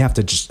temptation. We have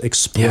to just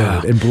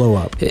explode and blow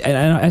up.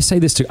 And I say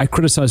this I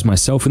criticize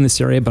myself in this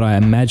area, but I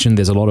imagine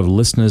there's a lot of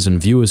listeners and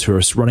viewers who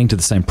are running to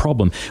the same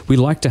problem. I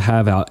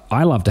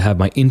love to have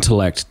my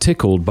intellect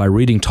tickled by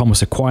reading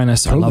Thomas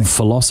Aquinas. Totally. I love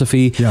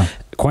philosophy. Yeah.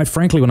 Quite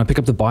frankly, when I pick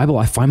up the Bible,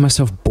 I find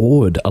myself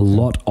bored a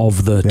lot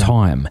of the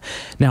time.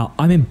 Now,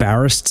 I'm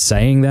embarrassed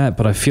saying that,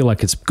 but I feel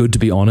like it's good to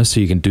be honest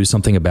so you can do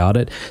something about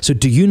it. So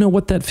do you know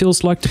what that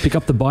feels like, to pick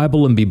up the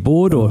Bible and be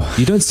bored? Or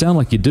you don't sound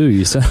like you do.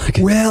 You sound like...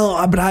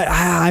 Well, but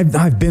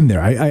I've been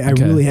there. I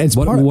really...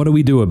 What do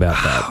we do about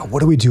that?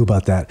 What do we do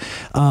about that?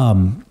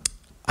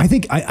 I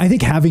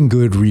think having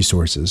good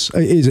resources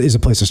is a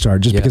place to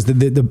start, just because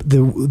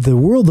the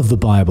world of the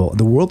Bible,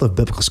 the world of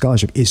biblical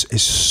scholarship is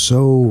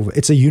so,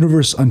 it's a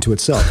universe unto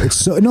itself.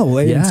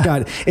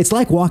 It's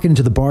like walking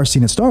into the bar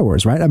scene at Star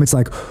Wars, right? I mean, it's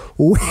like,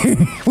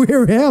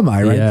 where am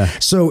I, right? Yeah.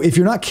 So if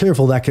you're not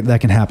careful, that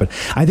can happen.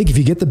 I think if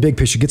you get the big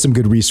picture, get some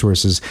good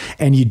resources,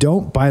 and you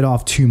don't bite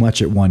off too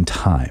much at one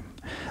time,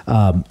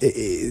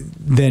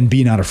 then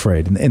be not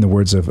afraid, in the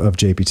words of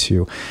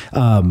JP2.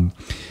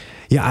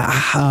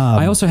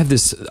 I also have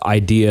this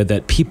idea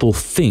that people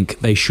think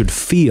they should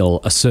feel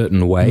a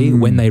certain way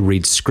when they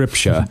read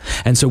Scripture.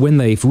 And so when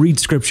they read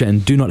Scripture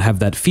and do not have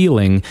that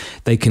feeling,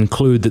 they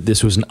conclude that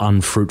this was an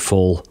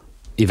unfruitful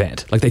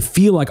event. Like, they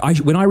feel like,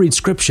 when I read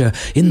Scripture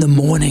in the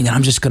morning,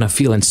 I'm just going to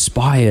feel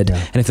inspired.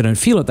 Yeah. And if they don't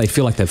feel it, they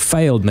feel like they've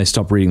failed and they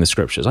stop reading the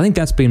Scriptures. I think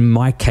that's been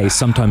my case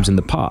sometimes in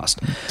the past.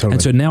 Totally.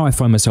 And so now I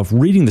find myself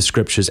reading the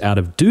Scriptures out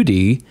of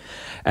duty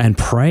and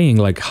praying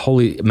like,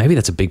 maybe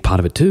that's a big part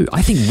of it too.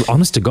 I think,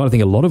 honest to God, I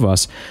think a lot of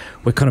us,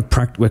 we're kind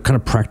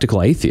of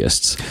practical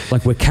atheists.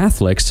 Like, we're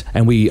Catholics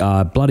and we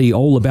are bloody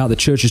all about the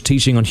church's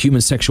teaching on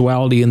human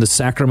sexuality and the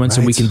sacraments,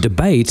 and we can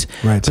debate.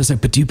 Right. But it's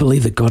like, but do you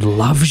believe that God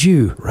loves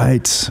you?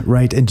 Right.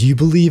 Right. And do you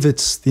believe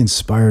it's the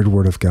inspired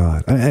word of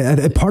God?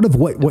 Part of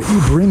what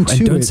you bring to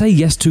and don't it, say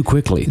yes too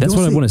quickly. That's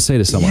what I want to say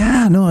to someone.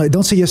 Yeah, no,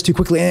 don't say yes too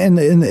quickly. And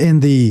in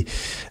the,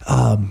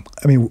 I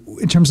mean,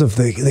 in terms of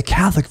the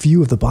Catholic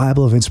view of the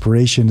Bible of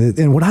inspiration,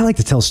 and what I like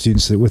to tell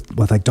students that with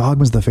like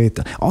dogmas of the faith,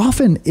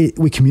 often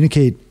we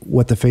communicate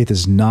what the faith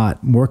is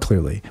not more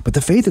clearly, but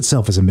the faith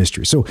itself is a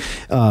mystery. So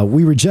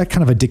we reject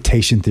kind of a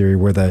dictation theory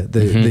where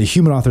the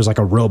human author is like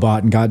a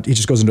robot and he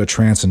just goes into a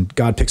trance and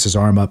God picks his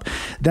arm up.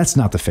 That's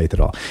not the faith at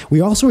all.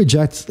 We also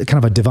reject kind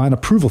of a divine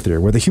approval theory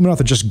where the human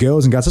author just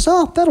goes and God says,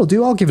 oh, that'll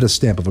do. I'll give it a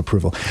stamp of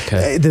approval.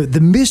 Okay.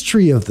 The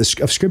mystery of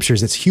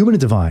scriptures, it's human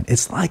and divine.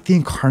 It's like the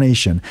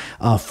incarnation,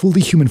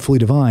 fully human, fully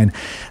divine.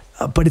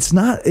 But it's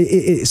not.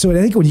 So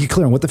I think when you get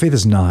clear on what the faith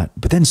is not,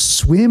 but then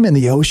swim in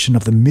the ocean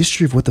of the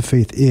mystery of what the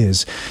faith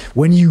is,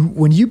 when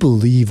you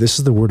believe this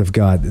is the word of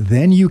God,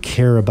 then you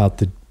care about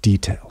the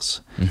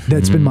details.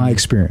 That's been my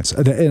experience.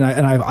 And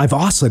I've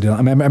oscillated. I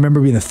remember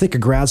being in the thick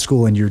of grad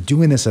school and you're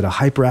doing this at a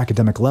hyper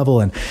academic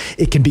level and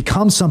it can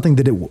become something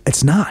that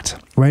it's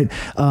not, right?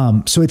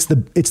 So it's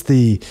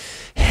the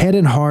head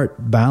and heart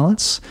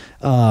balance.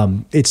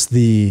 It's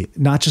the,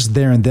 not just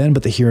there and then,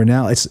 but the here and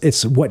now.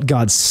 It's what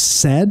God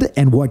said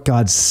and what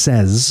God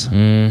says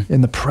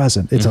in the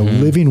present. It's a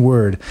living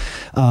word.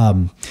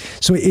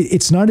 So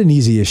it's not an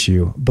easy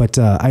issue, but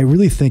I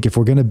really think if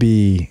we're going to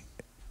be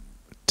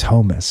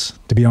Thomas,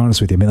 to be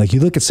honest with you, I mean, like you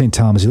look at St.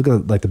 Thomas, you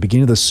look at like the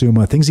beginning of the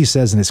Summa, things he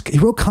says, and he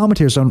wrote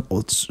commentaries on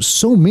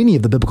so many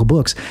of the biblical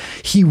books.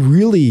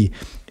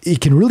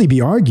 It can really be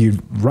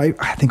argued, right?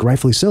 I think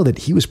rightfully so, that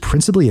he was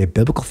principally a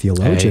biblical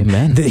theologian.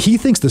 Amen. That he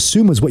thinks the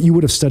Summa is what you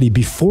would have studied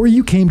before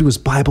you came to his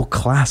Bible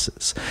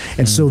classes.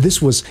 And so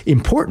this was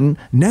important,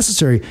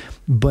 necessary,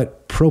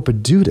 but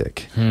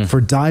propedeutic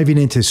for diving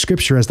into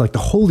Scripture as like the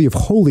Holy of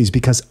Holies,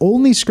 because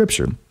only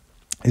Scripture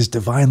is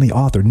divinely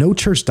authored. No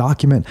church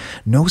document,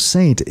 no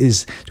saint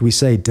is, do we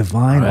say,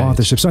 divine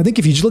authorship. So I think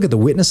if you just look at the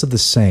witness of the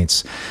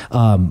saints,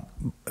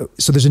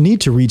 so there's a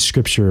need to read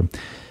Scripture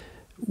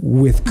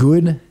with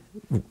good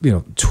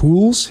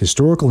tools,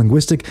 historical,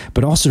 linguistic,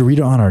 but also to read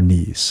it on our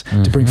knees,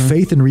 to bring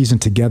faith and reason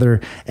together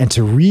and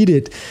to read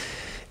it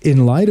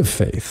in light of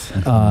faith.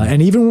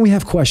 And even when we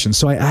have questions.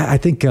 So I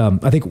think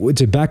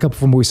to back up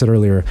from what we said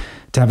earlier,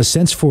 to have a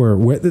sense for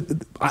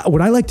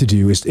what I like to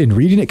do is, in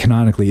reading it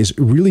canonically, is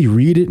really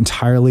read it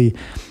entirely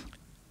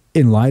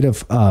in light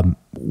of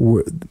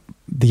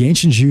the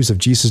ancient Jews of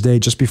Jesus' day,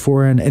 just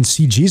before and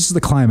see Jesus the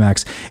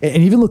climax,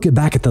 and even look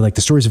back at the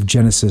stories of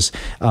Genesis,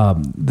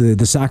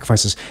 the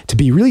sacrifices, to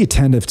be really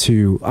attentive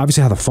to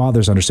obviously how the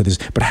fathers understood this,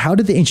 but how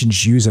did the ancient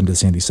Jews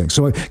understand these things?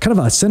 So kind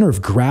of a center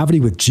of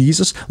gravity with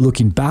Jesus,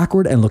 looking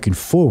backward and looking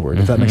forward,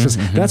 if that makes sense.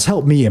 That's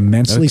helped me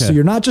immensely. Okay. So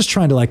you're not just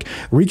trying to like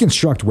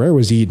reconstruct where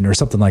was Eden or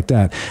something like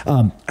that.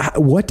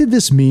 What did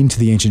this mean to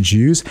the ancient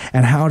Jews,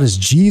 and how does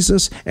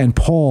Jesus and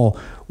Paul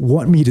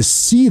want me to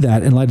see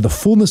that in light of the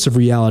fullness of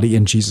reality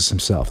in Jesus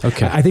himself?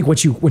 Okay. I think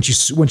once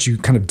you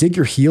kind of dig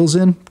your heels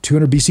in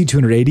 200 BC,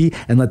 280,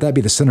 and let that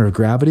be the center of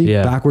gravity,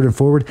 backward and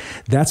forward,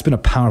 that's been a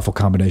powerful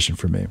combination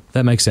for me.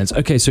 That makes sense.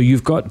 Okay, so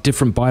you've got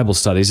different Bible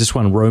studies. This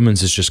one,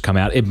 Romans, has just come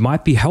out. It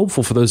might be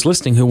helpful for those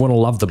listening who want to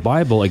love the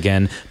Bible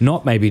again,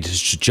 not maybe to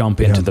jump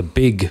into the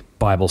big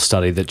Bible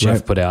study that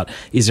Jeff put out.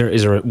 Is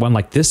there one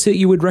like this that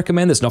you would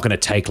recommend that's not going to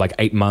take like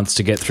 8 months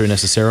to get through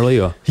necessarily?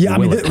 Or I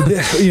mean,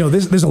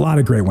 there's a lot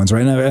of great ones,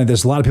 right? And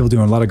there's a lot of people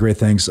doing a lot of great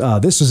things.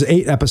 This is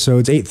 8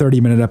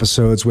 30-minute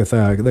episodes with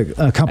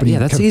a company. Yeah,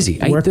 that's easy.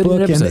 8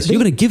 30-minute episodes.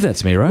 You're going to give that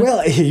to me, right?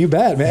 Well, you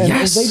bet, man.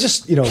 Yes. They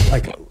just,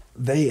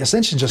 they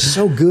essentially just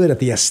so good at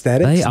the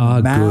aesthetics. They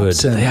are good.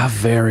 They are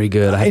very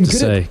good, I have to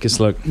say. Just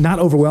look. Not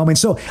overwhelming.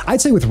 So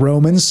I'd say with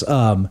Romans,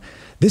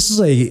 this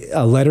is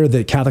a letter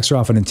that Catholics are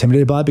often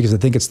intimidated by because I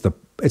think it's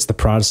the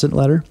Protestant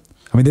letter.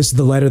 I mean, this is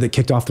the letter that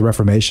kicked off the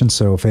Reformation.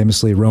 So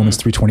famously, Romans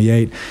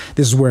 3:28.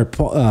 This is where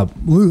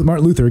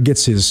Martin Luther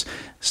gets his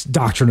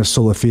doctrine of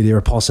sola fide,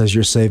 where Paul says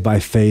you're saved by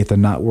faith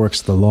and not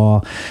works of the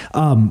law.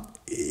 And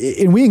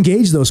we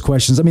engage those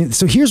questions. I mean,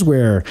 so here's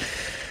where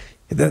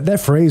that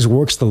phrase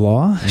 "works the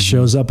law"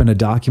 shows up in a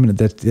document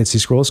that Dead Sea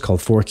Scrolls called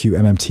 4Q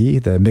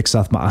MMT, the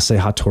Mixath Ma'aseh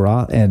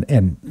HaTorah,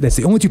 and that's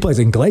the only 2 places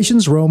in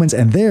Galatians, Romans,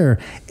 and there.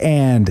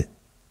 And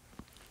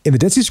in the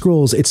Dead Sea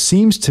Scrolls, it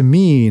seems to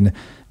mean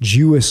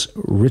Jewish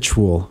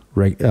ritual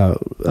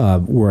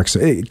works,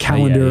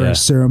 calendar,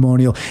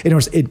 ceremonial. In other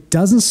words, it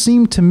doesn't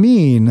seem to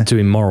mean to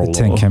be moral the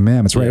Ten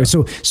Commandments, right? Yeah.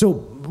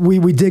 So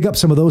we dig up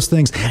some of those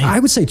things. Right. I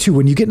would say too,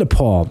 when you get into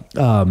Paul,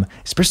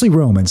 especially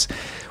Romans,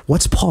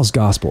 what's Paul's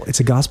gospel? It's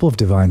a gospel of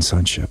divine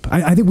sonship.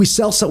 I think we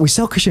sell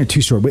Christianity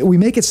too short. We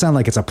make it sound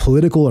like it's a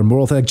political or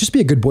moral thing. Like, just be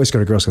a good Boy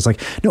Scout or Girl Scout. It's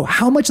like, no,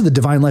 how much of the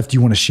divine life do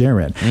you want to share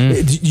in?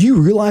 Do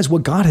you realize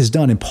what God has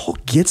done? And Paul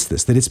gets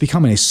this, that it's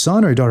becoming a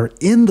son or a daughter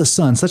in the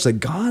Son, such that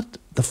God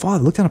the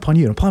Father looked down upon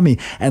you and upon me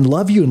and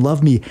love you and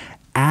love me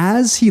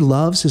as he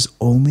loves his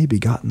only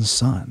begotten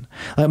son.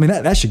 I mean,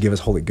 that should give us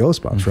Holy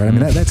Ghost bumps, right? I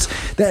mean, it's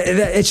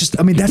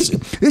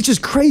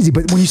just crazy.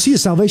 But when you see a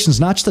salvation, it's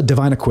not just a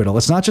divine acquittal.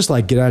 It's not just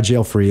like get out of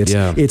jail free.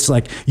 It's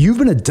like you've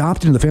been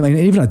adopted into the family. And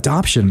even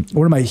adoption,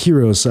 one of my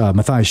heroes,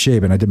 Matthias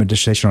Shaben, I did my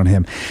dissertation on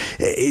him.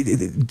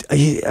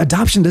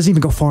 Adoption doesn't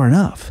even go far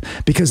enough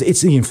because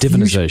it's the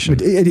infusion.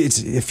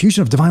 It's a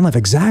fusion of divine life,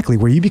 exactly,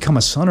 where you become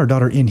a son or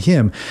daughter in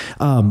him.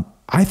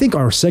 I think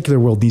our secular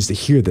world needs to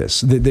hear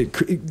this.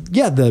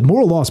 The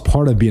moral law is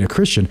part of being a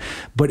Christian,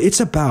 but it's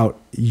about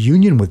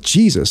union with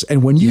Jesus.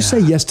 And when you say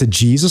yes to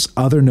Jesus,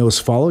 other no's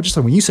follow. Just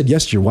like when you said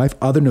yes to your wife,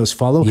 other no's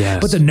follow.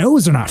 Yes. But the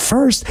no's are not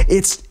first.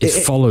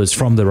 It follows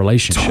from the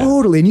relationship.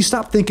 Totally. And you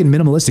stop thinking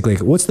minimalistically.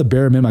 Like, what's the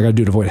bare minimum I got to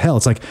do to avoid hell?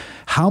 It's like,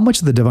 how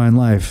much of the divine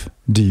life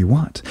do you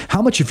want?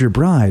 How much of your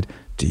bride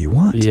do you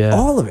want? Yeah.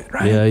 All of it,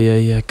 right?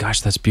 Yeah. Gosh,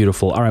 that's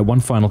beautiful. All right, one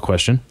final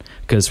question,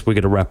 because we're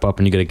going to wrap up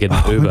and you got to get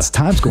in Uber.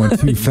 Time's going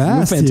too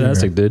fast.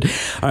 Fantastic, dude.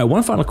 All right,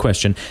 one final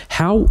question.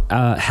 How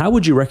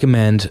would you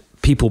recommend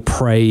people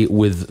pray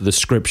with the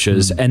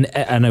scriptures? And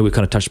I know we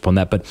kind of touched upon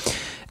that, but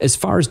as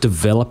far as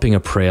developing a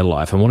prayer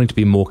life and wanting to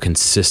be more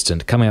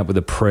consistent, coming up with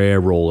a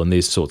prayer rule and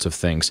these sorts of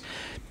things,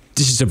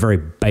 this is a very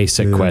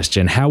basic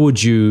question. How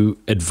would you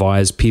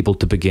advise people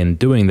to begin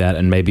doing that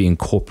and maybe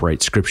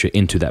incorporate scripture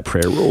into that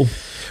prayer rule?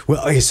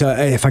 Well, okay, so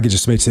if I could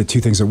just say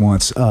two things at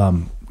once.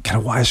 Kind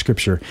of why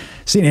scripture.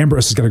 St.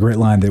 Ambrose has got a great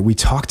line that we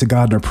talk to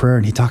God in our prayer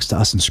and he talks to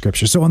us in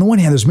scripture. So on the one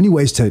hand, there's many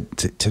ways to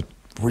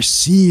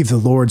receive the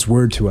Lord's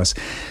word to us,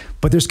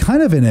 but there's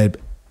kind of an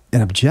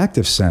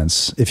objective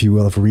sense, if you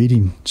will, of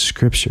reading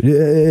scripture.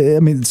 I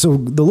mean, so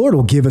the Lord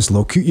will give us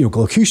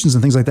locutions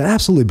and things like that.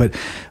 Absolutely. But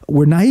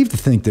we're naive to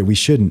think that we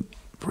shouldn't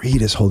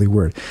read his holy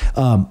word.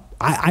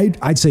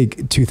 I'd say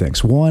two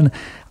things. One,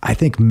 I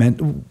think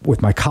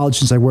with my college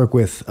students I work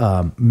with,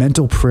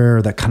 mental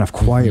prayer, that kind of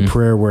quiet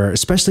prayer where,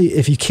 especially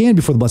if you can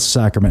before the Blessed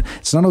Sacrament,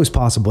 it's not always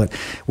possible, but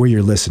where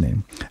you're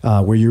listening,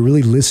 where you're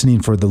really listening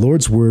for the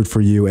Lord's word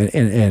for you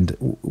and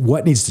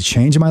what needs to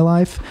change in my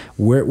life,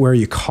 where are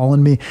you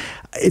calling me?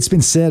 It's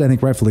been said, I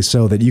think rightfully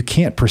so, that you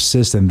can't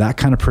persist in that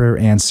kind of prayer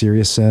and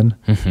serious sin.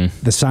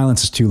 The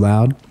silence is too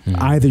loud.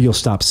 Either you'll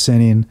stop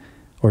sinning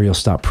or you'll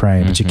stop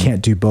praying, but you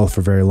can't do both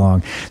for very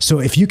long. So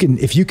if you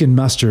can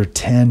muster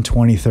 10,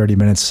 20, 30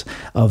 minutes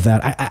of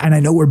that, and I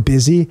know we're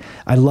busy.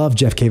 I love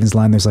Jeff Caven's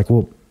line. There's like,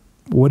 well,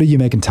 what are you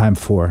making time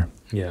for?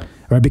 Yeah.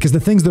 Right. Because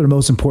the things that are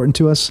most important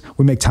to us,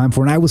 we make time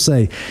for. And I will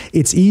say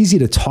it's easy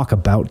to talk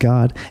about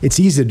God. It's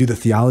easy to do the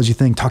theology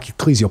thing, talk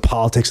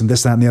ecclesial-politics and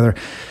this, that, and the other.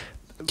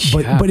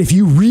 But if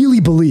you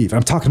really believe,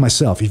 I'm talking to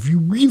myself, if you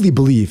really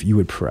believe, you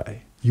would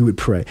pray. You would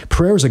pray.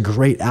 Prayer is a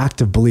great act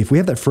of belief. We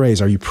have that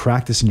phrase, are you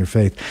practicing your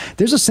faith?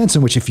 There's a sense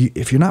in which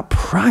if you're not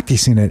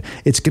practicing it,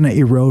 it's going to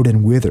erode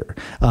and wither.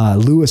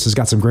 Lewis has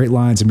got some great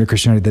lines in Mere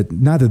Christianity that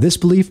neither this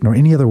belief nor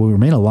any other will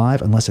remain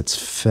alive unless it's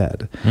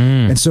fed.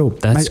 And so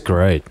that's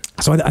great.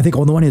 So I think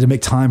on the one hand, to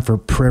make time for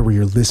prayer where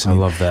you're listening.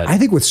 I love that. I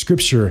think with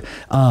scripture,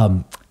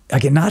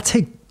 again,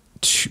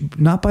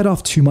 not bite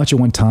off too much at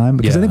one time,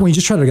 because I think when you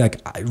just try to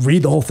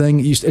read the whole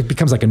thing, it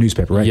becomes like a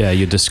newspaper, right? Yeah,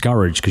 you're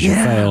discouraged because you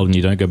failed and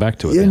you don't go back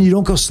to it. And you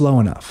don't go slow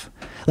enough.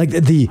 Like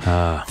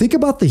think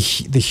about the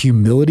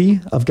humility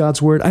of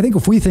God's word. I think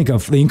if we think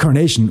of the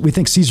incarnation, we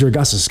think Caesar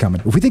Augustus is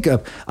coming. If we think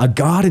of a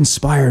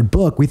God-inspired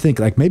book, we think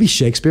like maybe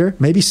Shakespeare,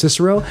 maybe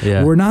Cicero.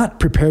 Yeah. We're not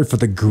prepared for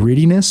the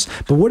grittiness.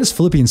 But what does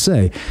Philippians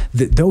say?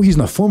 That though he's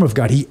in the form of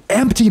God, he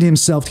emptied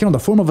himself, taking on the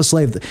form of a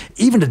slave,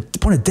 even to the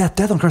point of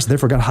death on the cross, and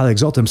therefore God highly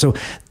exalted him. So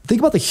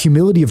think about the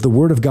humility of the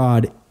word of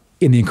God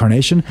in the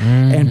incarnation,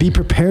 and be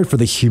prepared for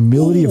the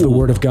humility of the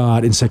word of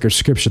God in sacred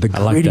scripture, the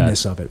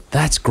grittiness of it.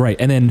 That's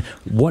great. And then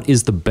what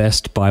is the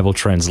best Bible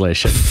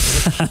translation?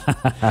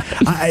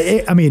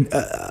 I mean,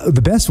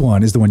 the best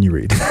one is the one you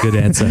read. Good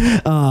answer.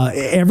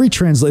 Every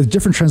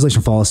different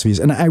translation philosophies,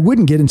 and I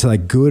wouldn't get into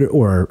like good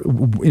or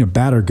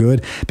bad or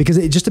good, because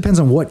it just depends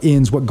on what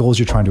goals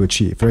you're trying to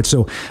achieve, right?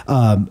 So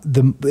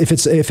if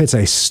it's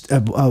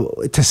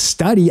to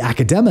study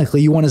academically,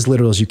 you want as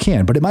literal as you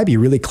can, but it might be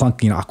really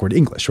clunky and awkward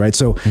English, right?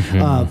 So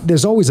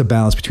there's always a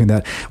balance between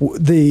that.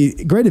 The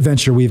Great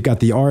Adventure, we've got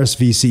the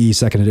RSVCE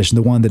second edition,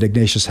 the one that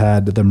Ignatius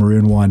had, the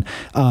maroon one,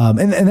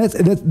 and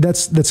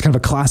that's kind of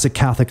a classic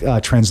Catholic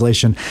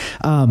translation.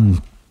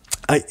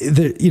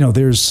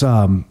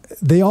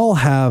 They all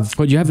have.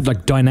 Well, you have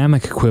like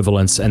dynamic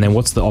equivalence, and then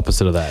what's the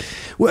opposite of that?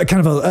 Well,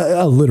 kind of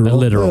a literal.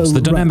 The literals.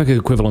 The dynamic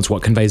equivalence,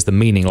 what conveys the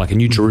meaning, like a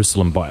New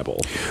Jerusalem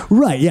Bible.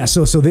 Right. Yeah.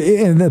 So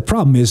the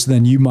problem is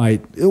then you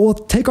might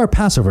take our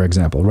Passover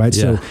example, right?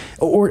 Yeah. So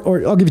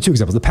or I'll give you two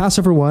examples. The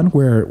Passover one,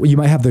 where you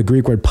might have the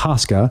Greek word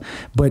Pascha,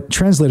 but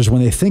translators,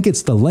 when they think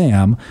it's the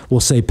lamb,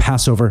 will say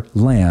Passover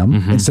lamb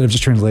instead of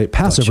just translate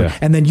Passover,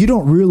 and then you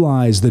don't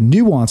realize the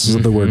nuances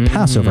of the word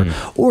Passover,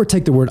 or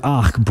take the word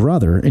ach,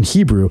 brother, in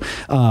Hebrew.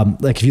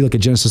 like if you look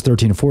at Genesis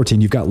 13 and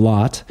 14, you've got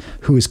Lot,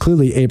 who is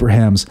clearly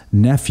Abraham's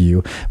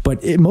nephew,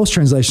 but most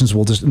translations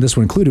will just, this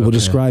one included, will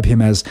describe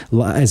him as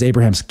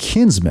Abraham's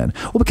kinsman.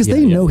 Well, because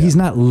they know he's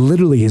not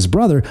literally his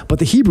brother, but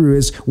the Hebrew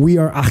is, we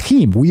are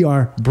achim, we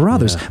are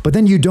brothers. Yeah. But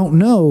then you don't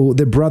know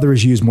that brother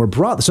is used more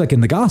broadly. So like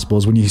in the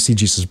Gospels, when you see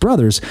Jesus'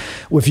 brothers,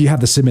 well, if you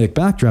have the Semitic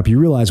backdrop, you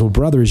realize, well,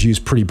 brother is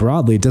used pretty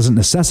broadly. It doesn't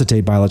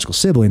necessitate biological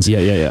siblings.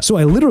 So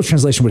a literal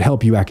translation would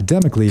help you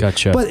academically,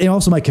 but it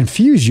also might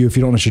confuse you if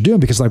you don't know what you're doing,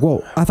 because like,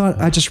 well, I thought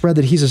I just read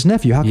that he's his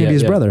nephew. How can he be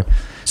his brother?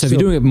 So if you're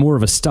doing more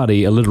of a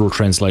study, a literal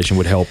translation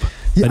would help.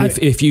 But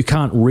if you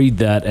can't read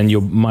that and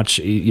you're much,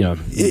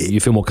 you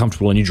feel more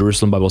comfortable in New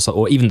Jerusalem Bible,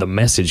 or even the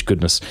Message,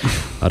 goodness,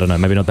 I don't know,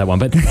 maybe not that one,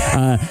 but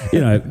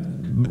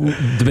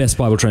the best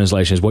Bible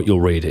translation is what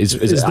you'll read.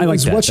 I like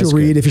that. What you'll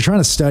read. If you're trying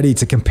to study,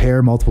 to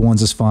compare multiple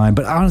ones is fine.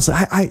 But honestly,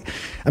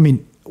 I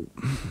mean,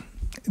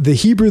 the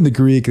Hebrew and the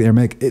Greek, the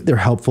Aramaic, they're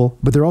helpful,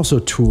 but they're also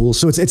tools.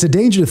 So it's a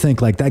danger to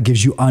think like that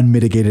gives you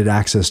unmitigated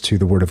access to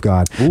the Word of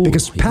God.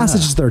 Because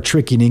passages that are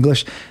tricky in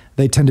English,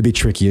 they tend to be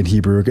tricky in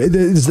Hebrew.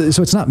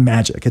 So it's not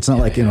magic. It's not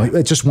like,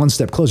 it's just one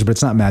step closer, but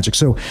it's not magic.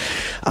 So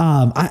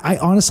I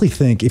honestly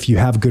think if you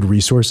have good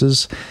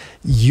resources,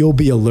 you'll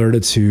be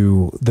alerted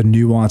to the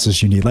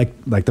nuances you need,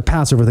 like the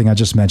Passover thing I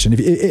just mentioned.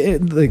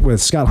 Like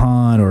with Scott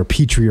Hahn or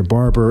Petrie or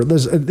Barber,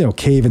 there's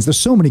Cavins. There's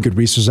so many good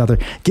resources out there.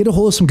 Get a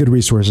hold of some good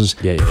resources.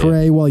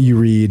 Pray while you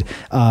read.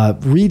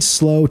 Read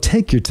slow.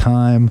 Take your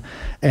time,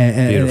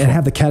 and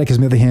have the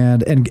Catechism in the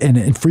hand,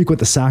 and frequent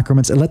the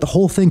sacraments, and let the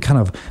whole thing kind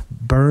of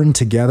burn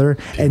together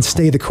and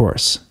stay the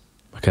course.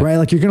 Right,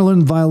 like you're going to learn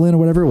the violin or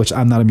whatever, which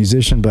I'm not a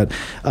musician, but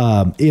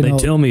they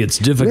tell me it's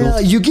difficult.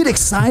 Well, you get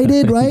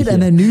excited, right?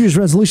 And then New Year's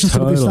resolutions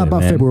typically stop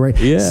about February.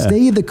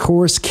 Stay the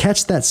course,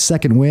 catch that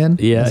second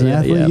win as an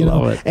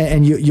athlete,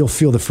 and you'll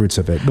feel the fruits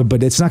of it.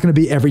 But it's not going to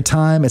be every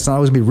time. It's not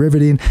always going to be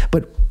riveting.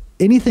 But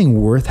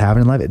anything worth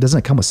having in life, it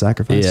doesn't come with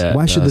sacrifice.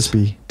 Why should this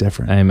be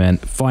different? Amen.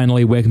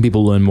 Finally, where can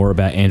people learn more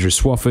about Andrew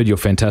Swafford, your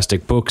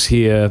fantastic books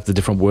here, the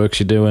different works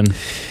you're doing?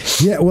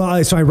 Yeah,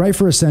 well, so I write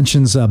for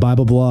Ascension's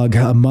Bible blog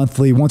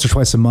monthly, once or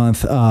twice a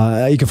month.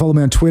 You can follow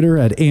me on Twitter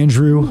at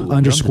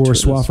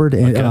Andrew_Swafford,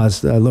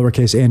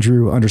 lowercase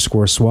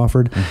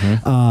Andrew_Swafford.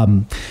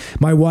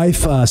 My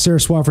wife, Sarah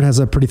Swafford, has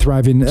a pretty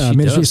thriving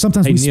ministry.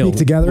 Sometimes we speak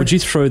together. Would you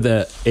throw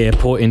the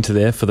airport into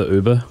there for the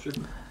Uber?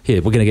 Here,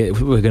 we're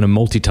gonna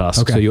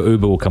multitask, so your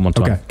Uber will come on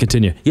time.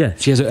 Continue. Yeah,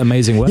 she has an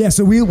amazing work. Yeah,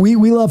 so we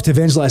love to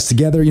evangelize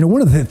together.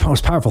 One of the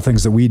most powerful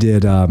things that we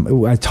did,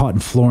 I taught in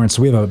Florence.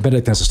 So we have a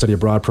Benedictine Study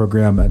Abroad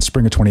program in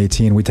spring of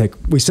 2018. We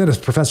sent a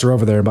professor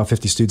over there, about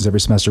 50 students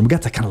every semester, and we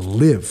got to kind of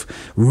live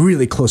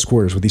really close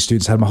quarters with these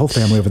students. I had my whole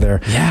family over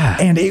there. Yeah,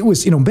 and it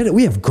was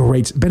we have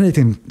great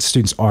Benedictine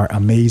students are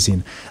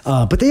amazing,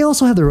 but they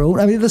also have their own.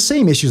 I mean, the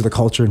same issues of the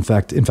culture. In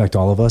fact,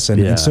 all of us,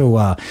 and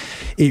so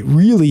it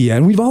really,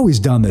 and we've always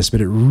done this, but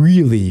it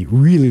really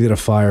lit a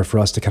fire for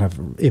us to kind of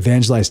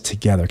evangelize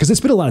together, because it's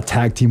been a lot of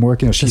tag team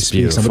work. She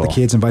speaks with the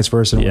kids and vice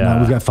versa.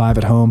 And we've got 5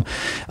 at home,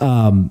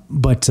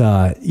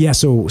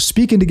 so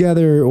speaking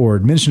together or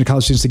ministering to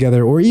college students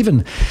together, or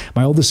even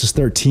my oldest is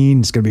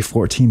 13, it's going to be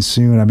 14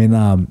 soon. I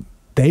mean,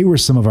 they were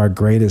some of our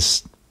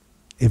greatest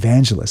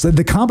evangelists.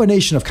 The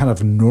combination of kind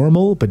of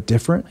normal but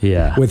different,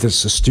 whether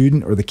it's a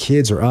student or the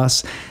kids or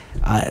us,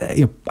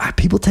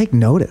 people take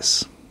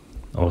notice.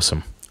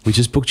 Awesome. We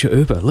just booked your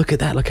Uber. Look at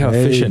that. Look how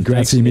efficient.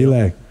 Grazie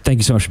mille. Thank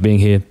you so much for being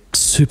here.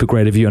 Super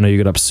great of you. I know you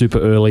got up super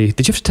early.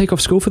 Did you have to take off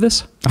school for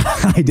this?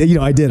 I did.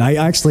 I did. I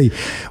actually,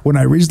 when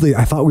I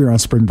thought we were on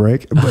spring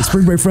break, but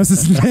spring break for us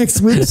is next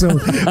week. So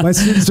my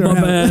students are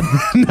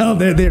no,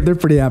 they're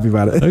pretty happy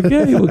about it.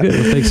 Okay, well, good.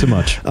 Well, thanks so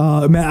much,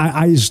 Matt.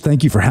 I just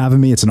thank you for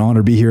having me. It's an honor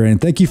to be here, and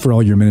thank you for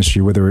all your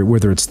ministry,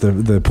 whether it's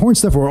the porn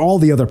stuff or all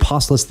the other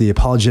apostolates, the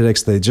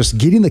apologetics, just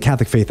getting the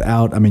Catholic faith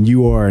out. I mean,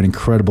 you are an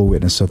incredible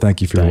witness. So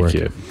thank you for your work.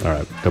 Thank you. All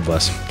right. God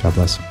bless. God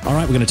bless. All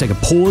right, we're going to take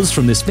a pause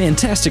from this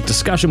fantastic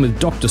discussion with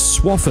Dr.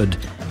 Swafford.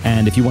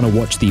 And if you want to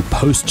watch the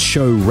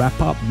post-show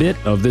wrap-up bit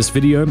of this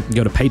video,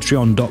 go to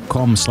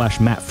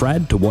patreon.com/Matt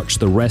Fradd to watch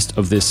the rest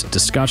of this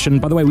discussion.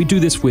 By the way, we do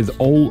this with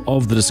all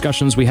of the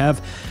discussions we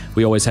have.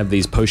 We always have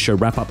these post-show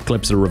wrap-up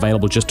clips that are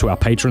available just to our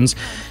patrons.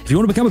 If you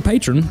want to become a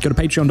patron, go to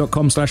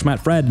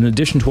patreon.com/Matt Fradd. In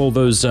addition to all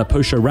those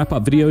post-show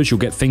wrap-up videos, you'll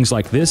get things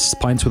like this: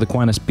 Pints with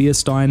Aquinas beer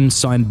stein,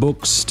 signed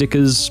books,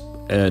 stickers,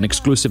 an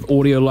exclusive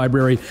audio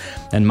library,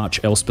 and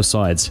much else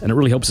besides. And it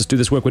really helps us do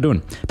this work we're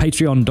doing.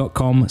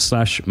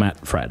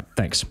 Patreon.com/Matt Fradd.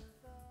 Thanks.